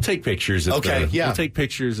show. We'll take pictures. We'll take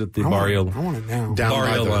pictures at the Barrio. I want it now.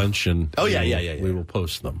 Barrio lunch, and yeah. we will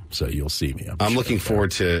post them, so you'll see me. I'm looking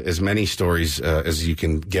forward to as many stories as you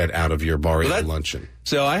can get out of your Barrio luncheon.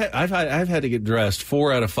 So I've had to get dressed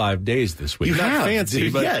 4 out of 5 days this week. You Not have, fancy,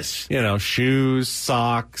 dude, but yes. Shoes,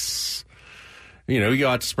 socks. We go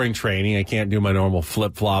out to spring training. I can't do my normal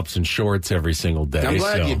flip flops and shorts every single day. I'm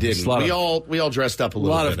glad you didn't. We all dressed up a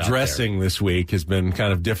little bit. A lot of dressing this week has been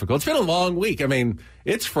kind of difficult. It's been a long week. I mean,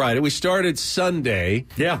 it's Friday. We started Sunday.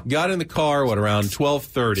 Yeah. Got in the car, around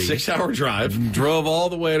 12:30. 6-hour drive. Drove all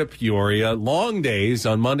the way to Peoria. Long days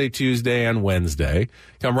on Monday, Tuesday, and Wednesday.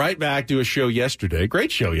 Come right back, do a show yesterday.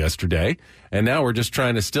 Great show yesterday. And now we're just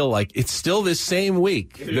trying to it's still this same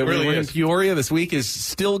week that really we're in Peoria. This week is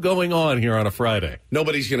still going on here on a Friday.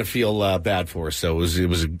 Nobody's going to feel bad for us. So it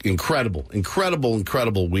was an incredible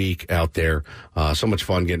week out there. So much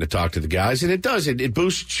fun getting to talk to the guys. And it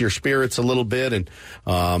boosts your spirits a little bit and,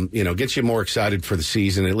 gets you more excited for the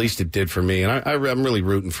season. At least it did for me. And I'm really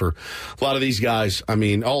rooting for a lot of these guys. I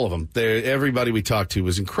mean, all of them. Everybody we talked to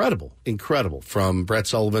was incredible. From Brett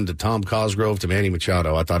Sullivan to Tom Cosgrove to Manny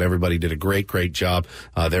Machado. I thought everybody did a great job.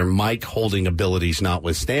 Their mic holding abilities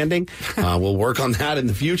notwithstanding. We'll work on that in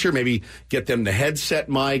the future. Maybe get them the headset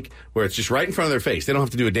mic where it's just right in front of their face. They don't have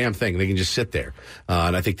to do a damn thing. They can just sit there.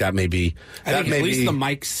 And I think that may be... at least the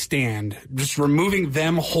mic stand. Just removing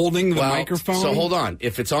them holding the microphone. So hold on.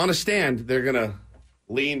 If it's on a stand, they're going to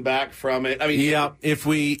lean back from it. I mean... Yeah, if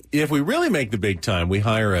we really make the big time, we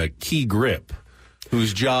hire a key grip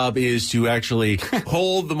whose job is to actually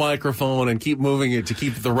hold the microphone and keep moving it to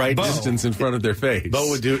keep the right distance in front of their face.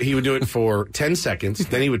 Bo would do it for 10 seconds,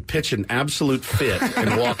 then he would pitch an absolute fit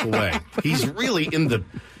and walk away. He's really in the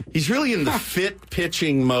fit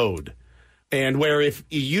pitching mode. And where if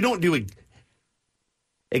you don't do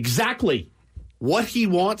exactly what he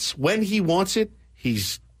wants when he wants it,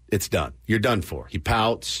 it's done. You're done for. He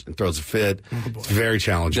pouts and throws a fit. It's very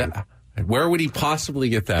challenging. Where would he possibly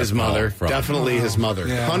get that? His mother. from? Definitely his mother.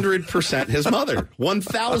 100% his mother.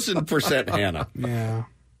 1,000% Hannah. Yeah.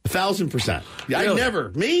 1,000%. Really? I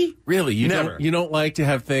never. Me? Really? You never. You don't like to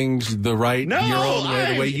have things your own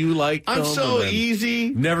way, the way you like them? I'm so easy.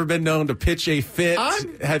 Never been known to pitch a fit,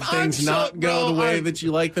 have things not go the way that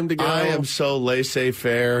you like them to go? I am so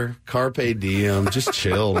laissez-faire, carpe diem, just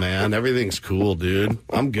chill, man. Everything's cool, dude.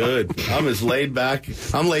 I'm good. I'm laid back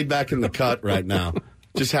in the cut right now.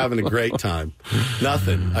 Just having a great time.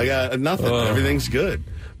 Nothing. I got nothing. Everything's good.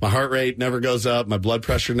 My heart rate never goes up. My blood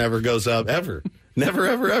pressure never goes up, ever. Never,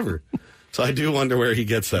 ever, ever. So I do wonder where he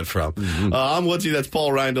gets that from. Mm-hmm. I'm Woodsy. That's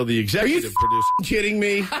Paul Reindl, the executive producer. Kidding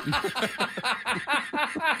me?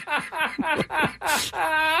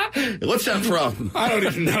 What's that from? I don't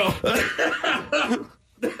even know.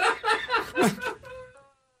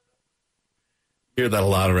 Hear that a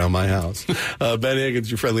lot around my house. Ben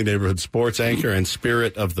Higgins, your friendly neighborhood sports anchor and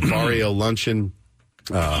spirit of the Barrio Luncheon.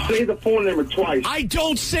 Say the phone number twice. I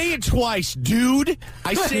don't say it twice, dude.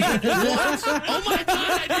 I say it once. Oh my God!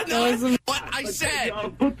 I didn't know what I said.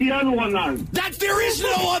 Put the other one on. There is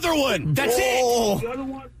no other one. That's it. The other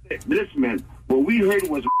one. Listen, man. What we heard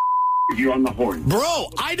was you on the horn, bro.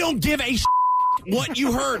 I don't give a what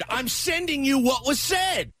you heard. I'm sending you what was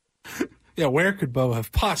said. Yeah, where could Bo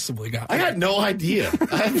have possibly got that? I got no idea.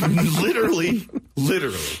 I have literally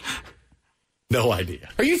no idea.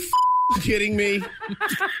 Are you kidding me?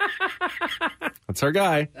 That's our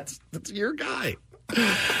guy. That's your guy.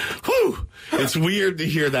 Whew. It's weird to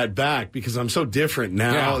hear that back because I'm so different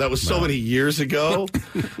now. Yeah, that was so many years ago.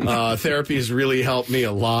 Therapy has really helped me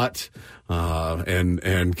a lot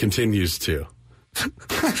and continues to.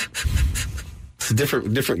 It's a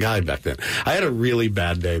different guy back then. I had a really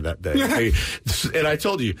bad day that day. And I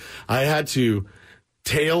told you, I had to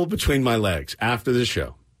tail between my legs after the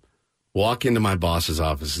show, walk into my boss's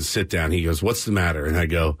office and sit down. He goes, "What's the matter?" And I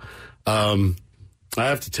go, "I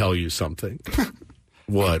have to tell you something."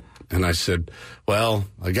 "What?" And I said, "Well,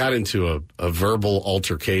 I got into a verbal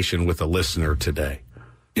altercation with a listener today."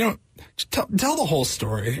 Tell the whole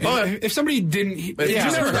story. If somebody didn't... This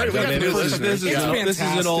is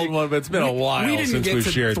an old one, but it's been a while since we've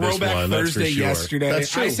shared this one. Thursday yesterday.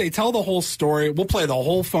 That's true. I say tell the whole story. We'll play the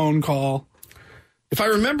whole phone call. If I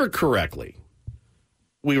remember correctly,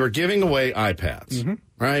 we were giving away iPads,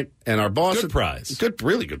 right? And our boss... Good prize.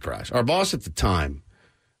 Really good prize. Our boss at the time,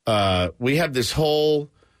 we had this whole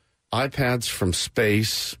iPads from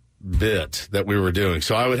space bit that we were doing.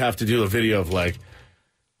 So I would have to do a video of like,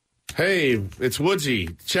 hey, it's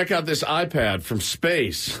Woodsy. Check out this iPad from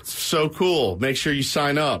space. It's so cool. Make sure you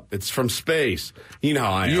sign up. It's from space. You know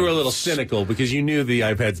how I am. You were a little cynical because you knew the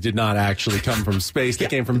iPads did not actually come from space. They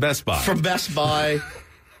came from Best Buy. From Best Buy.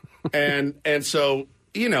 and so,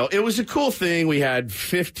 you know, it was a cool thing. We had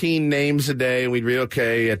 15 names a day, and we'd read,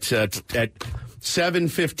 okay, at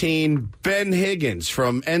 7:15, Ben Higgins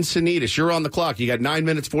from Encinitas. You're on the clock. You got 9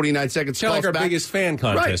 minutes, 49 seconds. Kind of like our biggest fan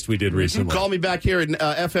contest we did recently. Call me back here at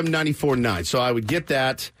FM 94.9. So I would get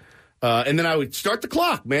that, and then I would start the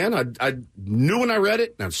clock, man. I knew when I read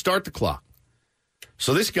it, and I'd start the clock.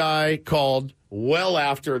 So this guy called well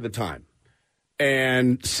after the time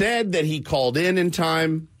and said that he called in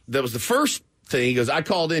time. That was the first thing. He goes, I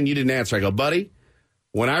called in, you didn't answer. I go, buddy,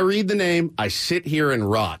 when I read the name, I sit here and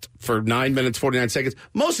rot for 9 minutes, 49 seconds,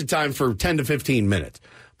 most of the time for 10 to 15 minutes.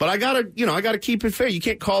 But I gotta keep it fair. You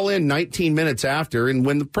can't call in 19 minutes after and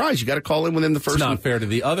win the prize. You got to call in within the first. It's not fair to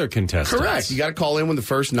the other contestants. Correct. You got to call in within the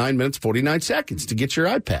first 9 minutes, 49 seconds to get your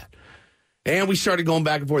iPad. And we started going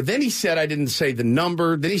back and forth. Then he said I didn't say the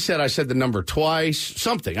number. Then he said I said the number twice.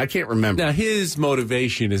 Something. I can't remember. Now, his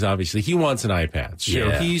motivation is obviously he wants an iPad. So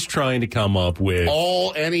he's trying to come up with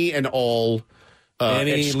any excuses.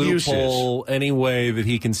 Loophole, any way that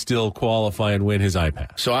he can still qualify and win his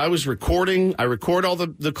iPad. So I was recording. I record all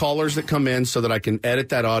the callers that come in so that I can edit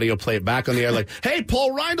that audio, play it back on the air. Like, hey,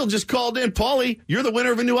 Paul Reindl just called in. Paulie, you're the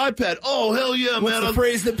winner of a new iPad. Oh, hell yeah, man. What's the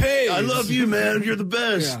praise that pays? I love you, man. You're the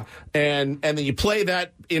best. Yeah. And then you play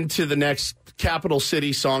that into the next Capital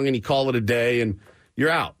City song and you call it a day and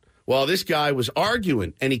you're out. Well, this guy was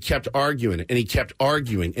arguing, and he kept arguing, and he kept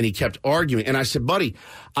arguing, and he kept arguing. And I said, buddy,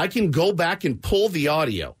 I can go back and pull the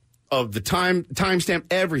audio of the timestamp,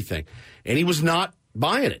 everything. And he was not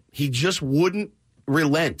buying it. He just wouldn't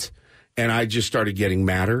relent. And I just started getting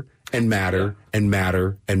madder and madder and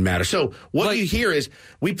madder and madder. So what you hear is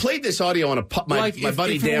we played this audio on my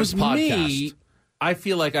buddy Dan's podcast. Me, I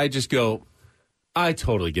feel like I just go, I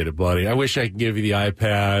totally get it, buddy. I wish I could give you the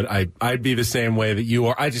iPad. I'd be the same way that you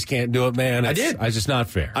are. I just can't do it, man. It's just not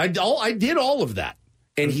fair. I did all of that,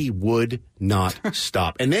 and he would not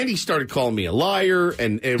stop. And then he started calling me a liar,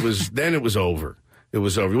 and it was over. It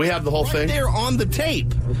was over. We have the whole thing there on the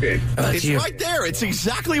tape. Okay, it's right there. It's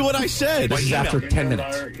exactly what I said. This is after 10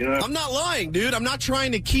 minutes. I'm not lying, dude. I'm not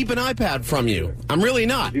trying to keep an iPad from you. I'm really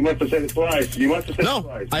not. You must have said it twice.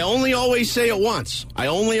 No, I only always say it once.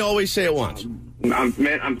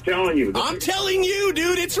 I'm telling you. I'm telling you,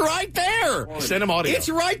 dude. It's right there. Send him audio. It's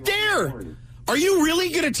right there. Are you really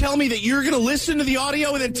going to tell me that you're going to listen to the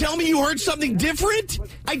audio and then tell me you heard something different?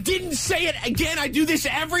 I didn't say it again. I do this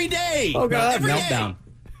every day. Oh, God. Every Meltdown. day.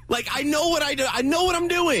 Like, I know what I do. I know what I'm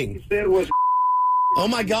doing. Oh,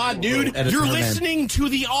 my God, dude. You're listening to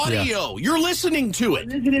the audio. Yeah. You're listening to it.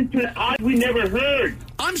 Listening to the audio we never heard.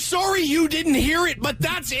 I'm sorry you didn't hear it, but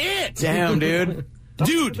that's it. Damn, dude.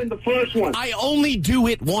 Dude, the first one. I only do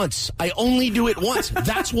it once.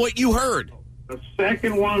 That's what you heard. The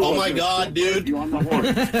second one. Oh, my God, dude. You on the horn.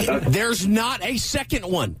 There's not a second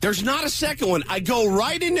one. I go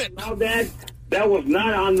right in it. Now, that was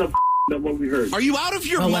not on the what we heard. Are you out of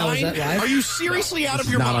your mind? Are you seriously out of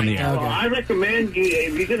your mind? On the air. I recommend you,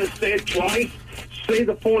 if you're going to say it twice, say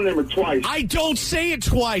the phone number twice. I don't say it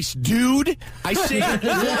twice, dude. I say it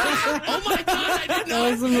once. Oh, my God. I didn't know.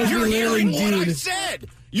 You're hearing what I said.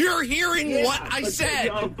 You're hearing what I said.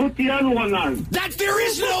 Put the other one on. There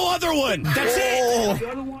is no other one. That's it. The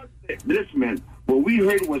other one, this man, what we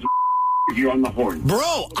heard was you're on the horn.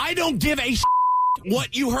 Bro, I don't give a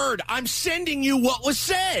what you heard. I'm sending you what was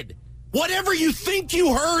said. Whatever you think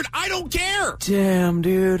you heard, I don't care. Damn,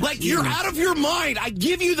 dude. Like, you're out of your mind. I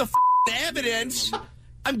give you the evidence.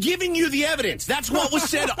 I'm giving you the evidence. That's what was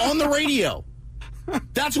said on the radio.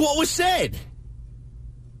 That's what was said.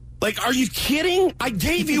 Like, are you kidding? I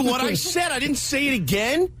gave you what I said. I didn't say it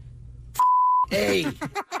again. Hey.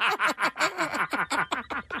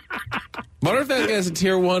 Wonder if that guy's a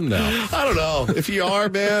tier 1 now. I don't know. If you are,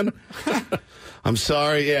 man, I'm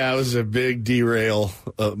sorry. Yeah, it was a big derail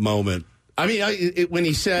moment. I mean, when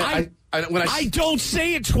he said... I don't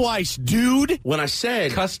say it twice, dude. When I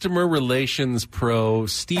said... Customer Relations Pro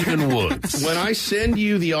Stephen Woods. When I send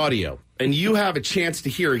you the audio and you have a chance to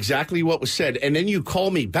hear exactly what was said, and then you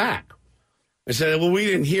call me back and say, well, we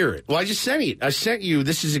didn't hear it. Well, I just sent it. I sent you,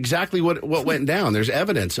 this is exactly what went down. There's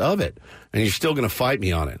evidence of it. And you're still going to fight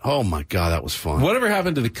me on it. Oh, my God, that was fun. Whatever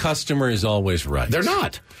happened to the customer is always right. They're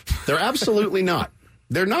not. They're absolutely not.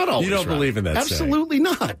 They're not always right. You don't believe in that Absolutely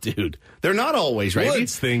saying. Not, dude. They're not always right.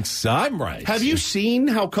 Woods thinks I'm right. Have you seen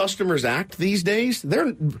how customers act these days?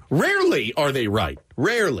 Rarely are they right.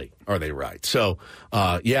 Rarely are they right. So,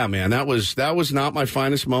 yeah, man, that was not my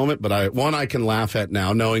finest moment, but I can laugh at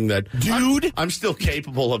now, knowing that, dude, I'm still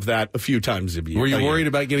capable of that a few times a year. Were you worried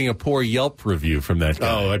about getting a poor Yelp review from that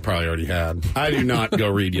guy? Oh, I probably already had. I do not go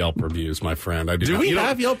read Yelp reviews, my friend. I do. We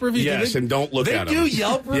have Yelp reviews? Yes, and don't look at them. They do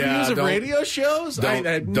Yelp reviews of radio shows? I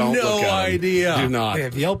had no idea. Do not. They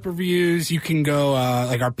have Yelp reviews. You can go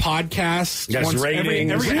like our podcast. Yes,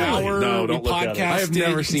 ratings. Every hour. No, don't look at it. I have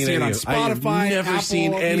never seen any on Spotify. I have never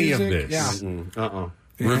seen any of this. Yeah.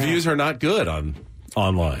 Reviews are not good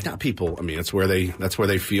online. Not people. I mean, that's where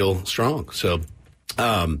they feel strong. So,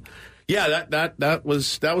 yeah, that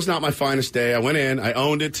was not my finest day. I went in, I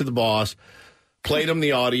owned it to the boss, played him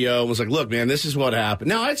the audio, and was like, "Look, man, this is what happened."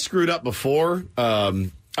 Now I'd screwed up before. I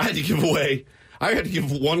had to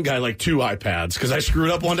give one guy like 2 iPads because I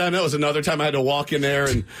screwed up one time. That was another time I had to walk in there,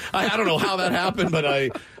 and I don't know how that happened, but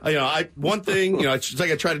one thing, it's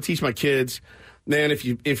like I try to teach my kids. Man, if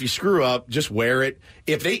you screw up, just wear it.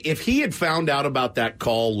 If he had found out about that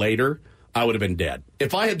call later, I would have been dead.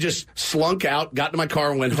 If I had just slunk out, got in my car,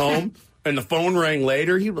 and went home, and the phone rang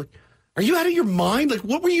later, he'd be like, "Are you out of your mind? Like,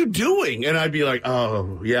 what were you doing?" And I'd be like,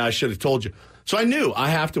 "Oh, yeah, I should have told you." So I knew I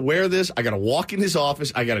have to wear this. I got to walk in his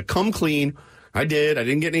office. I got to come clean. I did. I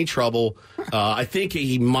didn't get any trouble. I think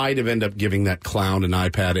he might have ended up giving that clown an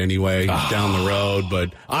iPad anyway down the road,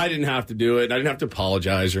 but I didn't have to do it. I didn't have to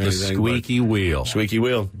apologize or anything. The squeaky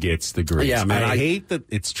wheel gets the grease. Yeah, man. I hate that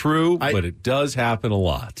it's true, but it does happen a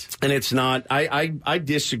lot. And it's not. I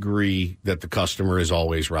disagree that the customer is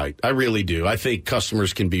always right. I really do. I think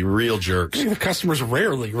customers can be real jerks. The customer's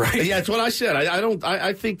rarely right. Yeah, that's what I said.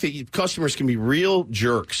 I think that customers can be real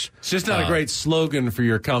jerks. It's just not a great slogan for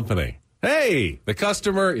your company. Hey, the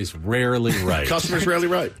customer is rarely right. Customer's rarely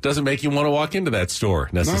right. Doesn't make you want to walk into that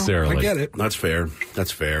store necessarily. No, I get it. That's fair.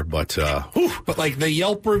 But but like the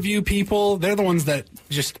Yelp review people, they're the ones that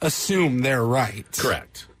just assume they're right.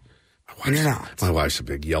 Correct. And you're not. My wife's a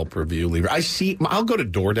big Yelp review leaver. I'll go to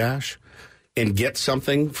DoorDash and get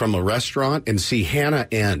something from a restaurant and see Hannah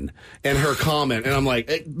N. and her comment, and I'm like,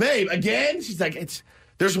 "Hey, babe, again?" She's like,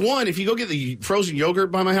 There's one, if you go get the frozen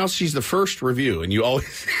yogurt by my house, she's the first review, and you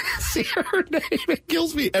always see her name. It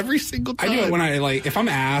kills me every single time. I do it when if I'm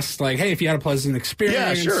asked, hey, if you had a pleasant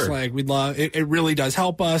experience, we'd love it. It really does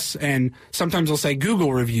help us. And sometimes I'll say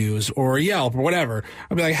Google reviews or Yelp or whatever.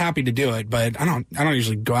 I'll be happy to do it, but I don't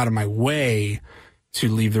usually go out of my way to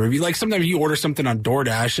leave the review. Sometimes you order something on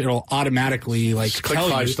DoorDash, it'll automatically click tell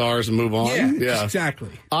 5 stars and move on. Yeah,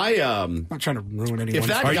 exactly. I'm not trying to ruin anyone's.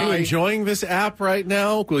 Are you enjoying this app right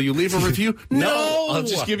now? Will you leave a review? No, I'll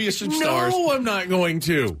just give you some stars. No, I'm not going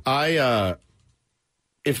to.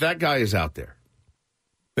 If that guy is out there,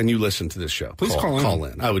 and you listen to this show, please call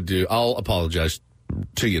in. I'll apologize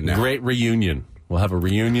to you now. Great reunion. We'll have a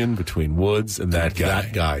reunion between Woods and that guy.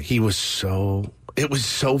 That guy. It was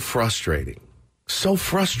so frustrating. So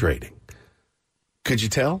frustrating. Could you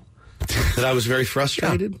tell that I was very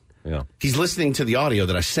frustrated? Yeah. He's listening to the audio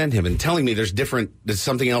that I sent him and telling me that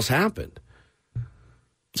something else happened.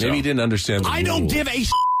 Maybe he didn't understand the I don't give a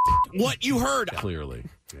what you heard. Clearly.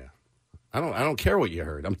 Yeah. I don't care what you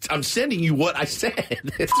heard. I'm sending you what I said.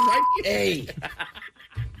 It's right here. Hey.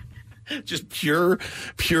 Just pure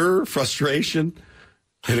frustration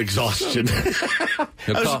and exhaustion.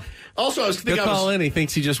 I was thinking he'll call in. He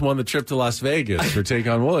thinks he just won the trip to Las Vegas for Take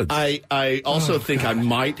on Woods. I also think I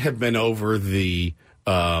might have been over the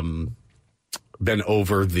iPad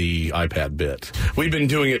bit. We've been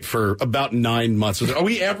doing it for about 9 months. Are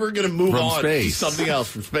we ever going to move on to something else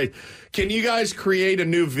from space? Can you guys create a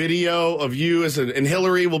new video of you and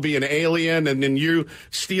Hillary will be an alien, and then you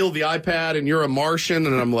steal the iPad and you're a Martian?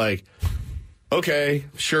 And I'm like, okay,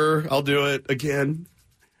 sure, I'll do it again.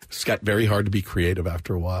 It's got very hard to be creative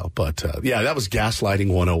after a while. But, that was gaslighting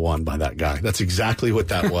 101 by that guy. That's exactly what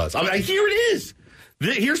that was. Here it is.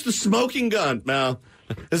 Here's the smoking gun. Now,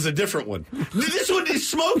 this is a different one. This one is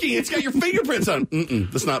smoking. It's got your fingerprints on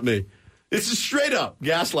it. That's not me. It's just straight up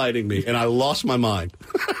gaslighting me, and I lost my mind.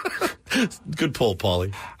 Good pull,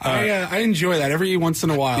 Paulie. I enjoy that every once in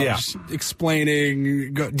a while. Yeah. Just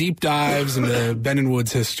explaining deep dives into Ben and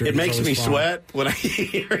Woods history. It makes me sweat when I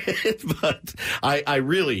hear it, but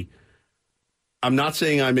I'm not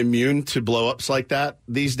saying I'm immune to blow-ups like that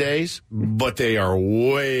these days, but they are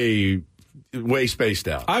way spaced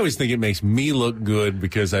out. I always think it makes me look good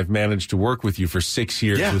because I've managed to work with you for 6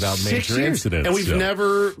 years without major incidents. And we've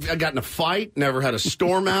never gotten a fight, never had a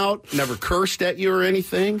storm out, never cursed at you or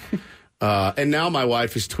anything. And now my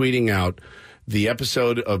wife is tweeting out the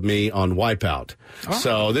episode of me on Wipeout. Oh.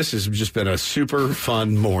 So this has just been a super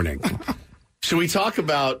fun morning. Should we talk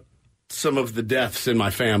about some of the deaths in my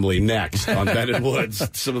family next on Ben and Woods.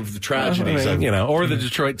 Some of the tragedies. Or the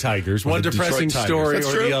Detroit Tigers. One depressing story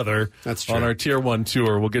or the other. That's true. On our Tier 1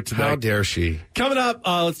 tour. We'll get to that. How dare she? Coming up,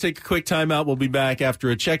 let's take a quick timeout. We'll be back after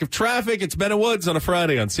a check of traffic. It's Ben and Woods on a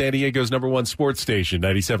Friday on San Diego's #1 sports station,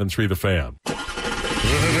 97.3 The Fan.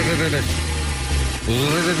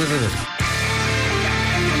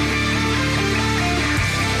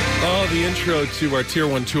 Oh, the intro to our Tier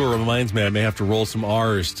 1 tour reminds me I may have to roll some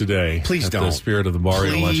R's today. Please don't. The spirit of the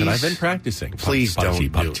Mario luncheon. I've been practicing. Please don't do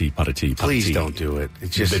it. Please don't do it.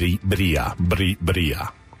 It's just... Badia.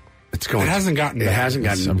 It's going. It hasn't gotten better. It hasn't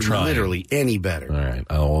gotten I'm trying. literally any better. All right.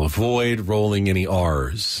 I'll avoid rolling any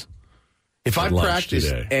R's. If I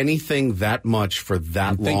practiced anything that much for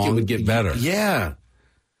that long... think it would get better. Yeah.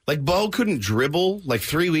 Like, Bo couldn't dribble like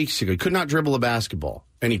 3 weeks ago. He could not dribble a basketball.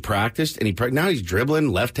 And he practiced, now he's dribbling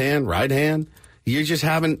left hand, right hand. It just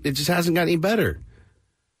hasn't gotten any better.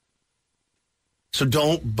 So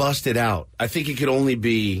don't bust it out. I think it could only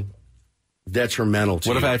be detrimental to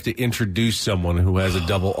What if you. I have to introduce someone who has a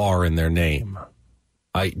double R in their name?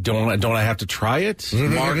 Don't I have to try it?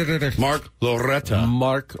 Mark Loretta.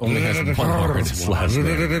 Mark only has one R in his last name.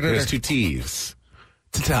 There's 2 T's.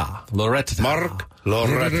 Ta-ta. Loretta. Mark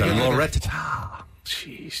Loretta. Loretta.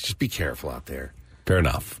 Jeez, just be careful out there. Fair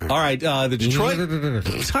enough. All right, the Detroit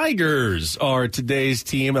Tigers are today's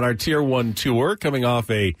team in our Tier 1 tour, coming off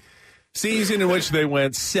a season in which they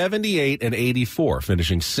went 78-84,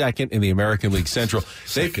 finishing second in the American League Central.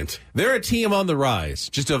 They're a team on the rise,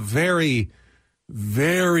 just a very,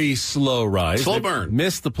 very slow rise. Slow burn.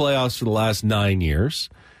 Missed the playoffs for the last 9 years.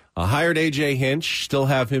 Hired A.J. Hinch, still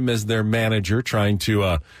have him as their manager, trying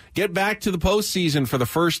to get back to the postseason for the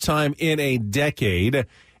first time in a decade.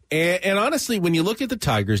 And honestly, when you look at the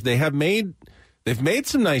Tigers, they've made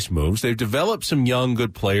some nice moves. They've developed some young,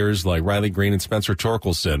 good players like Riley Green and Spencer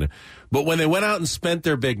Torkelson. But when they went out and spent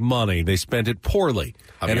their big money, they spent it poorly.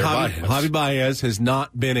 Javi Baez has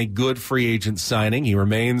not been a good free agent signing. He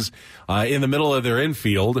remains in the middle of their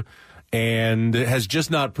infield and has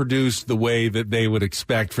just not produced the way that they would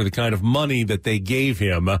expect for the kind of money that they gave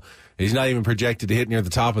him. He's not even projected to hit near the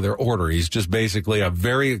top of their order. He's just basically a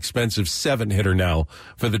very expensive 7-hitter now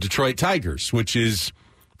for the Detroit Tigers, which is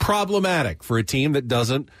problematic for a team that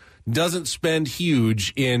doesn't spend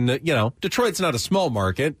huge in, Detroit's not a small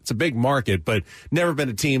market. It's a big market, but never been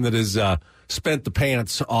a team that has spent the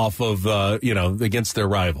pants off of, against their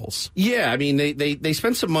rivals. Yeah, I mean, they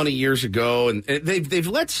spent some money years ago, and they've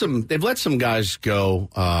let some guys go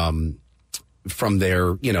from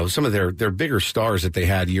their, some of their bigger stars that they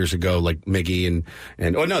had years ago, like Miggy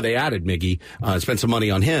they added Miggy, spent some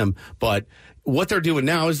money on him, but what they're doing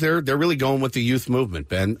now is they're really going with the youth movement,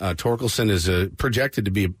 Ben. Torkelson is projected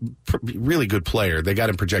to be a really good player. They got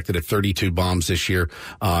him projected at 32 bombs this year.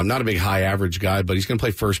 Not a big high average guy, but he's going to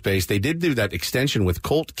play first base. They did do that extension with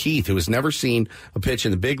Colt Keith, who has never seen a pitch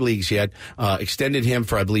in the big leagues yet. Extended him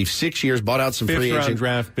for, I believe, 6 years, bought out some free agent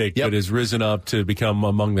draft pick, but has risen up to become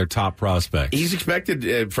among their top prospects. He's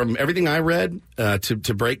expected, from everything I read,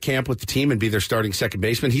 to break camp with the team and be their starting second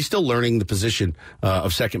baseman. He's still learning the position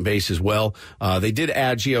of second base as well. They did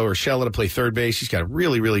add Gio Urshela to play third base. He's got a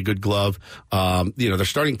really, really good glove. Their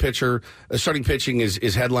starting pitching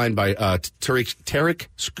is headlined by Tarek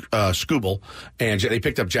Skubal, and they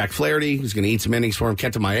picked up Jack Flaherty, who's going to eat some innings for him.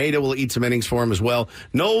 Kenta Maeda will eat some innings for him as well.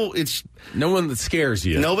 No one that scares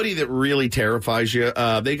you. Nobody that really terrifies you.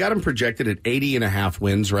 They got him projected at 80.5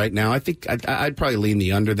 wins right now. I think I'd probably lean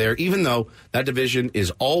the under there, even though that division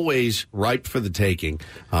is always ripe for the taking.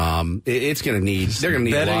 They're going to need a lot of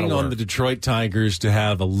work. Betting on the Detroit Tigers to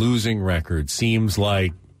have a losing record seems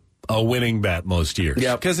like a winning bet most years.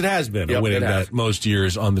 Because it has been a winning bet most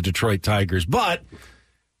years on the Detroit Tigers. But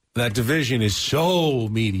that division is so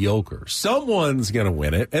mediocre. Someone's going to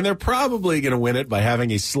win it, and they're probably going to win it by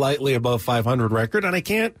having a slightly above 500 record. And I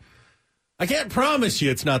can't promise you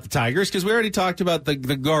it's not the Tigers, because we already talked about the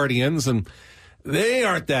Guardians, and they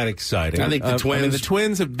aren't that exciting. I think the Twins. The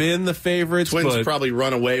Twins have been the favorites. Twins probably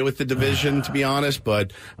run away with the division, to be honest.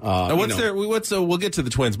 But we'll get to the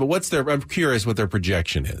Twins. But I'm curious what their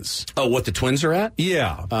projection is. Oh, what the Twins are at?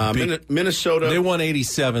 Yeah, Minnesota. They won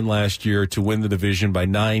 87 last year to win the division by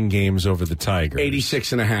 9 games over the Tigers.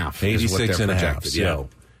 86.5. 86.5.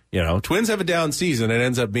 So, Twins have a down season. It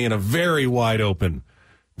ends up being a very wide open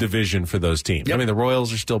division for those teams. Yep. I mean, the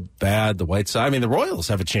Royals are still bad. The White Sox. I mean, the Royals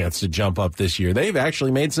have a chance to jump up this year. They've actually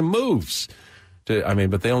made some moves.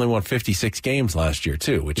 But they only won 56 games last year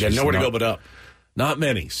too, which is nowhere to go but up. Not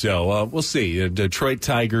many. So we'll see. Detroit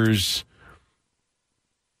Tigers.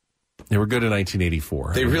 They were good in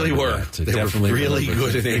 1984. They really were. They were really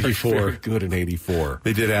good in 84. Very good in 84.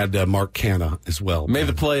 They did add Mark Canha as well. Made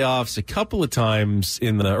the playoffs a couple of times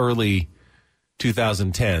in the early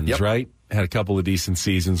 2010s, right? Had a couple of decent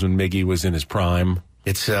seasons when Miggy was in his prime.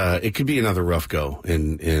 It could be another rough go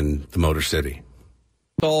in the Motor City.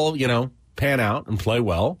 Well, pan out and play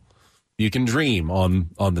well. You can dream on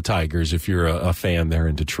the Tigers if you're a fan there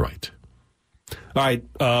in Detroit. All right,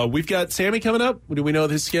 we've got Sammy coming up. Do we know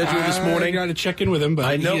his schedule this morning? I got to check in with him,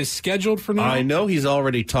 but he is scheduled for now. I know he's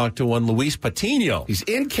already talked to one Luis Patino. He's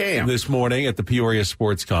in camp this morning at the Peoria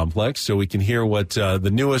Sports Complex, so we can hear what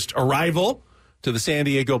the newest arrival to the San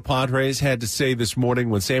Diego Padres had to say this morning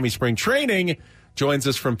when Sammy Spring Training joins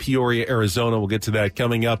us from Peoria, Arizona. We'll get to that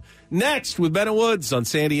coming up next with Ben and Woods on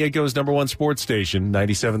San Diego's #1 sports station,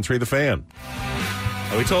 97.3 The Fan.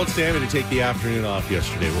 We told Sammy to take the afternoon off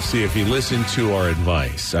yesterday. We'll see if he listened to our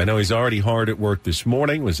advice. I know he's already hard at work this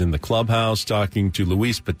morning, was in the clubhouse talking to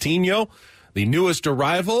Luis Patino, the newest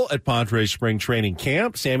arrival at Padres Spring Training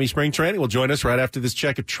Camp. Sammy Spring Training will join us right after this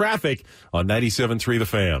check of traffic on 97.3 The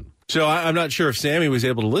Fan. So I'm not sure if Sammy was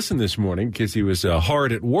able to listen this morning because he was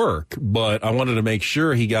hard at work, but I wanted to make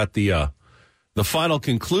sure he got the final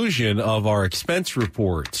conclusion of our expense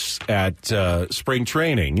reports at Spring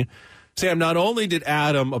Training. Sam, not only did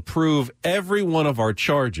Adam approve every one of our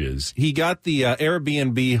charges, he got the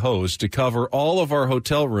Airbnb host to cover all of our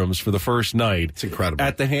hotel rooms for the first night. It's incredible.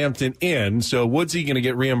 At the Hampton Inn. So Woodsy going to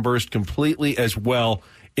get reimbursed completely as well.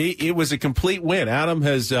 It was a complete win. Adam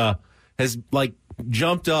has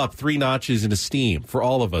jumped up 3 notches in esteem for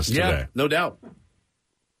all of us today. Yeah, no doubt.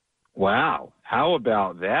 Wow. How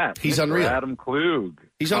about that? He's Mr. unreal. Adam Klug.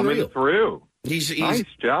 He's coming unreal. Through. He's nice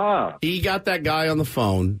job. He got that guy on the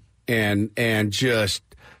phone and just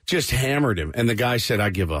hammered him. And the guy said, I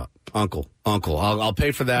give up. Uncle, I'll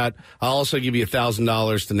pay for that. I'll also give you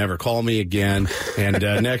 $1,000 to never call me again. And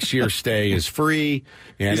next year's stay is free.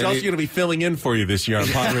 And he's also going to be filling in for you this year on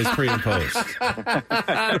Padres pre and post.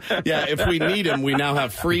 Yeah, if we need him, we now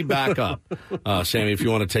have free backup. Sammy, if you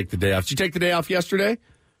want to take the day off. Did you take the day off yesterday?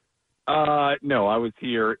 No, I was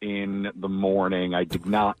here in the morning. I did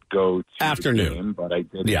not go to afternoon, the game, but I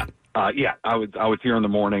did. Yeah. I was here in the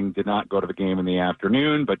morning, did not go to the game in the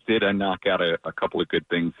afternoon, but did knock out a couple of good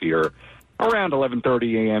things here around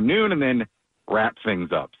 11:30 a.m. noon, and then wrap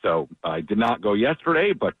things up. So I did not go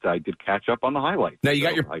yesterday, but I did catch up on the highlights. Now you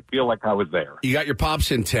got I feel like I was there. You got your pops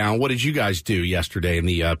in town. What did you guys do yesterday in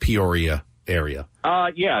the Peoria area?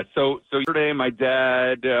 So yesterday my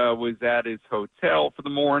dad was at his hotel for the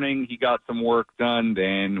morning. He got some work done.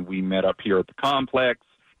 Then we met up here at the complex.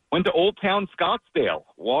 Went to Old Town Scottsdale,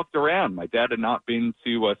 walked around. My dad had not been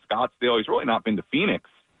to Scottsdale. He's really not been to Phoenix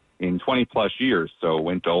in 20-plus years. So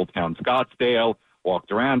went to Old Town Scottsdale,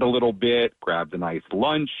 walked around a little bit, grabbed a nice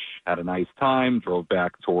lunch, had a nice time, drove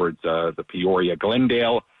back towards the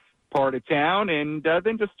Peoria-Glendale part of town, and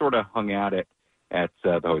then just sort of hung out at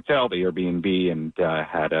the hotel, the Airbnb, and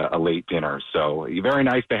had a late dinner. So very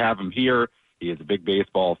nice to have him here. He is a big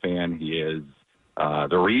baseball fan. He is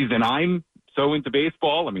the reason I'm so into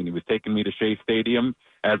baseball. I mean, he was taking me to Shea Stadium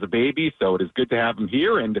as a baby, so it is good to have him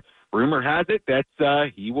here. And rumor has it that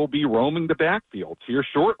he will be roaming the backfield here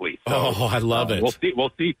shortly. So, I love it. We'll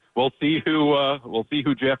see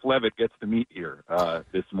who Jeff Levitt gets to meet here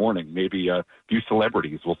this morning. Maybe a few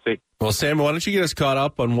celebrities. We'll see. Well, Sam, why don't you get us caught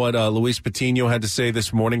up on what Luis Patino had to say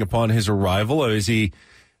this morning upon his arrival? Or is he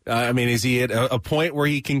at a point where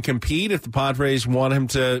he can compete if the Padres want him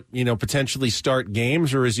to, potentially start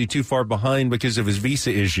games, or is he too far behind because of his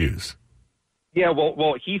visa issues? Yeah,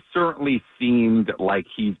 well, he certainly seemed like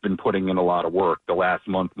he's been putting in a lot of work the last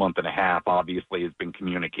month and a half. Obviously, has been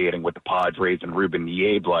communicating with the Padres and Ruben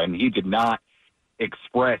Niebla, and he did not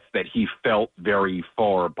express that he felt very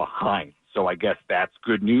far behind. So I guess that's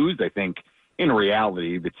good news. I think in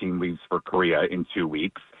reality, the team leaves for Korea in 2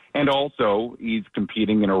 weeks. And also, he's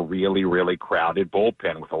competing in a really, really crowded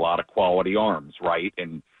bullpen with a lot of quality arms, right?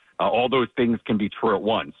 And all those things can be true at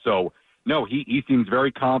once. So, no, he seems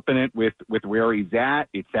very confident with where he's at.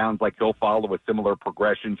 It sounds like he'll follow a similar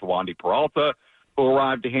progression to Wandy Peralta, who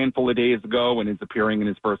arrived a handful of days ago and is appearing in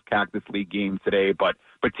his first Cactus League game today. But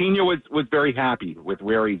Patino was very happy with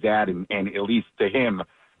where he's at, and at least to him,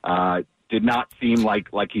 did not seem like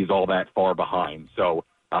he's all that far behind. So,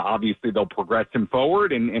 obviously, they'll progress him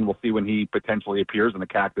forward, and we'll see when he potentially appears in the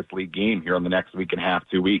Cactus League game here in the next week and a half,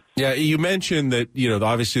 2 weeks. Yeah, you mentioned that,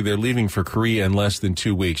 obviously they're leaving for Korea in less than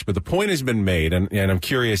 2 weeks, but the point has been made, and I'm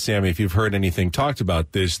curious, Sammy, if you've heard anything talked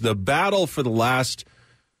about this. The battle for the last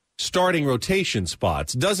starting rotation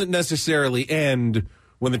spots doesn't necessarily end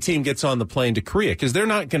when the team gets on the plane to Korea, because they're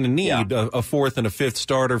not going to need a fourth and a fifth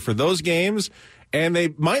starter for those games. And they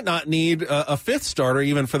might not need a fifth starter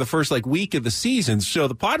even for the first week of the season. So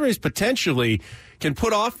the Padres potentially can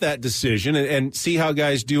put off that decision and see how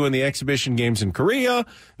guys do in the exhibition games in Korea,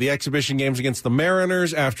 the exhibition games against the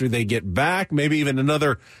Mariners after they get back, maybe even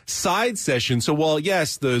another side session. So while,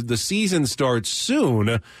 yes, the season starts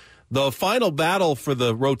soon, the final battle for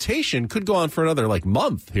the rotation could go on for another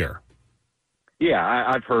month here.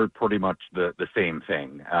 Yeah, I've heard pretty much the same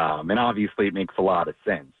thing. And obviously it makes a lot of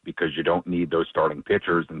sense because you don't need those starting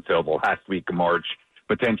pitchers until the last week of March,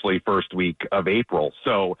 potentially first week of April.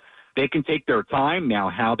 So they can take their time. Now,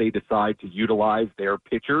 how they decide to utilize their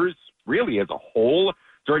pitchers really as a whole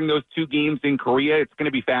during those 2 games in Korea, it's going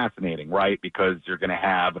to be fascinating, right? Because you're going to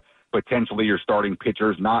have potentially your starting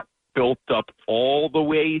pitchers not built up all the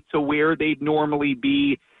way to where they'd normally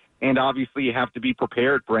be. And obviously you have to be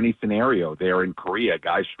prepared for any scenario there in Korea,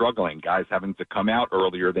 guys struggling, guys having to come out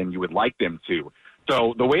earlier than you would like them to.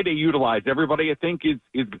 So the way they utilize everybody, I think, is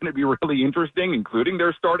going to be really interesting, including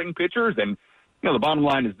their starting pitchers. And, the bottom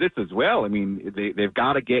line is this as well. I mean, they've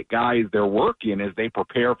got to get guys their work in as they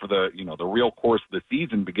prepare for the real course of the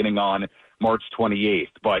season beginning on March 28th.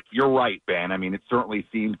 But you're right, Ben. I mean, it certainly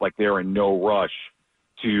seems like they're in no rush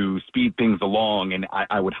to speed things along. And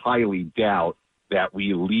I would highly doubt that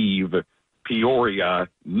we leave Peoria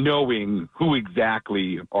knowing who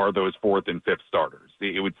exactly are those fourth and fifth starters.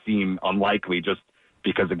 It would seem unlikely just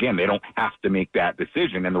because, again, they don't have to make that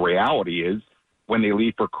decision. And the reality is when they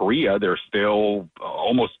leave for Korea, they're still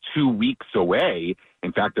almost 2 weeks away.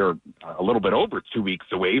 In fact, they're a little bit over 2 weeks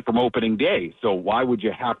away from opening day. So why would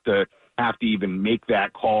you have to even make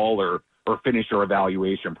that call or finish your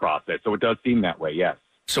evaluation process? So it does seem that way, yes.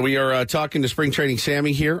 So we are talking to Spring Training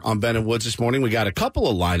Sammy here on Ben and Woods this morning. We got a couple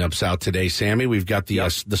of lineups out today, Sammy. We've got the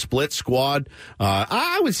split squad.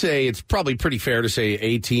 I would say it's probably pretty fair to say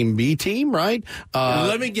A team, B team, right?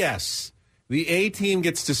 Let me guess. The A team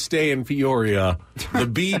gets to stay in Peoria. The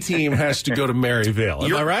B team has to go to Maryville.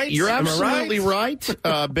 Am I right? You're absolutely right,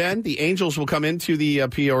 Ben. The Angels will come into the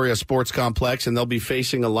Peoria Sports Complex, and they'll be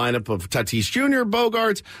facing a lineup of Tatis Jr.,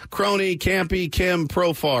 Bogarts, Crony, Campy, Kim,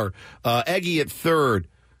 Profar, Eggy at third,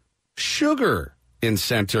 Sugar in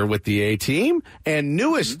center with the A team, and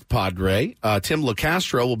newest Padre, Tim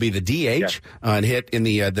LaCastro, will be the DH and hit in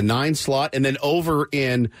the 9 slot, and then over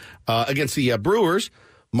in against the Brewers,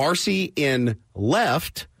 Marcy in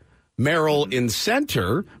left, Merrill in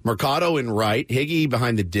center, Mercado in right, Higgy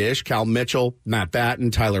behind the dish, Cal Mitchell, Matt Batten,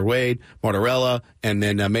 Tyler Wade, Martorella, and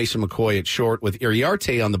then Mason McCoy at short with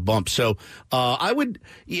Iriarte on the bump. So I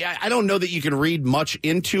don't know that you can read much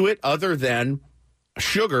into it other than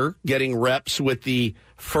Sugar getting reps with the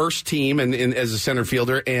first team and as a center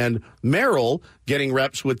fielder, and Merrill getting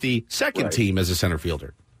reps with the second team as a center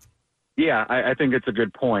fielder. Yeah, I think it's a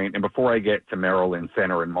good point. And before I get to Merrill in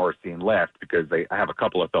center and Marcy in left, because I have a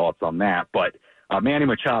couple of thoughts on that, but Manny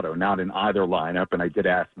Machado not in either lineup, and I did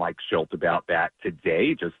ask Mike Schilt about that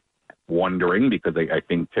today, just wondering, because I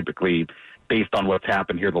think typically based on what's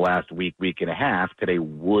happened here the last week and a half, today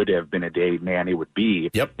would have been a day Manny would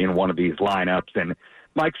be in one of these lineups. And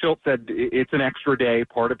Mike Schilt said it's an extra day,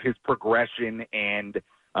 part of his progression, and,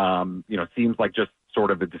 seems like just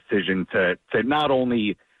sort of a decision to not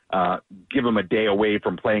only give him a day away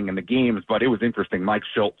from playing in the games, but it was interesting. Mike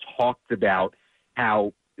Schilt talked about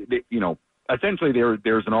how, essentially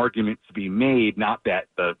there's an argument to be made, not that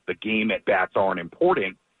the game at bats aren't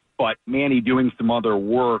important, but Manny doing some other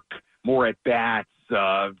work, more at bats,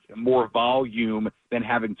 more volume, than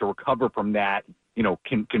having to recover from that,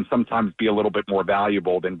 can sometimes be a little bit more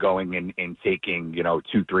valuable than going and taking,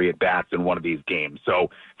 2-3 at bats in one of these games. So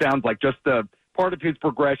sounds like just part of his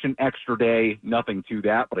progression, extra day, nothing to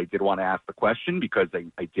that. But I did want to ask the question because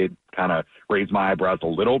I did kind of raise my eyebrows a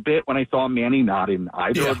little bit when I saw Manny not in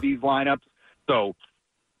either of these lineups. So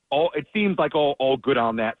it seems like all good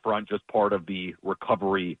on that front, just part of the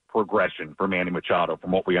recovery progression for Manny Machado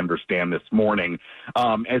from what we understand this morning.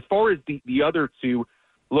 As far as the other two,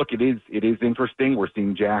 look, it is interesting. We're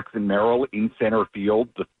seeing Jackson Merrill in center field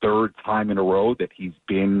the third time in a row that he's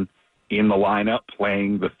been in the lineup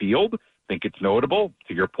playing the field. I think it's notable.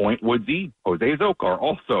 To your point, Woodsy, Jose Zocar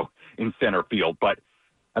also in center field. But,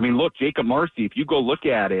 I mean, look, Jacob Marcy, if you go look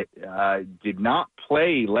at it, did not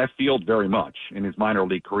play left field very much in his minor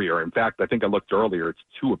league career. In fact, I think I looked earlier, it's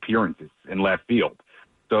 2 appearances in left field.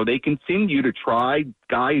 So they continue to try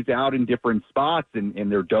guys out in different spots, and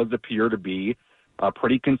there does appear to be a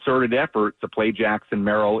pretty concerted effort to play Jackson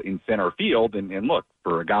Merrill in center field. And look,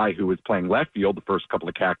 for a guy who was playing left field the first couple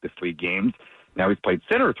of Cactus League games, now he's played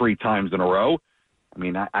center 3 times in a row. I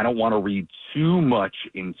mean, I don't want to read too much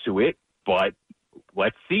into it, but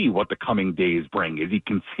let's see what the coming days bring. Is he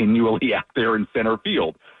continually out there in center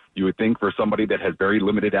field? You would think for somebody that has very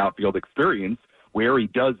limited outfield experience, where he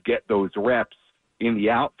does get those reps in the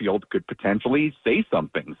outfield could potentially say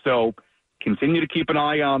something. So continue to keep an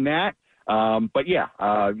eye on that. But yeah,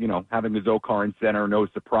 having a Zokar in center, no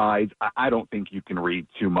surprise. I don't think you can read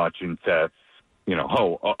too much into,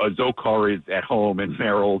 a Zokar is at home and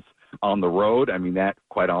Merrill's on the road. I mean, that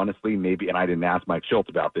quite honestly, maybe, and I didn't ask Mike Schultz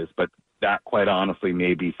about this, but that quite honestly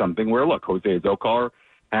may be something where, look, Jose Zokar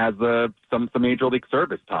has some Major League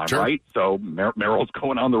service time, sure, right? So Merrill's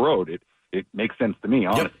going on the road. It makes sense to me,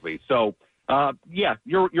 honestly. Yep. So, yeah,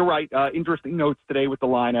 you're right. Interesting notes today with the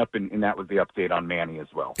lineup, and that was the update on Manny as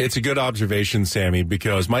well. It's a good observation, Sammy,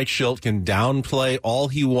 because Mike Schultz can downplay all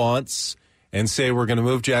he wants and say we're going to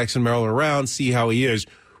move Jackson Merrill around, see how he is.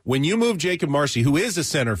 When you move Jacob Marcy, who is a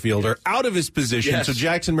center fielder, out of his position so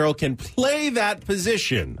Jackson Merrill can play that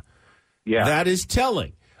position, that is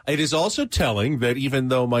telling. It is also telling that even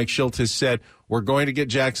though Mike Schultz has said we're going to get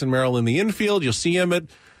Jackson Merrill in the infield, you'll see him at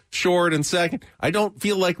short and second, I don't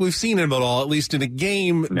feel like we've seen him at all, at least in a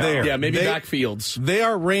game there. Yeah, maybe backfields. They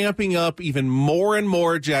are ramping up even more and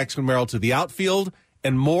more Jackson Merrill to the outfield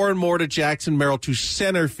and more to Jackson Merrill to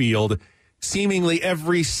center field, seemingly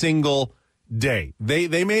every single day.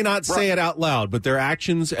 They may not say it out loud, but their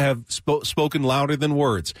actions have spoken louder than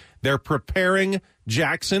words. They're preparing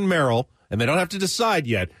Jackson Merrill, and they don't have to decide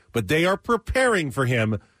yet, but they are preparing for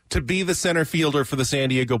him to be the center fielder for the San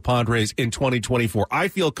Diego Padres in 2024. I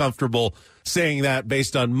feel comfortable saying that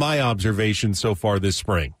based on my observations so far this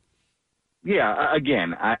spring. Yeah,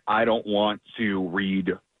 again, I don't want to read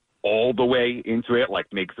all the way into it, like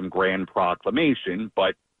make some grand proclamation,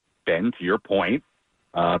 but Ben, to your point,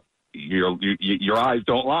 your eyes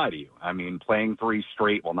don't lie to you. I mean, playing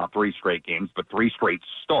not 3 straight games, but 3 straight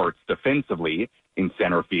starts defensively in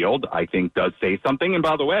center field, I think does say something. And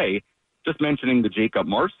by the way, just mentioning the Jacob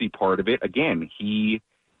Marcy part of it, again, he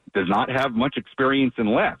does not have much experience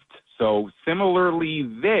in left. So similarly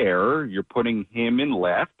there, you're putting him in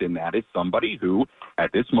left, and that is somebody who,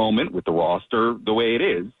 at this moment, with the roster the way it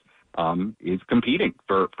is competing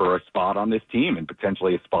for a spot on this team and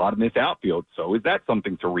potentially a spot in this outfield. So is that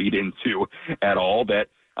something to read into at all, that,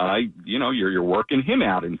 you're working him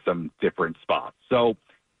out in some different spots? So,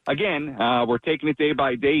 again, we're taking it day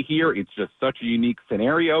by day here. It's just such a unique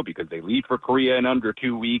scenario because they leave for Korea in under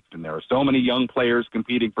 2 weeks, and there are so many young players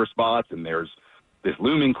competing for spots, and there's this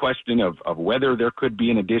looming question of whether there could be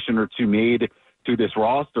an addition or two made to this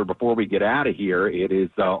roster before we get out of here. It is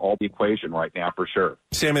all the equation right now for sure.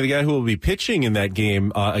 Sammy, the guy who will be pitching in that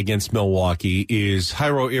game against Milwaukee is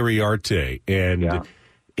Jairo Iriarte, and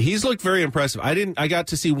he's looked very impressive. I got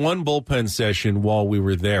to see one bullpen session while we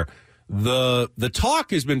were there. The talk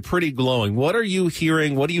has been pretty glowing. What are you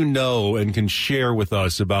hearing? What do you know and can share with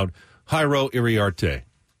us about Jairo Iriarte?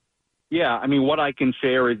 Yeah, I mean, what I can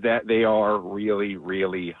share is that they are really,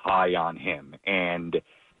 really high on him. And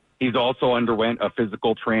he's also underwent a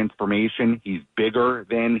physical transformation. He's bigger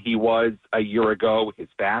than he was a year ago. His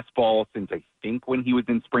fastball, since I think when he was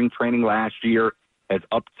in spring training last year, has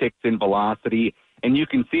upticked in velocity. And you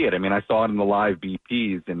can see it. I mean, I saw it in the live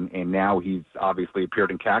BPs, and now he's obviously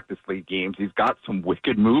appeared in Cactus League games. He's got some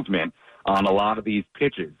wicked movement on a lot of these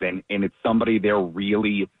pitches, and it's somebody they're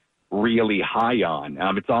really, really high on.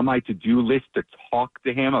 It's on my to-do list to talk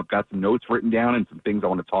to him. I've got some notes written down and some things I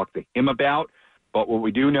want to talk to him about. But what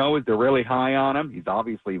we do know is they're really high on him. He's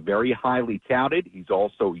obviously very highly touted. He's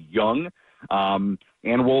also young, and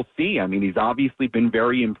we'll see. I mean, he's obviously been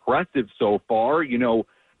very impressive so far.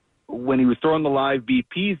 When he was throwing the live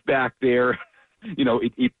BPs back there,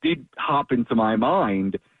 it did hop into my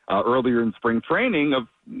mind earlier in spring training of,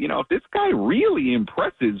 if this guy really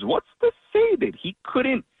impresses, what's to say that he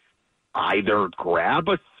couldn't either grab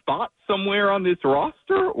a spot somewhere on this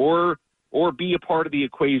roster or be a part of the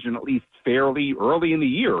equation at least fairly early in the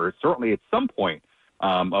year, or certainly at some point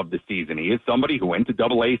of the season. He is somebody who went to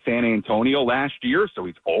Double-A San Antonio last year, so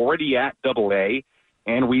he's already at Double-A,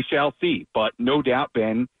 and we shall see. But no doubt,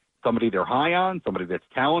 Ben, somebody they're high on, somebody that's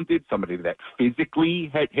talented, somebody that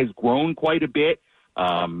physically has grown quite a bit,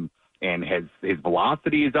 and his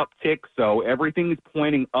velocity is uptick. So everything is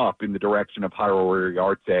pointing up in the direction of Jairo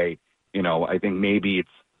Iriarte. I think maybe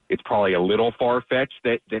it's probably a little far-fetched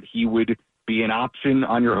that he would be an option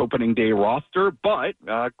on your opening day roster, but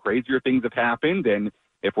crazier things have happened. And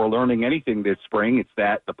if we're learning anything this spring, it's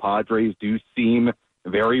that the Padres do seem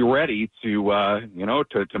very ready to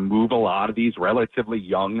move a lot of these relatively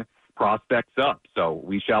young prospects up. So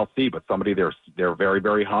we shall see, but somebody they're very,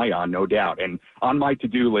 very high on, no doubt. And on my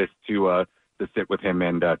to-do list to to sit with him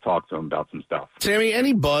and talk to him about some stuff. Sammy,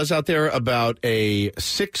 any buzz out there about a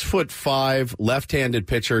 6'5" left-handed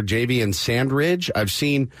pitcher, Javian Sandridge? I've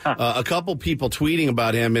seen a couple people tweeting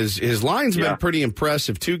about him. His line's been pretty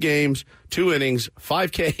impressive. 2 games, 2 innings,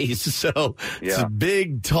 5 Ks. So it's a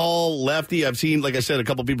big, tall lefty. I've seen, like I said, a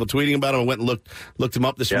couple people tweeting about him. I went and looked him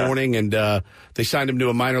up this morning, and they signed him to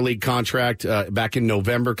a minor league contract back in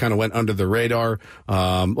November. Kind of went under the radar.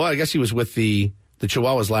 Well, I guess he was with the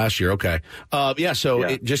Chihuahuas last year. Okay.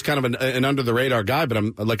 It just kind of an under the radar guy,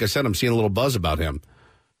 but like I said, I'm seeing a little buzz about him.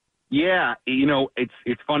 Yeah,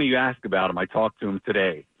 it's funny you ask about him. I talked to him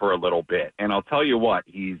today for a little bit, and I'll tell you what,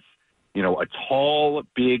 he's, a tall,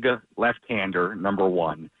 big left-hander, number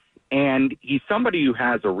one, and he's somebody who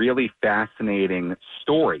has a really fascinating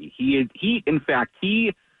story. He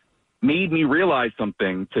made me realize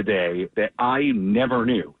something today that I never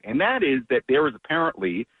knew, and that is that there is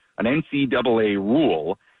apparently an NCAA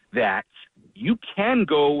rule that you can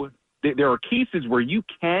go, there are cases where you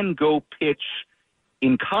can go pitch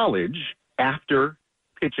in college after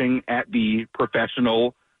pitching at the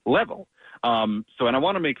professional level. And I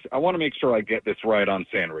want to make sure I get this right on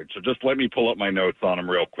Sandridge. So just let me pull up my notes on him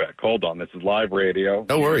real quick. Hold on. This is live radio.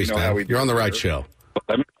 No worries, man. You're on the right show.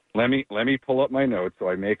 Let me pull up my notes so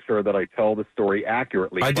I make sure that I tell the story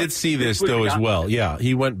accurately. I did see this though as well. Yeah,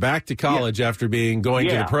 he went back to college after going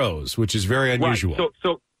to the pros, which is very unusual.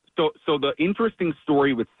 Right. So the interesting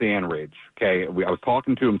story with Sandridge. Okay, I was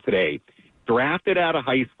talking to him today. Drafted out of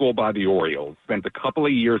high school by the Orioles, spent a couple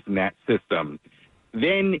of years in that system.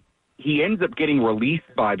 Then he ends up getting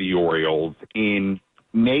released by the Orioles in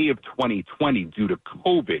May of 2020 due to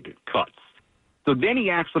COVID cuts. So then he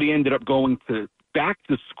actually ended up going back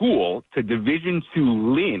to school to Division II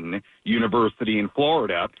Lynn University in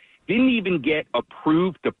Florida. Didn't even get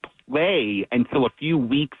approved to play until a few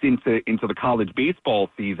weeks into the college baseball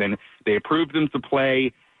season. They approved him to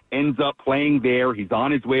play, ends up playing there. He's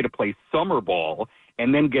on his way to play summer ball,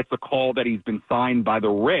 and then gets a call that he's been signed by the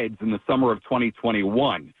Reds in the summer of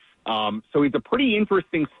 2021. So he's a pretty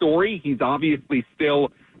interesting story. He's obviously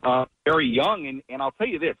still very young, and I'll tell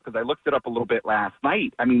you this, because I looked it up a little bit last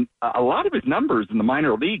night. I mean, a lot of his numbers in the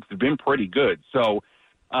minor leagues have been pretty good. So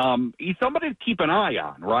he's somebody to keep an eye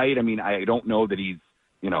on, right? I mean, I don't know that he's,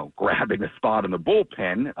 grabbing a spot in the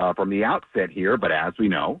bullpen from the outset here, but as we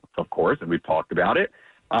know, of course, and we've talked about it,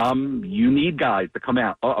 you need guys to come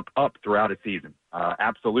out up throughout a season.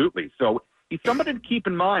 Absolutely. So he's somebody to keep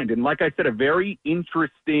in mind. And like I said, a very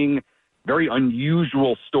interesting, very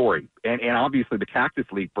unusual story. And obviously the Cactus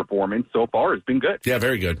League performance so far has been good. Yeah,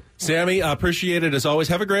 very good. Sammy, I appreciate it as always.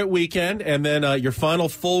 Have a great weekend. And then your final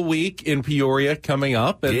full week in Peoria coming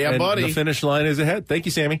up. And, buddy. The finish line is ahead. Thank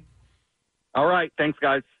you, Sammy. All right. Thanks,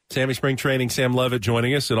 guys. Sammy Spring Training, Sam Levitt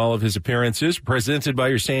joining us in all of his appearances. Presented by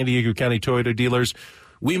your San Diego County Toyota dealers.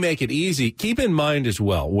 We make it easy. Keep in mind as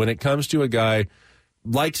well, when it comes to a guy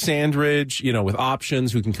like Sandridge, with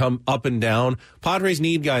options who can come up and down, Padres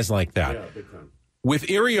need guys like that. Yeah, big time. With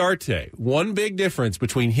Iriarte, one big difference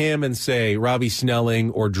between him and, say, Robbie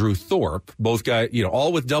Snelling or Drew Thorpe, both guys,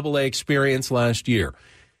 all with Double-A experience last year,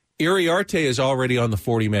 Iriarte is already on the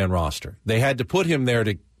 40-man roster. They had to put him there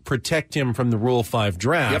to protect him from the Rule 5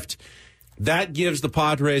 draft. Yep. That gives the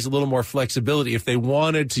Padres a little more flexibility. If they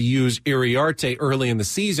wanted to use Iriarte early in the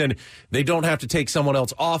season, they don't have to take someone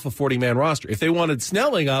else off a 40-man roster. If they wanted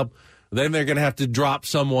Snelling up, then they're going to have to drop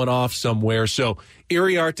someone off somewhere. So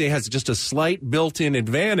Iriarte has just a slight built-in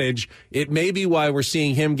advantage. It may be why we're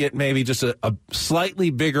seeing him get maybe just a slightly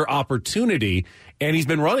bigger opportunity, and he's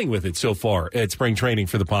been running with it so far at spring training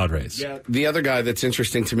for the Padres. Yeah. The other guy that's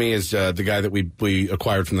interesting to me is the guy that we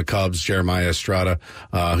acquired from the Cubs, Jeremiah Estrada.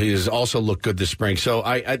 He has also looked good this spring. So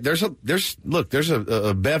there's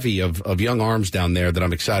a bevy of young arms down there that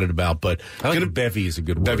I'm excited about. But I think bevy is a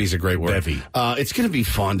good word. Bevy's a great word. Bevy. It's going to be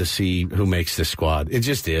fun to see who makes this squad. It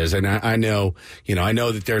just is, and I know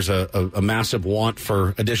that there's a massive want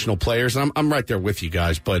for additional players, and I'm right there with you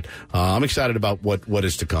guys. But I'm excited about what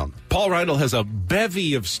is to come. Paul Reindl has a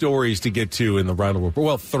bevy of stories to get to in the Reindl Report.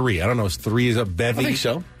 Well, 3. I don't know. Is 3 is a bevy? I think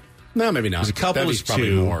so. No, maybe not. There's a couple Bevy's is probably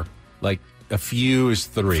 2. More. Like a few is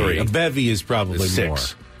 3. A bevy is probably It's more.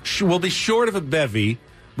 6. We'll be short of a bevy,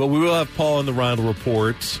 but we will have Paul in the Reindl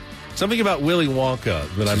Report. Something about Willy Wonka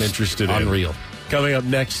that I'm interested in. Unreal. Coming up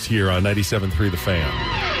next here on 97.3 The Fan.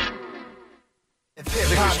 I think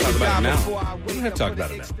we should talk about it now. We don't have to talk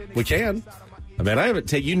about it now. We can. I mean,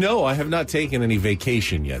 I have not taken any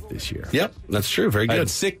vacation yet this year. Yep, that's true. Very good. I had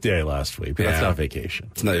sick day last week, but that's not vacation.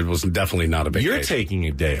 It was definitely not a vacation. You're taking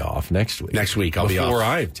a day off next week. Next week, I'll be off. Before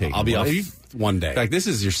I've taken I'll be one. off. Are you one day. In fact, this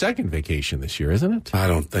is your second vacation this year, isn't it? I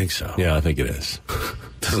don't think so. Yeah, I think it is.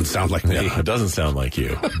 Doesn't sound like me. Yeah, it doesn't sound like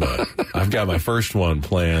you, but I've got my first one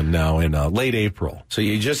planned now in late April. So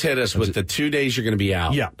you just hit us with the 2 days you're going to be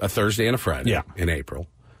out. Yeah. A Thursday and a Friday in April.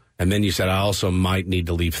 And then you said I also might need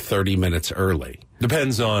to leave 30 minutes early.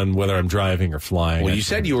 Depends on whether I'm driving or flying. Well, you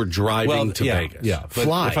said you were driving to Vegas. Yeah, but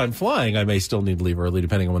if I'm flying, I may still need to leave early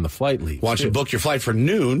depending on when the flight leaves. Why don't you book your flight for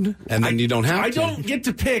noon, and then you don't have to? I don't get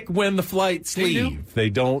to pick when the flights leave.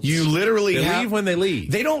 They don't. You literally leave when they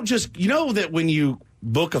leave. They don't just, you know that when you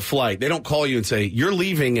book a flight, they don't call you and say, you're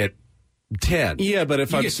leaving at 10. Yeah, but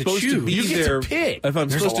if I'm supposed to be there, if I'm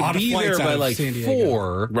supposed to be there by like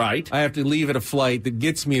 4, right? I have to leave at a flight that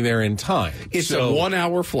gets me there in time. It's a 1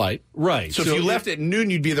 hour flight. Right. So if you left at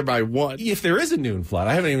noon, you'd be there by 1. If there is a noon flight,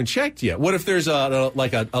 I haven't even checked yet. What if there's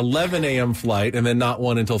like a 11 a.m. flight and then not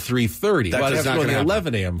one until 3:30? That's I have to go on the happen.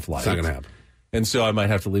 11 a.m. flight. It's not going to happen. And so I might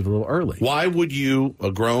have to leave a little early. Why would you,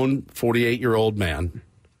 a grown 48-year-old man,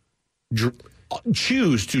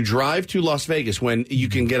 choose to drive to Las Vegas when you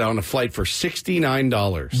can get on a flight for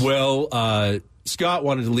 $69? Well, Scott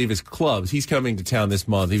wanted to leave his clubs. He's coming to town this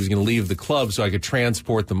month. He was going to leave the clubs so I could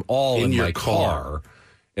transport them all in my car,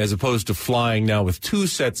 as opposed to flying now with 2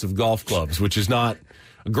 sets of golf clubs, which is not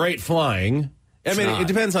great flying. I mean, it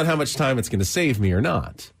depends on how much time it's going to save me or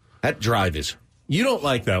not. That drive is... You don't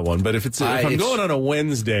like that one, but if I'm going on a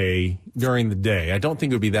Wednesday during the day, I don't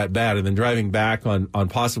think it would be that bad. And then driving back on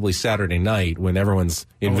possibly Saturday night when everyone's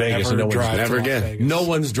in Vegas and no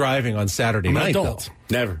one's driving on Saturday night. Though.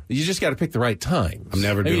 Never. You just got to pick the right times. I'm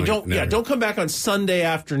never doing it. Yeah, don't come back on Sunday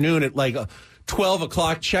afternoon at like 12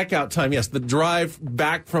 o'clock checkout time. Yes, the drive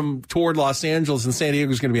back toward Los Angeles and San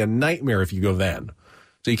Diego is going to be a nightmare if you go then.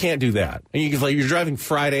 So you can't do that. And you're driving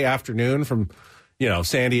Friday afternoon from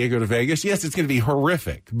San Diego to Vegas. Yes, it's going to be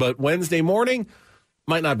horrific, but Wednesday morning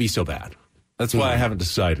might not be so bad. That's why I haven't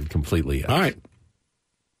decided completely yet. All right.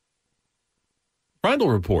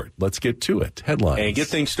 Reindl Report. Let's get to it. Headlines. And get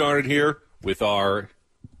things started here with our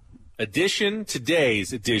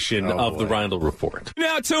today's edition of the Reindl Report.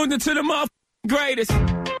 Now tuned into the greatest.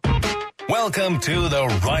 Welcome to the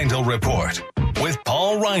Reindl Report with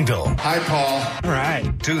Paul Reindl. Hi, Paul. All right.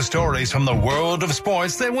 2 stories from the world of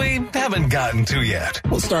sports that we haven't gotten to yet.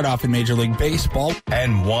 We'll start off in Major League Baseball.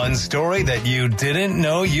 And 1 story that you didn't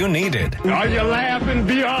know you needed. Are you laughing,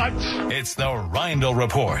 biatch? It's the Reindl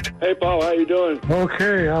Report. Hey, Paul, how you doing?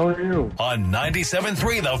 Okay, how are you? On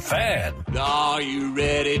 97.3 The Fan. Are you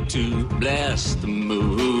ready to bless the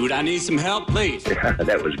mood? I need some help, please.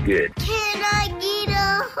 That was good. Can I get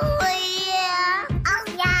a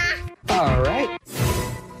All right.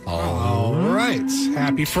 All right.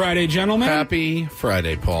 Happy Friday, gentlemen. Happy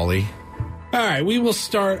Friday, Paulie. All right, we will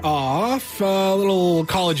start off a little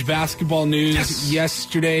college basketball news.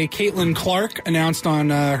 Yesterday, Caitlin Clark announced on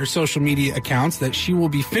her social media accounts that she will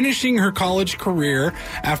be finishing her college career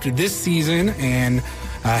after this season and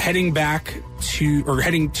heading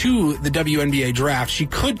to the WNBA draft. She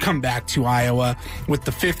could come back to Iowa with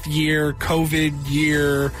the 5th year COVID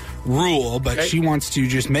year rule, but she wants to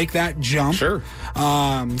just make that jump. Sure.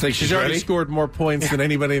 She's already scored more points than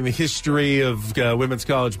anybody in the history of women's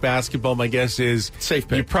college basketball. My guess is safe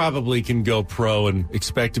pick. You probably can go pro and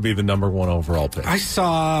expect to be the number 1 overall pick. I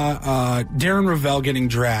saw Darren Ravel getting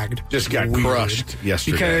dragged. Just got crushed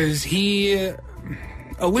yesterday. Because he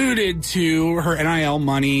alluded to her NIL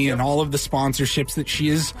money and all of the sponsorships that she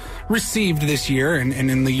has received this year and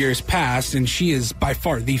in the years past, and she is by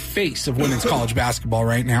far the face of women's college basketball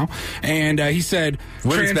right now. And he said,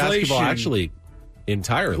 women's basketball actually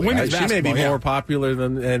entirely. She may be more popular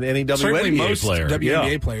than any WNBA player.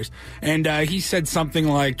 WNBA players. And he said something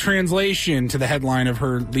like, translation to the headline of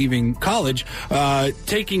her leaving college,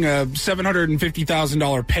 taking a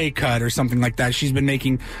 $750,000 pay cut or something like that. She's been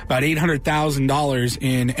making about $800,000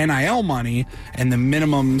 in NIL money, and the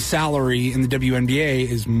minimum salary in the WNBA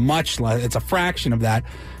is much less. It's a fraction of that.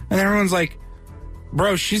 And then everyone's like,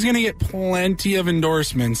 bro, she's going to get plenty of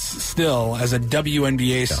endorsements still as a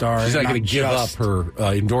WNBA star. She's not going to give up her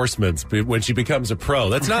endorsements when she becomes a pro.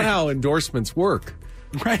 That's not how endorsements work.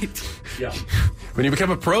 Right. Yeah. When you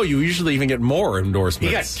become a pro, you usually even get more endorsements.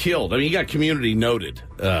 He got killed. I mean, he got community noted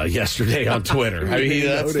yesterday on Twitter. I mean,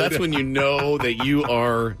 that's when you know that you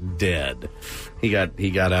are dead. He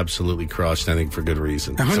got absolutely crushed, I think, for good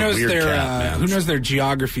reason. Now, who knows their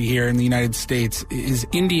geography here in the United States? Is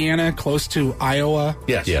Indiana close to Iowa?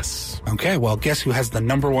 Yes. Okay, well, guess who has the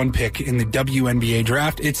number 1 pick in the WNBA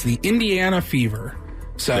draft? It's the Indiana Fever.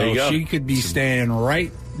 So she could be staying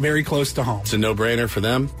right very close to home. It's a no-brainer for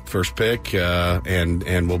them. First pick,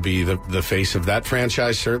 and will be the face of that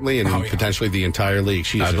franchise, certainly, and potentially the entire league.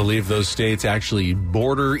 I believe those states actually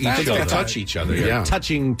border each other. They touch each other, yeah.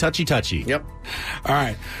 Touchy. Yep. All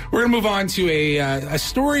right. We're going to move on to a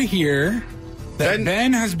story here that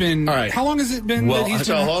Ben has been... All right. How long has it been? Well,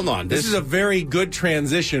 hold on. This is a very good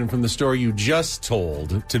transition from the story you just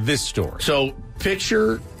told to this story. So,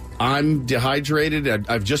 picture I'm dehydrated.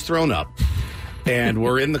 I've just thrown up. And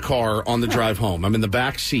we're in the car on the drive home. I'm in the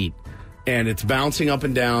back seat, and it's bouncing up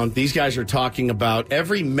and down. These guys are talking about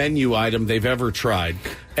every menu item they've ever tried,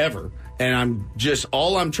 ever. And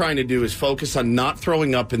all I'm trying to do is focus on not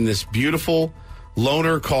throwing up in this beautiful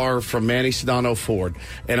loaner car from Manny Sedano Ford.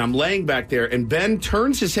 And I'm laying back there, and Ben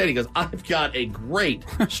turns his head. He goes, I've got a great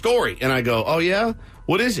story. And I go, oh, yeah?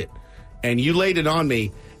 What is it? And you laid it on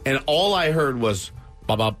me, and all I heard was,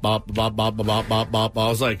 bop, bop, bop, bop, bop, bop, bop, bop. I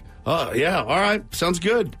was like, oh, yeah, all right, sounds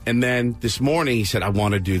good. And then this morning he said, I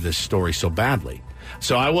want to do this story so badly.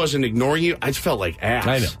 So I wasn't ignoring you. I just felt like ass.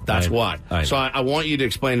 I know. That's why. So I want you to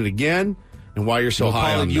explain it again and why you're so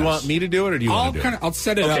high on this. You want me to do it, or do you want to do it? I'll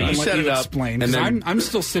set it up and let you explain. And then, I'm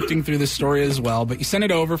still sifting through the story as well, but you sent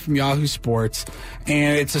it over from Yahoo Sports,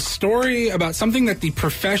 and it's a story about something that the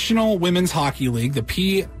Professional Women's Hockey League, the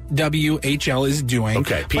PWHL, is doing.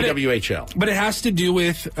 Okay, PWHL. But it has to do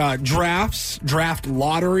with draft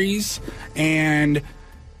lotteries, and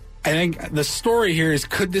I think the story here is,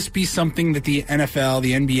 could this be something that the NFL,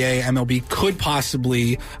 the NBA, MLB could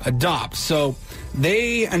possibly adopt? So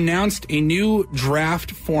they announced a new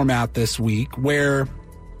draft format this week where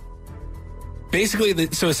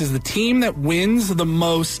basically, so it says the team that wins the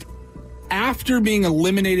most after being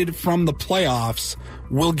eliminated from the playoffs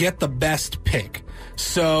will get the best pick.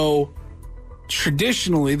 So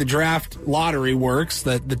traditionally, the draft lottery works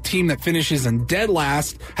that the team that finishes in dead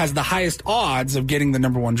last has the highest odds of getting the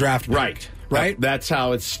number one draft pick. Right? That's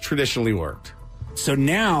how it's traditionally worked. So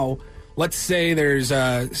now, let's say there's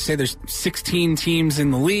 16 teams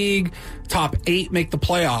in the league, top 8 make the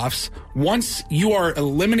playoffs. Once you are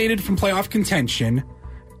eliminated from playoff contention,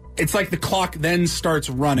 it's like the clock then starts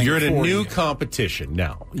running. You're in a new competition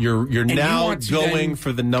now. You're now going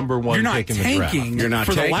for the number one pick in the draft. You're not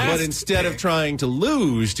tanking, but instead of trying to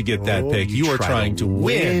lose to get that pick, you are trying to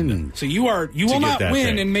win. So you will not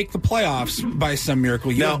win and make the playoffs by some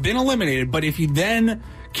miracle. You have been eliminated, but if you then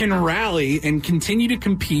can rally and continue to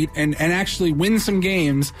compete and actually win some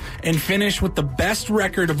games and finish with the best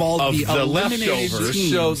record of all the eliminated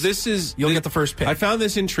teams. So you'll get the first pick. I found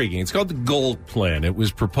this intriguing. It's called the Gold Plan. It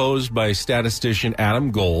was proposed by statistician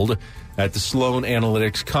Adam Gold at the Sloan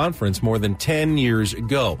Analytics Conference more than 10 years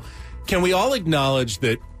ago. Can we all acknowledge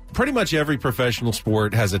that pretty much every professional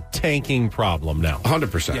sport has a tanking problem now?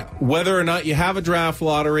 100%. Yeah. Whether or not you have a draft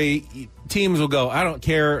lottery, teams will go, I don't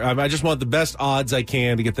care. I just want the best odds I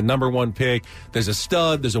can to get the number one pick. There's a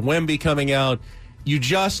stud. There's a Wemby coming out.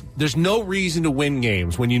 There's no reason to win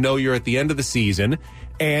games when you know you're at the end of the season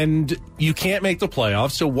and you can't make the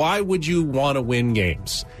playoffs. So why would you want to win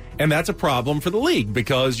games? And that's a problem for the league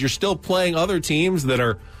because you're still playing other teams that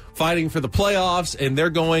are fighting for the playoffs and they're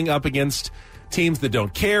going up against teams that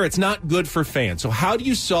don't care. It's not good for fans. So how do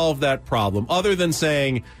you solve that problem other than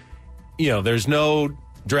saying, there's no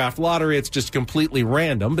draft lottery, it's just completely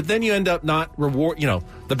random, but then you end up not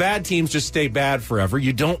the bad teams just stay bad forever.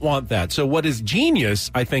 You don't want that. So what is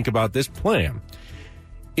genius, I think, about this plan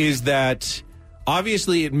is that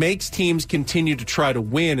obviously it makes teams continue to try to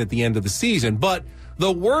win at the end of the season, but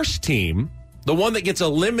the worst team, the one that gets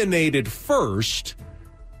eliminated first,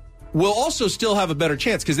 will also still have a better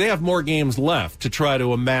chance because they have more games left to try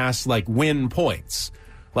to amass win points.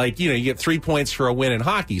 You get 3 points for a win in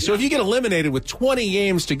hockey. So if you get eliminated with 20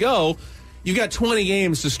 games to go, you got 20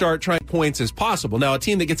 games to start trying points as possible. Now, a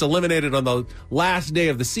team that gets eliminated on the last day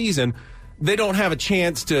of the season, they don't have a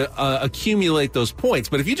chance to accumulate those points.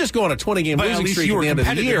 But if you just go on a 20-game losing streak at the end of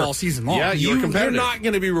the year, all season long. You're not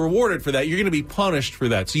going to be rewarded for that. You're going to be punished for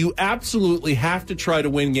that. So you absolutely have to try to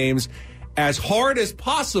win games as hard as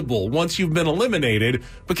possible once you've been eliminated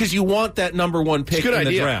because you want that number one pick in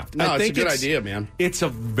the draft. No, it's a good idea, man. It's a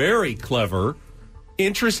very clever,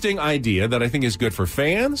 interesting idea that I think is good for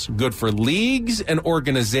fans, good for leagues and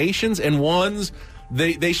organizations, and ones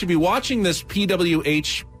they should be watching this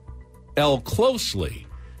PWHL closely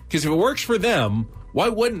because if it works for them, why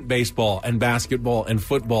wouldn't baseball and basketball and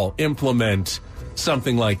football implement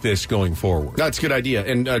something like this going forward. That's a good idea.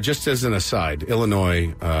 And just as an aside,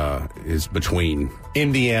 Illinois is between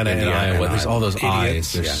Indiana and Iowa. There's all those Idiots.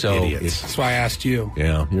 I's. They're so idiots. That's why I asked you.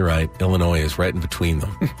 Yeah, you're right. Illinois is right in between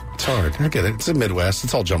them. It's hard. I get it. It's the Midwest.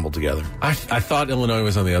 It's all jumbled together. I thought Illinois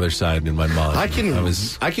was on the other side in my mind.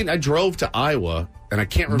 I drove to Iowa, and I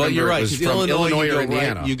can't remember. But you're right. It was from Illinois or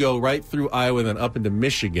Indiana. You go right through Iowa, then up into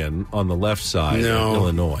Michigan on the left side No. of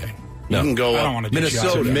Illinois. You can go I don't want to do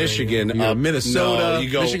Minnesota, Michigan, Minnesota. No, you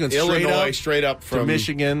go Michigan Illinois straight up from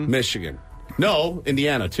Michigan. No,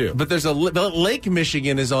 Indiana too. But there's Lake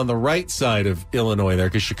Michigan is on the right side of Illinois there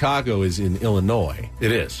because Chicago is in Illinois.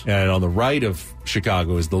 It is. And on the right of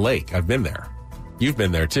Chicago is the lake. I've been there. You've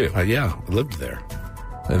been there too. Yeah, I lived there.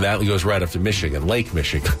 And that goes right up to Michigan, Lake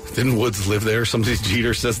Michigan. Didn't Woods live there? Somebody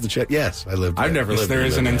Jeter says in the chat. Yes, I lived there. I've never lived there. There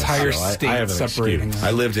is an entire so state I have an separating. excuse.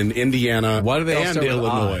 I lived in Indiana. Why do they all and start with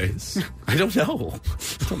Illinois? I's? I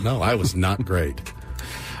don't know. I was not great.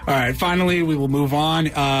 All right, finally, we will move on.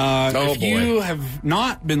 If boy. you have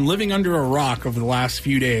not been living under a rock over the last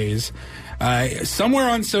few days, somewhere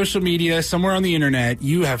on social media, somewhere on the internet,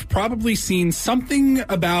 you have probably seen something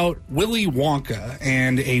about Willy Wonka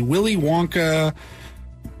and a Willy Wonka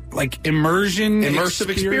immersive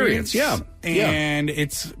experience. Yeah. And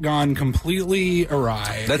it's gone completely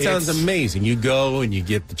awry. That sounds amazing. You go and you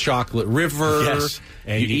get the chocolate river. Yes.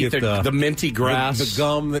 And you eat get the minty grass. The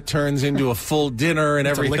gum that turns into a full dinner and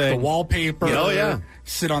everything. To lick the wallpaper. Oh, yeah.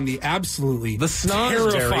 Sit on the absolutely The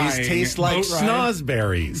snozberries terrifying taste like boat ride.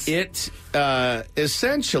 snozberries. It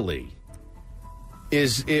essentially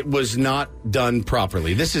it was not done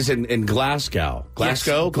properly. This is in Glasgow.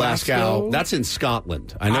 Glasgow? That's in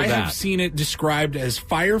Scotland. I know I that. have seen it described as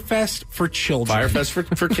Firefest for children.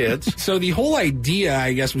 Firefest for kids. So the whole idea,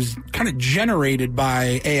 I guess, was kind of generated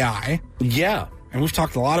by AI. Yeah. And we've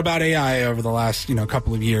talked a lot about AI over the last,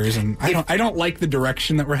 couple of years, and I don't like the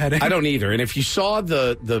direction that we're heading. I don't either. And if you saw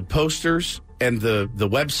the posters and the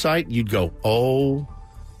website, you'd go, "Oh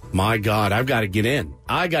my God, I've got to get in.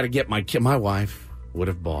 I got to get my kid." My wife would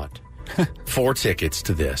have bought 4 tickets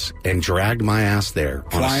to this and dragged my ass there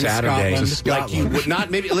on Flying a Saturday. Scotland. Like you would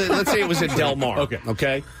not. Maybe let's say it was at Del Mar.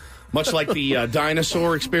 Okay. Much like the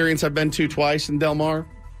dinosaur experience I've been to twice in Del Mar.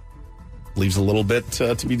 Leaves a little bit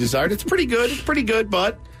to be desired. It's pretty good,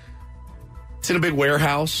 but it's in a big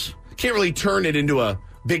warehouse. Can't really turn it into a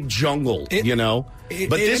big jungle, But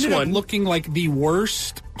this ended up one looking like the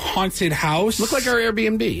worst haunted house. looked like our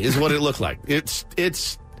Airbnb is what it looked like. It's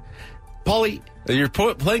Paulie. You're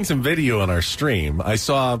playing some video on our stream. I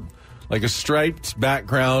saw like a striped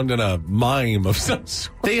background and a mime of some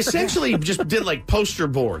sort. They essentially just did like poster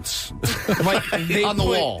boards They on the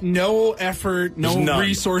put wall. No effort, no None.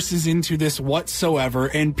 resources into this whatsoever,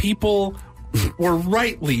 and people were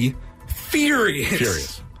rightly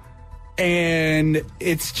furious. And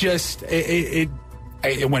it's just it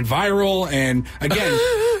went viral, and again,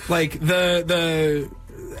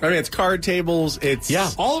 it's card tables.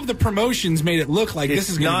 All of the promotions made it look like this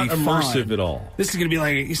is going to be immersive fun. at all. This is going to be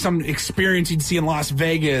like some experience you'd see in Las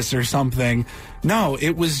Vegas or something. No,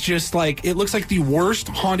 it was just it looks like the worst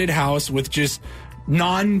haunted house with just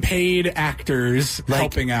non-paid actors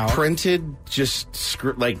helping out. Printed, just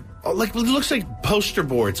it looks like poster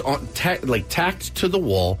boards on tacked to the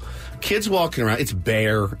wall. Kids walking around. It's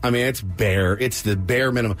bare. It's bare. It's the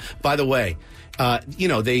bare minimum. By the way,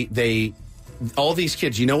 they all these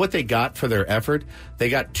kids, you know what they got for their effort? They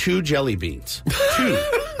got 2 jelly beans.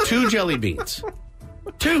 2 jelly beans.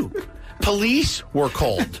 2. Police were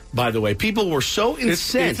called, by the way. People were so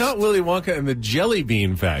incensed. It's not Willy Wonka and the Jelly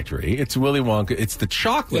Bean Factory. It's Willy Wonka. It's the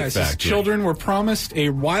chocolate factory. Children were promised a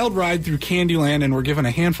wild ride through Candyland and were given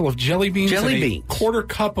a handful of jelly beans and a quarter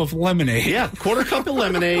cup of lemonade. Yeah, quarter cup of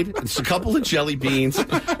lemonade, it's a couple of jelly beans,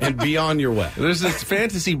 and be on your way. There's this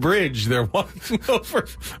fantasy bridge they're walking over,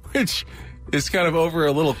 which is kind of over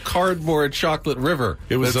a little cardboard chocolate river.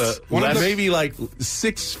 It was maybe like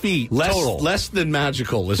 6 feet total. Less than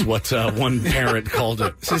magical is what one parent called it.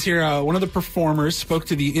 It says here, one of the performers spoke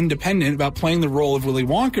to The Independent about playing the role of Willy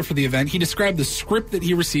Wonka for the event. He described the script that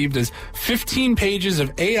he received as 15 pages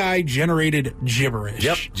of AI-generated gibberish.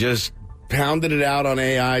 Yep, just pounded it out on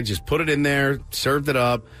AI, just put it in there, served it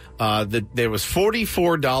up. There was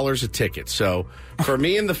 $44 a ticket. So for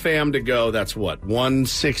me and the fam to go, that's what,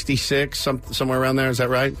 $166, somewhere around there. Is that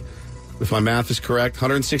right? If my math is correct,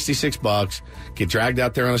 $166. Get dragged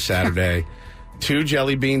out there on a Saturday. 2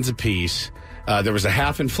 jelly beans apiece. There was a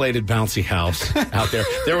half-inflated bouncy house out there.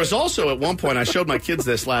 There was also, at one point, I showed my kids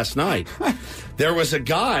this last night, there was a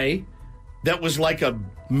guy that was like a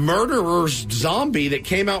murderer's zombie that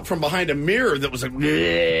came out from behind a mirror that was like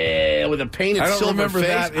with a painted I don't silver remember face.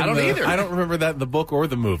 that. I don't either. I don't remember that in the book or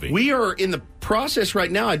the movie. We are in the process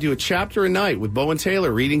right now. I do a chapter a night with Bo and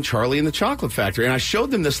Taylor reading Charlie and the Chocolate Factory, and I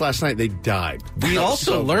showed them this last night. They died. We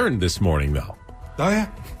also learned this morning, though. Oh, yeah.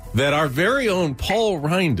 That our very own Paul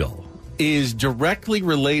Reindl is directly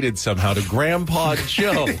related somehow to Grandpa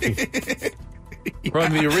Joe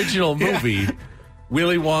from the original movie,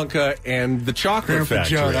 Willy Wonka and the Chocolate Grandpa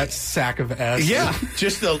Factory. Joe, that sack of S. Yeah,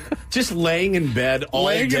 just laying in bed all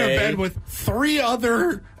laying day. in a bed with 3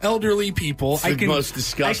 other elderly people. It's the most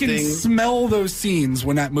disgusting. I can smell those scenes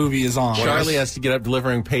when that movie is on. Charlie has to get up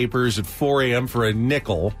delivering papers at 4 a.m. for a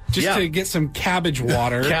nickel. Just to get some cabbage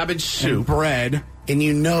water. Cabbage soup. And bread. And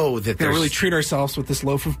you know that They really treat ourselves with this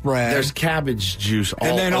loaf of bread. There's cabbage juice all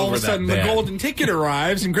over that And then all of a sudden bed. the golden ticket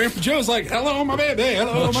arrives and Grandpa Joe's like, hello, my baby.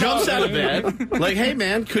 Hello, my Jumps out of baby." bed. Like, hey,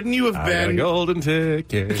 man, couldn't you have I got a been... golden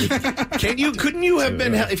ticket. Couldn't you have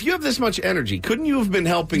been... If you have this much energy, couldn't you have been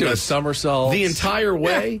helping Doing us somersaults. the entire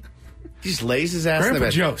way? He just lays his ass in the Grandpa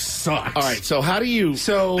bed. Joe sucks. All right, so how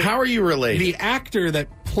are you related? The actor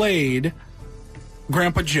that played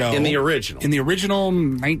Grandpa Joe In the original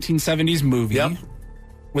 1970s movie. Yep.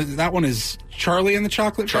 That one is Charlie and the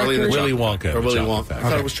Chocolate Charlie and the Factory? Willy Wonka. Or Willy Chocolate Wonka. I Factory.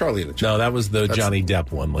 thought it was Charlie and the Chocolate. No, that was the Johnny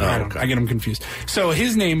Depp one. I don't know. I get them confused. So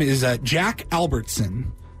his name is Jack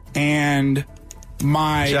Albertson, and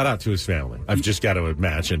Shout out to his family. I've just got to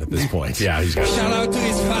imagine at this point. Yeah, he's got shout out to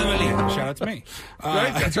his family. Shout out to me.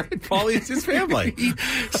 Right, that's right. Paulie, it's his family.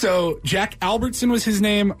 So Jack Albertson was his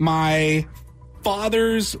name. My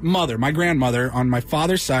father's mother, my grandmother on my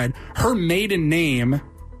father's side, her maiden name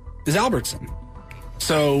is Albertson.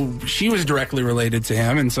 So she was directly related to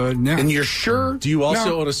him, and so yeah. And you're sure? Do you also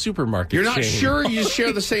No. own a supermarket You're not chain? sure you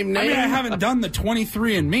share the same name? I mean, I haven't done the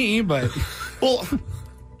 23andMe, but Well,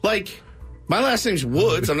 like, my last name's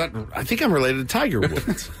Woods. I think I'm related to Tiger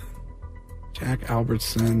Woods. Jack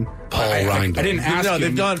Albertson. Paul I Reindl. didn't ask No, him.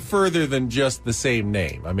 they've gone further than just the same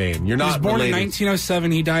name. I mean, you're He was not born related. in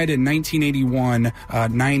 1907. He died in 1981,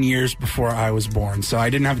 9 years before I was born. So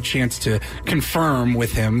I didn't have a chance to confirm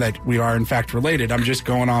with him that we are in fact related. I'm just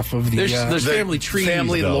going off of the. There's The family trees,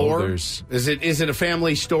 family though. lore. There's- Is it a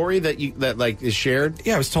family story that is shared?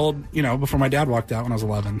 Yeah, I was told, before my dad walked out when I was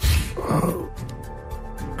 11.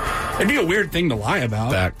 It'd be a weird thing to lie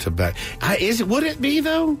about. Back to back. Would it be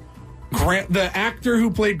though? The actor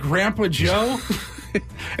who played Grandpa Joe.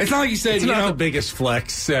 It's not like he said, It's not the biggest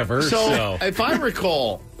flex ever. So, If I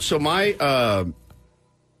recall, my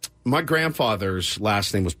my grandfather's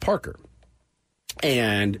last name was Parker,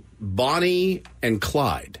 and Bonnie and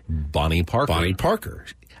Clyde. Bonnie Parker.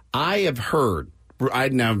 I have heard.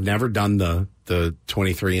 I've never done the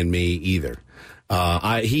 23andMe either.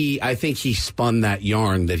 I think he spun that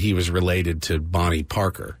yarn that he was related to Bonnie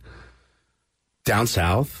Parker. Down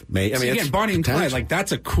south, Again, Bonnie and Clyde, like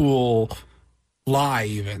that's a cool lie.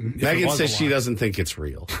 Even if it Megan was says a she lie. doesn't think it's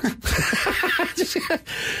real.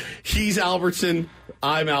 He's Albertson.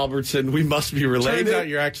 I'm Albertson. We must be related. turns out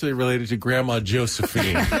you're actually related to Grandma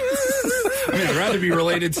Josephine. I mean, I'd rather be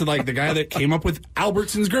related to like the guy that came up with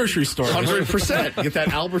Albertson's grocery store. 100%. Get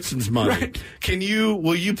that Albertson's money. Right.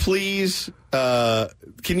 Will you please, can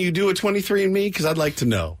you do a 23andMe? Because I'd like to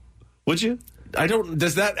know. Would you?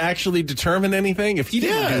 Does that actually determine anything? If he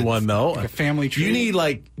didn't do one, though, like a family tree. You need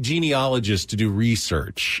like genealogists to do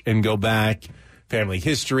research and go back, family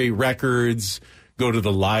history, records, go to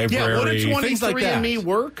the library, Yeah, would a things like that. 23andMe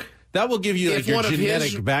work? That will give you like your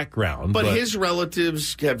genetic background. But his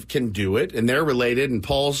relatives can do it, and they're related, and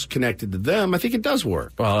Paul's connected to them. I think it does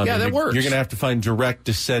work. Well, yeah, that works. You're going to have to find direct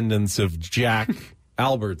descendants of Jack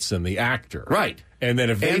Albertson, the actor. Right. And then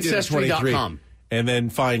if they did Ancestry.com. 23, and then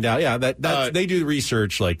find out, that they do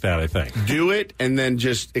research like that, I think. Do it and then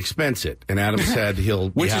just expense it. And Adam said he'll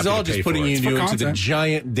be Which happy is all to pay just putting for it. you into the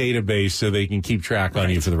giant database so they can keep track on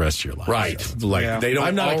you for the rest of your life. Right. So. Like they don't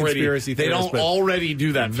I'm not already, a conspiracy they theorist, don't but already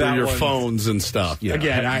do that for your one's- phones and stuff. Yeah.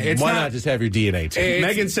 Again, it's why not- not just have your DNA too?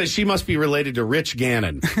 Megan says she must be related to Rich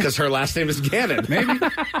Gannon because her last name is Gannon.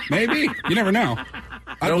 Maybe. You never know.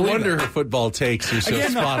 No wonder her football takes are so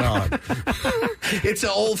Again, spot on. It's an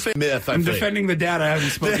old myth. I'm defending the dad I haven't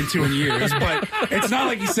spoken to in years, but it's not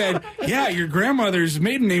like he said, yeah, your grandmother's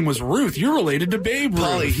maiden name was Ruth. You're related to Babe Ruth.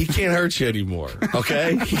 Polly, he can't hurt you anymore.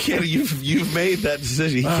 Okay, he can't. You've made that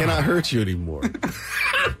decision. He cannot hurt you anymore.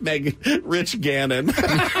 Megan, Rich Gannon.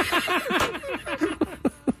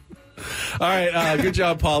 All right, good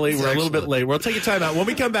job, Paulie. We're a little bit late. We'll take a time out. When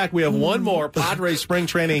we come back, we have one more Padres spring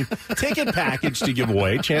training ticket package to give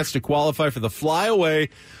away. Chance to qualify for the flyaway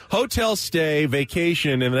hotel stay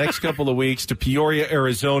vacation in the next couple of weeks to Peoria,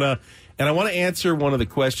 Arizona. And I want to answer one of the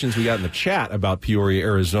questions we got in the chat about Peoria,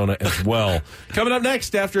 Arizona as well. Coming up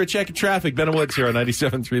next after a check of traffic, Ben and Woods here on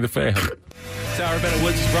 97.3 The Fan. Tower Ben and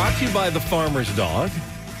Woods is brought to you by the Farmer's Dog.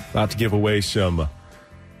 About to give away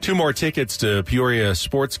two more tickets to Peoria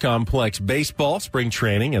Sports Complex baseball spring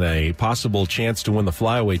training and a possible chance to win the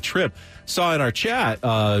flyaway trip. Saw in our chat,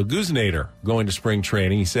 Goosenator going to spring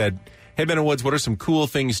training. He said, hey, Ben and Woods, what are some cool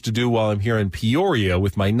things to do while I'm here in Peoria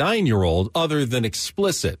with my 9-year-old other than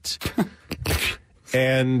explicit?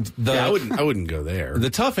 And I wouldn't go there. The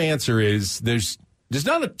tough answer is there's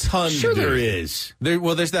not a ton to do. There is.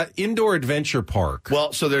 There's that indoor adventure park.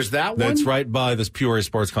 Well, so there's that one. That's right by this Peoria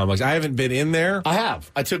Sports Complex. I haven't been in there. I have.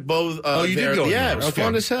 I took both. You there. did go in Yeah, there. it was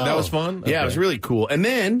fun as hell. That was fun? Yeah, it was really cool. And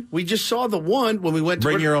then we just saw the one when we went to...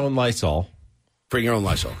 Bring your own Lysol. Bring your own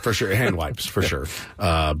Lysol, for sure. Hand wipes, for sure.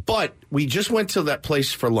 But we just went to that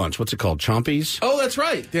place for lunch. What's it called? Chompy's? Oh, that's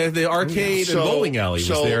right. The arcade and bowling alley was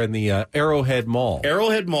there in the Arrowhead Mall.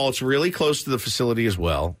 Arrowhead Mall. It's really close to the facility as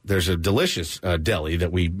well. There's a delicious deli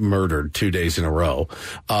that we murdered 2 days in a row.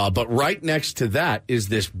 But right next to that is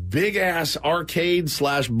this big-ass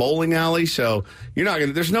arcade/bowling alley. So you're not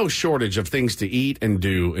gonna. There's no shortage of things to eat and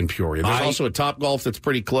do in Peoria. There's also a Topgolf that's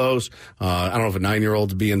pretty close. I don't know if a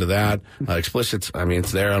 9-year-old would be into that. Explicit. I mean,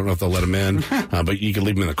 it's there. I don't know if they'll let them in, but you can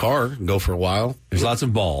leave them in the car and go for a while. There's lots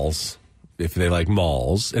of balls, if they like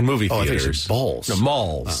malls, and movie theaters. I think it's balls. No,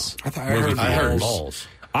 malls. Oh. I heard balls.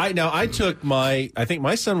 I took I think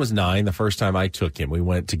my son was 9 the first time I took him. We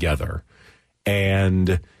went together,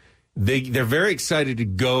 and they're very excited to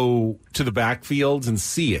go to the backfields and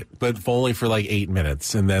see it, but only for like 8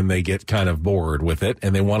 minutes, and then they get kind of bored with it,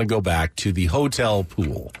 and they want to go back to the hotel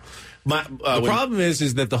pool. The problem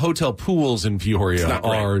is that the hotel pools in Peoria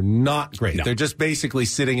are not great. No. They're just basically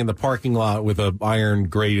sitting in the parking lot with a iron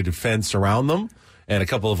grated fence around them and a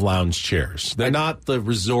couple of lounge chairs. They're not the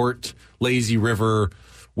resort, lazy river,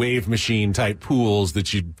 wave machine type pools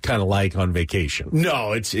that you'd kind of like on vacation.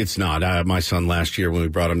 No, it's not. My son last year when we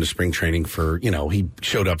brought him to spring training he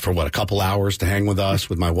showed up for a couple hours to hang with us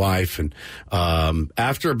with my wife. And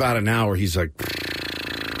after about an hour, he's like,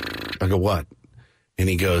 I go, what? And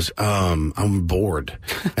he goes, I'm bored.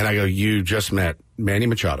 And I go, you just met Manny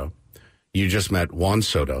Machado. You just met Juan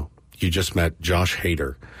Soto. You just met Josh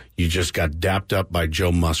Hader. You just got dapped up by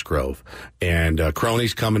Joe Musgrove. And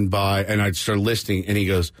Crony's coming by. And I started listening. And he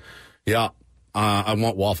goes, yeah, I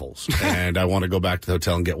want waffles. And I want to go back to the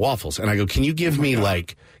hotel and get waffles. And I go, can you give me,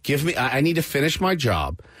 I need to finish my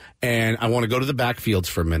job. And I want to go to the backfields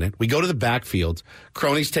for a minute. We go to the backfields.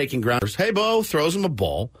 Crony's taking grounders. Hey, Bo, throws him a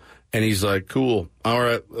ball. And he's like, cool. All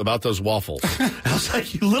right, about those waffles. I was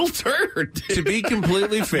like, you little turd. To be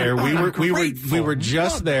completely fair, we were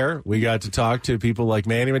just there. We got to talk to people like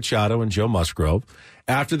Manny Machado and Joe Musgrove.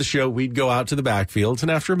 After the show, we'd go out to the backfields, and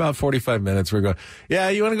after about 45 minutes, we're going, yeah,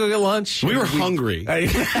 you want to go get lunch? We were hungry.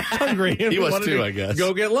 Hungry. He was too, I guess.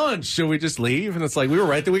 Go get lunch. So we just leave, and it's like we were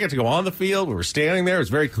right there. We got to go on the field. We were standing there. It was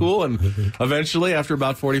very cool. And eventually, after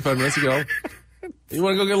about 45 minutes ago, you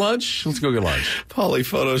want to go get lunch? Let's go get lunch. Paulie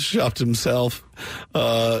photoshopped himself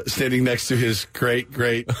standing next to his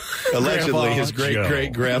allegedly his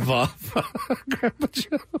great-great-grandpa. Grandpa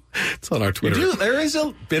Joe. It's on our Twitter. There is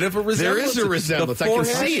a bit of a resemblance. There is a resemblance. I can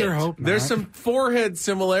see it. There's some forehead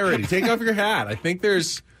similarity. Take off your hat. I think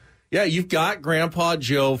you've got Grandpa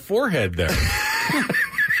Joe forehead there.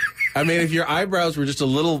 I mean, if your eyebrows were just a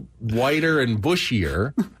little whiter and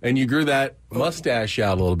bushier and you grew that mustache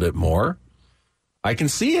out a little bit more, I can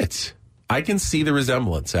see it. I can see the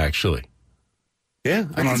resemblance, actually. Yeah,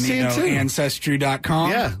 I can see it too.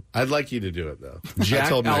 Ancestry.com. Yeah, I'd like you to do it, though.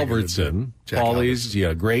 Jack Albertson, Paulie's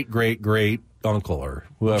great uncle or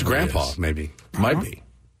whoever. It's grandpa, maybe. Might be.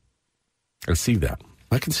 I see that.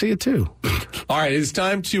 I can see it too. All right, it's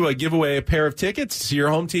time to give away a pair of tickets to your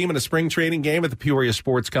home team in a spring training game at the Peoria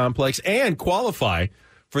Sports Complex and qualify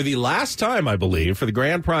for the last time, I believe, for the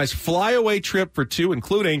grand prize flyaway trip for 2,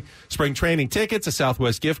 including spring training tickets, a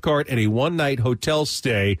Southwest gift card, and a one-night hotel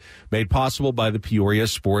stay made possible by the Peoria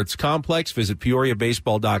Sports Complex. Visit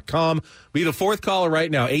PeoriaBaseball.com. Be the fourth caller right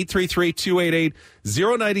now,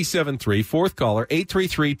 0973, fourth caller,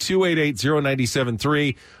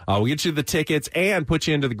 833-288-0973. We'll get you the tickets and put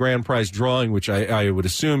you into the grand prize drawing, which I would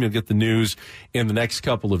assume you'll get the news in the next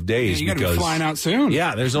couple of days. Yeah, you got to be flying out soon.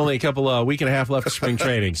 Yeah, there's only a week and a half left of spring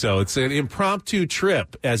training. So it's an impromptu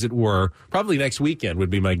trip, as it were. Probably next weekend would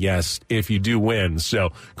be my guess if you do win.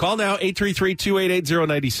 So call now,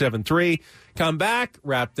 833-288-0973. Come back,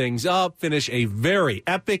 wrap things up, finish a very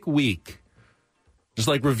epic week. Just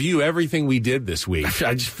review everything we did this week.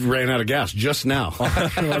 I just ran out of gas just now.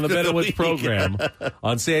 on the Ben and Woods program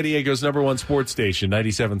on San Diego's #1 sports station,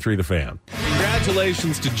 97.3 The Fan.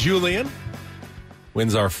 Congratulations to Julian.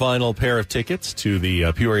 Wins our final pair of tickets to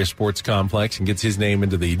the Peoria Sports Complex and gets his name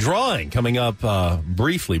into the drawing coming up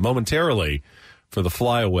momentarily, for the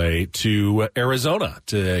flyaway to Arizona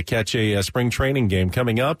to catch a spring training game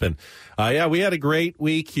coming up. And, we had a great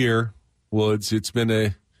week here, Woods. It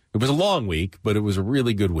was a long week, but it was a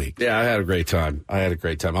really good week. Yeah, I had a great time. I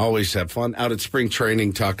always have fun out at spring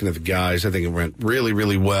training, talking to the guys. I think it went really,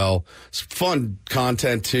 really well. It's fun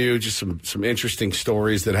content, too, just some interesting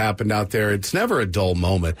stories that happened out there. It's never a dull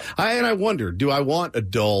moment. I wonder, do I want a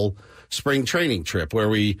dull spring training trip where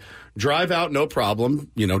we drive out, no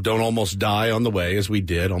problem, don't almost die on the way as we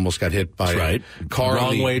did, almost got hit by a car.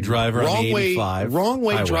 Wrong way driver on the 85. Wrong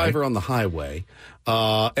way driver on the highway.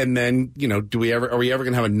 And then, are we ever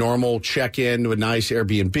going to have a normal check-in to a nice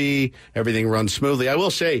Airbnb? Everything runs smoothly. I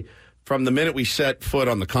will say, from the minute we set foot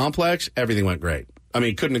on the complex, everything went great. I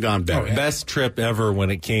mean, couldn't have gone better. Best trip ever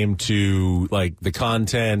when it came to the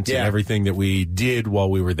content and everything that we did while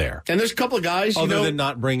we were there. And there's a couple of guys, other than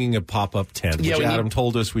not bringing a pop-up tent, which Adam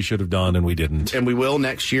told us we should have done, and we didn't. And we will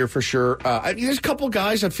next year for sure. There's a couple of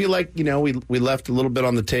guys I feel like, we left a little bit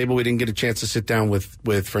on the table. We didn't get a chance to sit down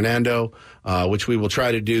with Fernando, which we will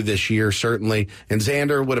try to do this year, certainly. And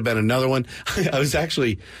Xander would have been another one. I was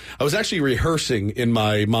actually rehearsing in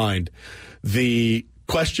my mind the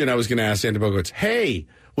question I was going to ask Xander Bogaerts. Hey,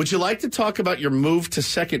 would you like to talk about your move to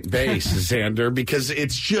second base, Xander? Because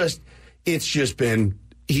he's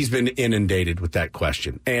been inundated with that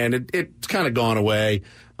question, and it's kind of gone away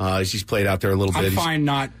as he's played out there a little bit. I'm fine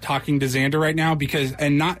not talking to Xander right now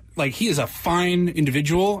he is a fine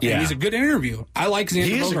individual and he's a good interview. I like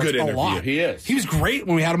Xander Bogaerts a lot. He is. He was great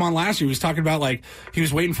when we had him on last year. He was talking about he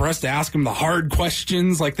was waiting for us to ask him the hard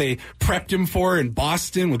questions they prepped him for in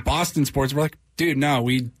Boston with Boston sports. We're like, dude, no,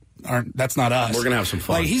 we aren't. That's not us. We're gonna have some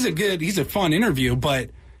fun. He's a fun interview, but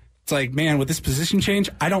it's man, with this position change,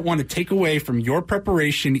 I don't want to take away from your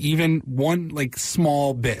preparation even one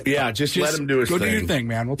small bit. Yeah, just let him do his thing. Go do your thing,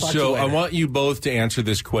 man. We'll talk to you So later. I want you both to answer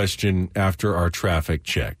this question after our traffic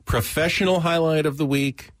check. Professional highlight of the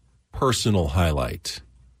week, personal highlight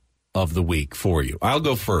of the week for you. I'll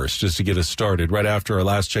go first just to get us started right after our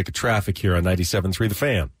last check of traffic here on 97.3 The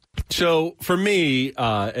Fan. So for me,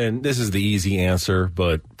 and this is the easy answer,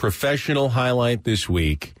 but professional highlight this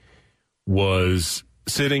week was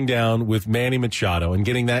sitting down with Manny Machado and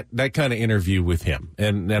getting that kind of interview with him.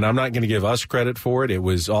 And I'm not going to give us credit for it. It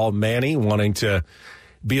was all Manny wanting to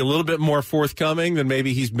be a little bit more forthcoming than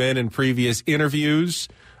maybe he's been in previous interviews,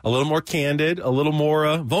 a little more candid, a little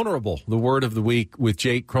more vulnerable, the word of the week with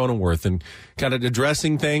Jake Cronenworth, and kind of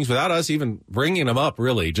addressing things without us even bringing them up,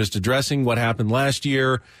 really, just addressing what happened last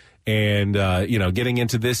year and, getting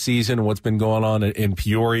into this season and what's been going on in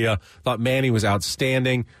Peoria. Thought Manny was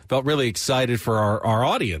outstanding. Felt really excited for our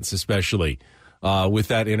audience, especially with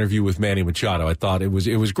that interview with Manny Machado. I thought it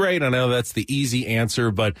was great. I know that's the easy answer,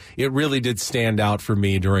 but it really did stand out for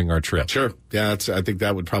me during our trip. Sure. Yeah, I think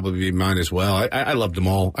that would probably be mine as well. I loved them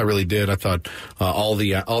all. I really did. I thought all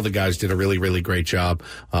the guys did a really, really great job.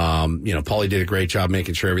 Paulie did a great job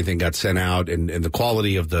making sure everything got sent out, and the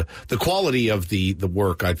quality of the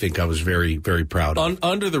work, I think I was very, very proud of.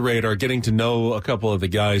 Under the radar, getting to know a couple of the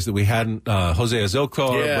guys that we hadn't, Jose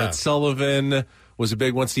Azocar, Brett Sullivan was a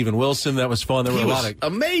big one. Steven Wilson, that was fun. There were a lot of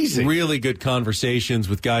amazing, really good conversations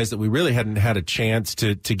with guys that we really hadn't had a chance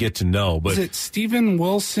to get to know. But was it Steven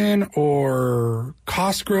Wilson or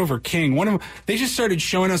Cosgrove or King? One of them. They just started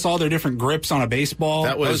showing us all their different grips on a baseball.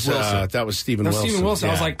 That was Steven Wilson. Steven Wilson.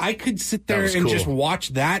 Yeah. I was like, I could sit there and just watch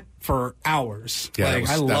that for hours. Yeah,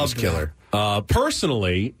 I loved killer.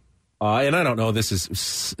 Personally. And I don't know, this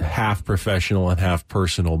is half professional and half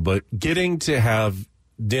personal, but getting to have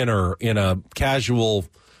dinner in a casual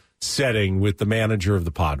setting with the manager of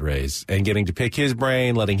the Padres and getting to pick his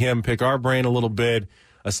brain, letting him pick our brain a little bit,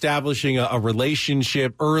 establishing a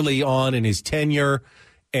relationship early on in his tenure,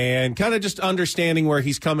 and kind of just understanding where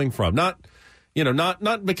he's coming from. Not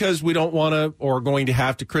not because we don't want to or going to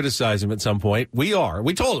have to criticize him at some point. We are.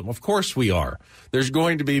 We told him, of course we are. There's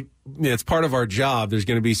going to be, it's part of our job. There's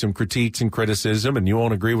going to be some critiques and criticism, and you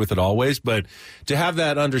won't agree with it always. But to have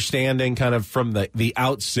that understanding kind of from the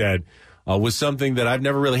outset was something that I've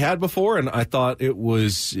never really had before, and I thought it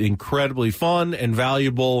was incredibly fun and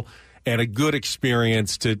valuable and a good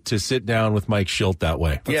experience to sit down with Mike Shildt that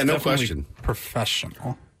way. Yeah, no question.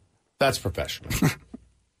 Professional. That's professional.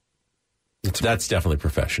 That's definitely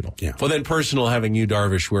professional. Yeah. Well, then personal, having you,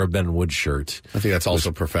 Darvish, wear a Ben Wood shirt. I think that's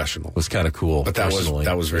also professional. Was kind of cool. But that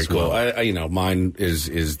was very cool. Well. Mine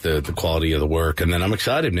is the quality of the work, and then I'm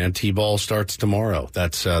excited, man. T-ball starts tomorrow.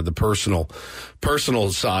 That's the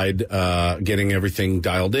personal side, getting everything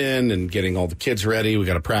dialed in and getting all the kids ready. We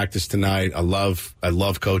got to practice tonight. I love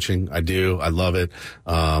coaching. I do. I love it.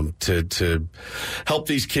 To help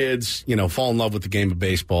these kids, fall in love with the game of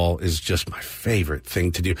baseball is just my favorite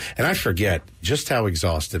thing to do. And I forget just how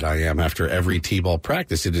exhausted I am after every T-ball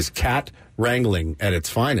practice. It is cat wrangling at its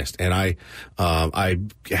finest. And I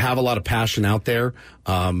have a lot of passion out there.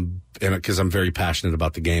 And because I'm very passionate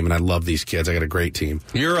about the game, and I love these kids. I got a great team.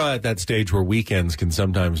 You're at that stage where weekends can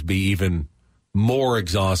sometimes be even more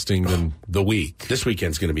exhausting than the week. This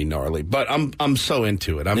weekend's going to be gnarly, but I'm so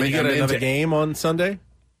into it. You got another game on Sunday?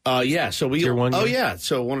 Yeah. So Tier 1 game? yeah.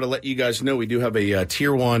 So I wanted to let you guys know we do have a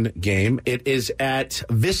Tier 1 game. It is at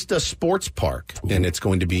Vista Sports Park, and it's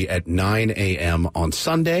going to be at 9 a.m. on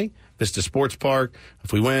Sunday. Vista Sports Park.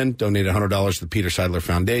 If we win, donate $100 to the Peter Seidler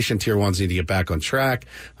Foundation. Tier 1s need to get back on track.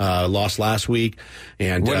 Lost last week.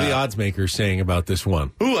 And what are the odds makers saying about this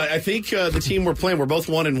one? I think the team we're playing, we're both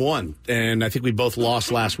 1-1, and I think we both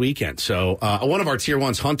lost last weekend. So one of our Tier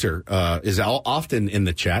 1s, Hunter, is often in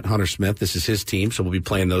the chat. Hunter Smith, this is his team, so we'll be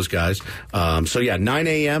playing those guys. 9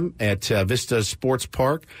 a.m. at Vista Sports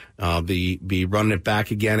Park. Be running it back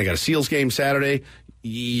again. I got a Seals game Saturday.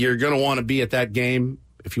 You're going to want to be at that game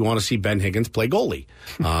if you want to see Ben Higgins play goalie.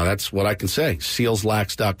 That's what I can say.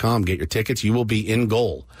 SealsLax.com. Get your tickets. You will be in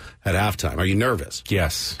goal at halftime. Are you nervous?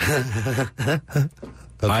 Yes.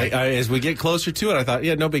 Okay. As we get closer to it, I thought,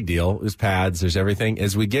 no big deal. There's pads, there's everything.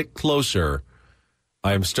 As we get closer,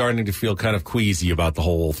 I'm starting to feel kind of queasy about the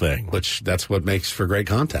whole thing. Which, that's what makes for great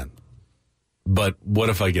content. But what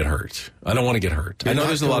if I get hurt? I don't want to get hurt. I know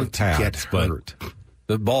there's a lot of pads, but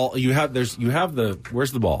the ball, where's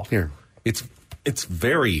the ball? Here. It's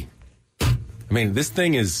very, this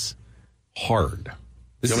thing is hard.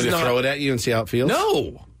 You want me to throw it at you and see how it feels?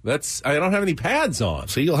 No, I don't have any pads on.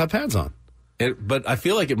 So you'll have pads on. But I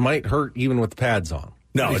feel like it might hurt even with the pads on.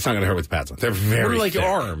 No, it's not going to hurt with pads on. They're very like thick.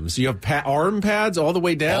 Arms. You have arm pads all the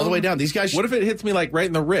way down? All the way down. These guys. What if it hits me right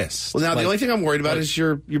in the wrist? Well, now the only thing I'm worried about is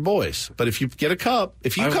your boys. But if you get a cup,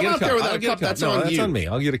 if you come out there without a cup, that's on you. That's on me.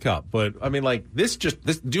 I'll get a cup. But this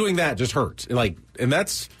doing that just hurts. And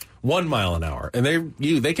that's 1 mile an hour, and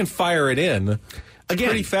they can fire it in again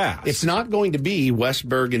pretty fast. It's not going to be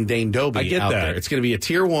Westberg and Dane Dobie. I get out that. There. It's going to be a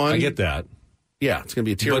Tier 1. I get that. Yeah, it's going to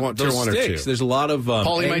be a Tier 1 or 2. There's a lot of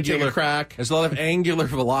Paulie might take a crack. There's a lot of angular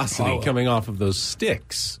velocity coming off of those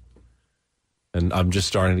sticks, and I'm just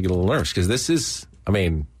starting to get a little nervous because this is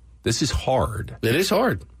hard. It is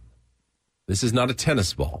hard. This is not a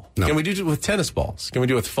tennis ball. No. Can we do it with tennis balls? Can we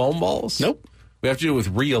do it with foam balls? Nope. We have to do it with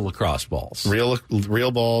real lacrosse balls.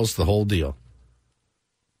 Real balls, the whole deal.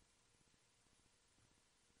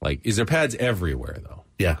 Is there pads everywhere though?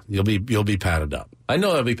 Yeah, you'll be padded up. I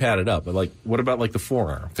know it'll be padded up, but what about the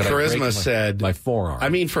forearm? Charisma said my forearm.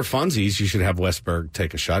 For funsies, you should have Westberg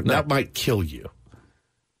take a shot. No. That might kill you.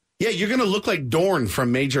 Yeah, you're going to look like Dorn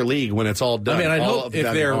from Major League when it's all done. I hope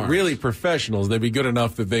if they're really professionals, they'd be good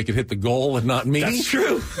enough that they could hit the goal and not me. That's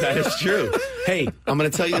true. That is true. Hey, I'm going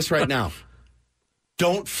to tell you this right now.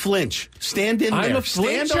 Don't flinch. Stand in there. I'm a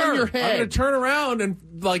Stand flincher. on your head. I'm going to turn around and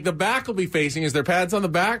the back will be facing. Is there pads on the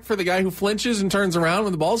back for the guy who flinches and turns around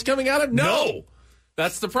when the ball's coming at him? No.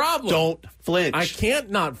 That's the problem. Don't flinch. I can't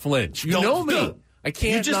not flinch. You know me. I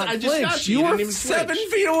can't not flinch. You are 7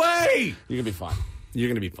 feet away. You're going to be fine. You're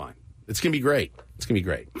going to be fine. It's going to be great. It's going to be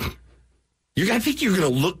great. I think you're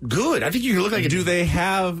going to look good. I think you're going to look like Do they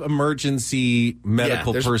have emergency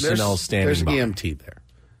medical personnel standing by? There's EMT there.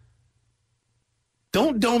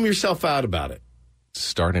 Don't dome yourself out about it. It's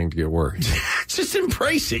starting to get worried. Just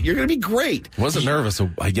embrace it. You're going to be great. I wasn't nervous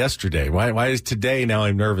yesterday. Why is today now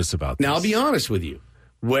I'm nervous about this? Now, I'll be honest with you.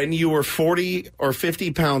 When you were 40 or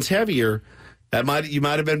 50 pounds heavier, you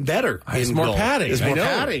might have been better. It's more padding. It's more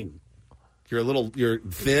padding. You're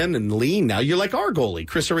thin and lean now. You're like our goalie,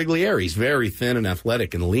 Chris Origlieri. He's very thin and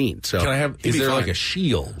athletic and lean. So is there a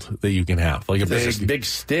shield that you can have? There's a big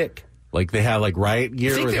stick. Like they have like riot gear.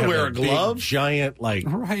 You think where they have wear a a glove? big, giant like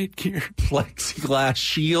riot gear, plexiglass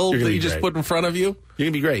shield that you just put in front of you. You're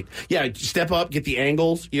gonna be great. Yeah, step up, get the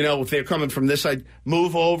angles. You know, if they're coming from this side,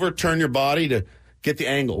 move over, turn your body to get the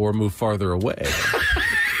angle, or move farther away.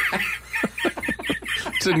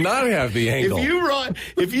 To not have the angle.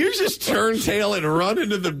 If you just turn tail and run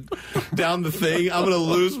down the thing, I'm going to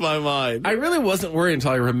lose my mind. I really wasn't worried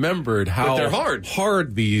until I remembered how they're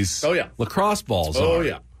hard these lacrosse balls are. Oh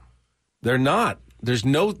yeah, they're not. There's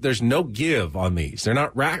no give on these. They're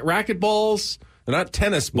not racket balls. They're not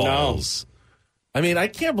tennis balls. No. I mean, I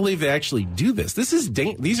can't believe they actually do this.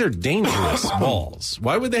 These are dangerous balls.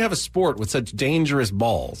 Why would they have a sport with such dangerous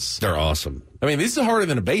balls? They're awesome. I mean, this is harder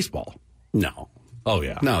than a baseball. No. Oh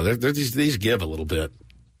yeah. No, these give a little bit.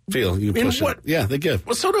 Feel you push what? It. Yeah, they give.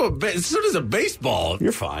 Well, so does a baseball.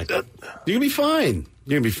 You're fine. You're gonna be fine.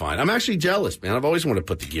 You're gonna be fine. I'm actually jealous, man. I've always wanted to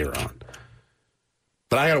put the gear on,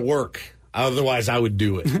 but I got to work. Otherwise, I would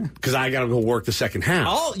do it because I got to go work the second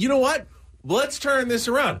half. You know what? Let's turn this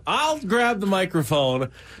around. I'll grab the microphone.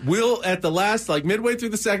 We'll, at the last, like midway through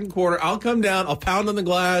the second quarter, I'll come down, I'll pound on the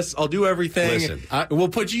glass, I'll do everything. Listen, we'll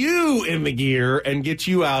put you in the gear and get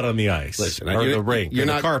you out on the ice. Listen, or the rink, or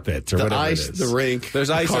the carpet, or the whatever ice, it is. the rink. There's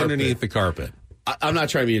ice underneath the carpet. I'm not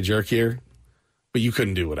trying to be a jerk here, but you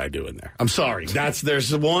couldn't do what I do in there. I'm sorry.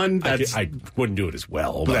 There's one. I wouldn't do it as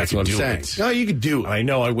well, but that's I what could I'm do saying. it. No, you could do it. I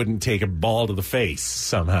know I wouldn't take a ball to the face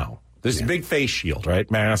somehow. There's a big face shield, right?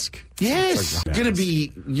 Mask. Yes. Like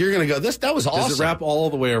you're going to go, that was awesome. Does it wrap all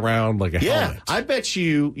the way around like a helmet? I bet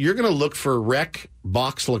you're going to look for rec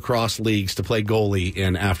box lacrosse leagues to play goalie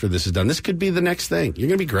in after this is done. This could be the next thing. You're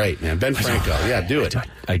going to be great, man. Ben Franco. Do it.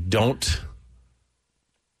 I don't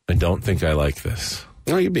think I like this.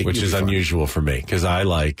 No, which is unusual for me because I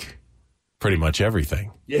like pretty much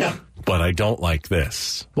everything. Yeah. But I don't like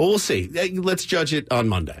this. Well, we'll see. Let's judge it on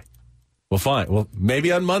Monday. Well, fine. Well,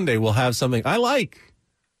 maybe on Monday we'll have something. I like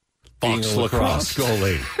being a lacrosse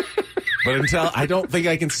goalie. But I don't think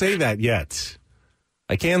I can say that yet.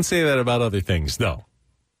 I can say that about other things, though.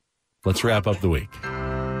 Let's wrap up the week.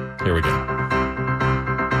 Here we go.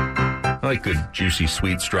 I like good, juicy,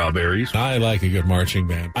 sweet strawberries. I like a good marching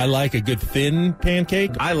band. I like a good thin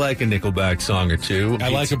pancake. I like a Nickelback song or two. I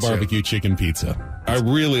like a barbecue chicken pizza. I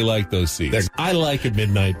really like those seeds. I like a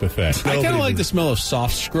midnight buffet. I kind of like the smell of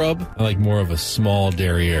soft scrub. I like more of a small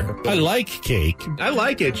derriere. I like cake. I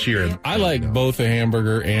like Ed Sheeran. I like both a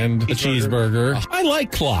hamburger and a cheeseburger. I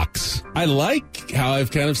like clocks. I like how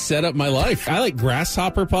I've kind of set up my life. I like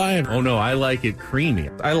grasshopper pie. Oh, no, I like it creamy.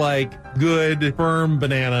 I like good, firm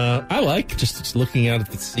banana. I like just looking out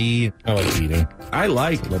at the sea. I like eating. I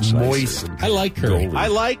like moist. I like curry. I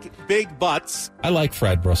like big butts. I like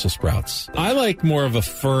fried Brussels sprouts. I like more of a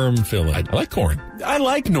firm filling. I like corn. I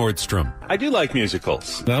like Nordstrom. I do like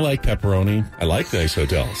musicals. I like pepperoni. I like nice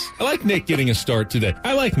hotels. I like Nick getting a start today.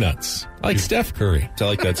 I like nuts. I like Steph Curry. I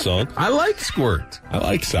like that song. I like Squirt. I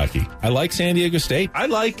like Saki. I like San Diego State. I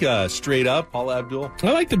like Straight Up, Paula Abdul.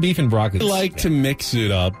 I like the beef and broccoli. I like to mix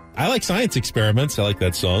it up. I like Science Experiments. I like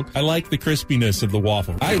that song. I like the crispiness of the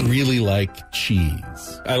waffle. I really like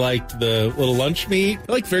cheese. I liked the little lunch meat.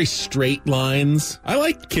 I like very straight lines. I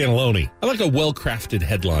like cannelloni. I like a well-crafted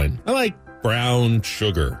headline. I like brown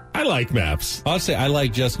sugar. I like maps. I'll say I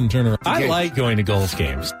like Justin Turner. I like going to golf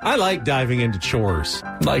games. I like diving into chores.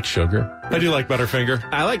 I like sugar. I do like Butterfinger.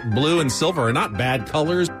 I like blue and silver are not bad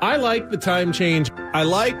colors. I like the time change. I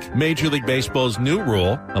like Major League Baseball's new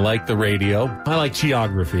rule. I like the radio. I like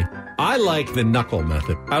geography. I like the knuckle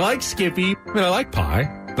method. I like Skippy. And I like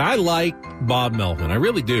pie. I like Bob Melvin. I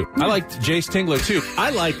really do. I like Jace Tingler, too.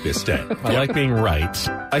 I like this day. I like being right.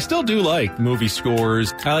 I still do like movie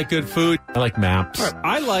scores. I like good food. I like maps.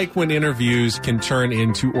 I like when interviews can turn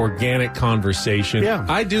into organic conversation. Yeah.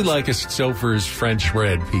 I do like a Stouffer's French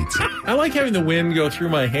bread pizza. I like having the wind go through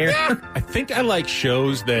my hair. I think I like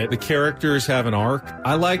shows that the characters have an arc.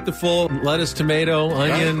 I like the full lettuce, tomato,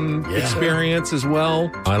 onion experience as well.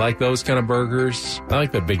 I like those kind of burgers. I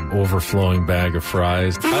like that big overflowing bag of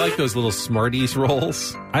fries. I like those little Smarties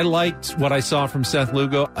rolls. I liked what I saw from Seth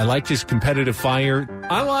Lugo. I liked his competitive fire.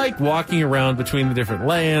 I like walking around between the different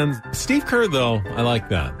lands. Steve Kerr, though, I like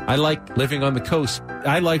that. I like living on the coast.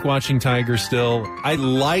 I like watching Tiger still. I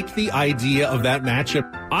like the idea of that matchup.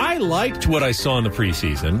 I liked what I saw in the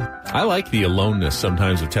preseason. I like the aloneness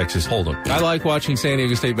sometimes of Texas Hold'em. I like watching San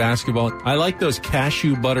Diego State basketball. I like those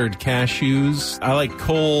cashew-buttered cashews. I like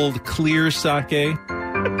cold, clear sake.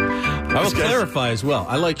 I will clarify as well.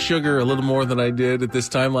 I like sugar a little more than I did at this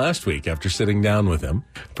time last week after sitting down with him.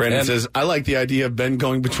 Brandon says, I like the idea of Ben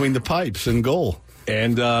going between the pipes and goal.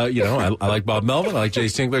 And, I like Bob Melvin. I like Jay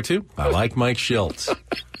Stingler, too. I like Mike Schultz.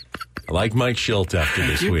 I like Mike Schilt after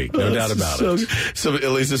this week. No doubt about it. So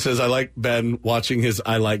Elisa says, I like Ben watching his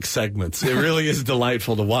I like segments. It really is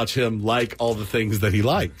delightful to watch him like all the things that he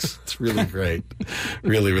likes. It's really great.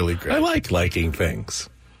 Really, really great. I like liking things.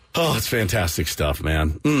 Oh, it's fantastic stuff,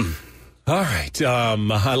 man. All right.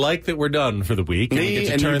 I like that we're done for the week. And we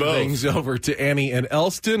get to turn things over to Annie and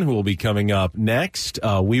Elston, who will be coming up next.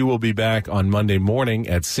 We will be back on Monday morning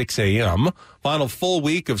at 6 a.m. Final full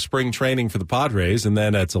week of spring training for the Padres, and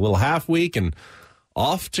then it's a little half week, and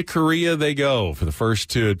off to Korea they go for the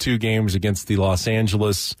first two games against the Los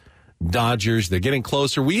Angeles Dodgers. They're getting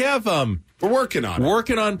closer. We have we're working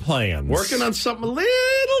on plans. Working on something a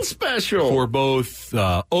little special for both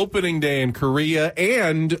opening day in Korea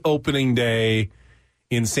and opening day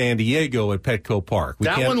in San Diego at Petco Park.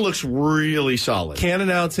 That one looks really solid. Can't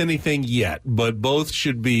announce anything yet, but both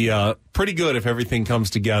should be pretty good if everything comes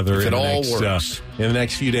together if it all works in the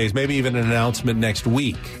next few days. Maybe even an announcement next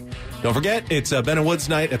week. Don't forget, it's Ben and Woods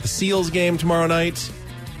night at the Seals game tomorrow night.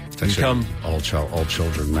 Come, all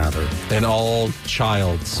children matter, and all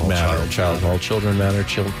childs matter. All children matter.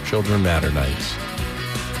 Children matter nights.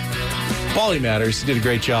 Paulie Matters did a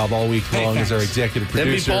great job all week long as our executive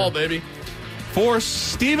producer. MB Paul, baby. For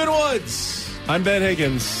Stephen Woods, I'm Ben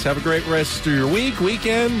Higgins. Have a great rest of your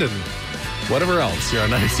weekend, and whatever else here on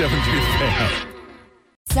 97.3 Fan.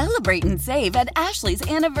 Celebrate and save at Ashley's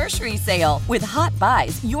Anniversary Sale. With Hot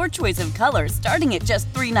Buys, your choice of colors starting at just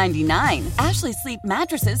 $3.99. Ashley Sleep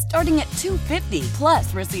mattresses starting at $2.50.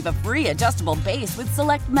 Plus, receive a free adjustable base with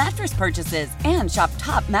select mattress purchases. And shop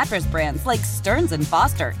top mattress brands like Stearns &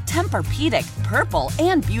 Foster, Tempur-Pedic, Purple,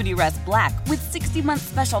 and Beautyrest Black with 60-month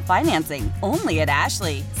special financing. Only at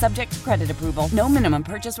Ashley. Subject to credit approval. No minimum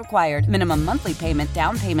purchase required. Minimum monthly payment,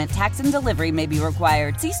 down payment, tax, and delivery may be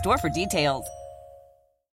required. See store for details.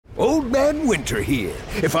 Old Man Winter here.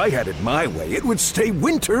 If I had it my way, it would stay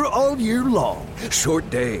winter all year long. Short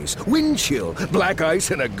days, wind chill, black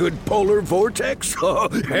ice, and a good polar vortex. Oh,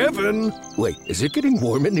 heaven. Wait, is it getting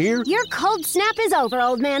warm in here? Your cold snap is over,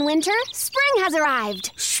 Old Man Winter. Spring has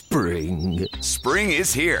arrived. Spring. Spring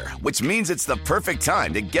is here, which means it's the perfect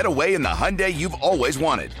time to get away in the Hyundai you've always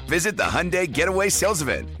wanted. Visit the Hyundai Getaway Sales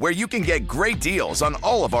Event, where you can get great deals on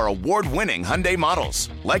all of our award-winning Hyundai models,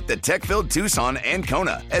 like the tech-filled Tucson and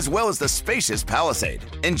Kona, as well as the spacious Palisade.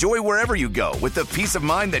 Enjoy wherever you go with the peace of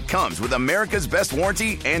mind that comes with America's best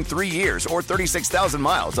warranty and 3 years or 36,000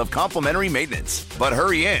 miles of complimentary maintenance. But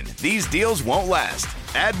hurry in, these deals won't last.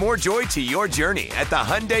 Add more joy to your journey at the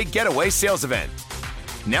Hyundai Getaway Sales Event.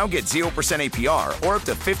 Now get 0% APR or up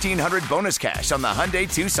to $1,500 bonus cash on the Hyundai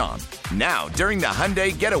Tucson. Now, during the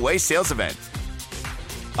Hyundai Getaway Sales Event.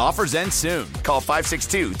 Offers end soon. Call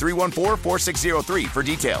 562-314-4603 for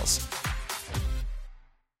details.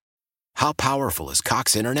 How powerful is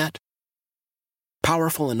Cox Internet?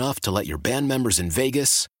 Powerful enough to let your band members in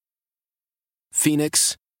Vegas,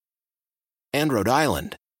 Phoenix, and Rhode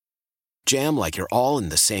Island jam like you're all in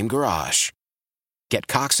the same garage. Get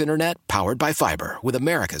Cox Internet powered by fiber with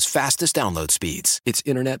America's fastest download speeds. It's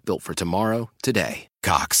internet built for tomorrow, today.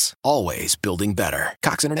 Cox, always building better.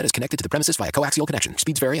 Cox Internet is connected to the premises via coaxial connection.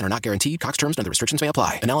 Speeds vary and are not guaranteed. Cox terms and other restrictions may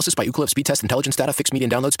apply. Analysis by Ookla Speed Test Intelligence Data. Fixed median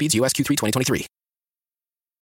download speeds. US Q3 2023.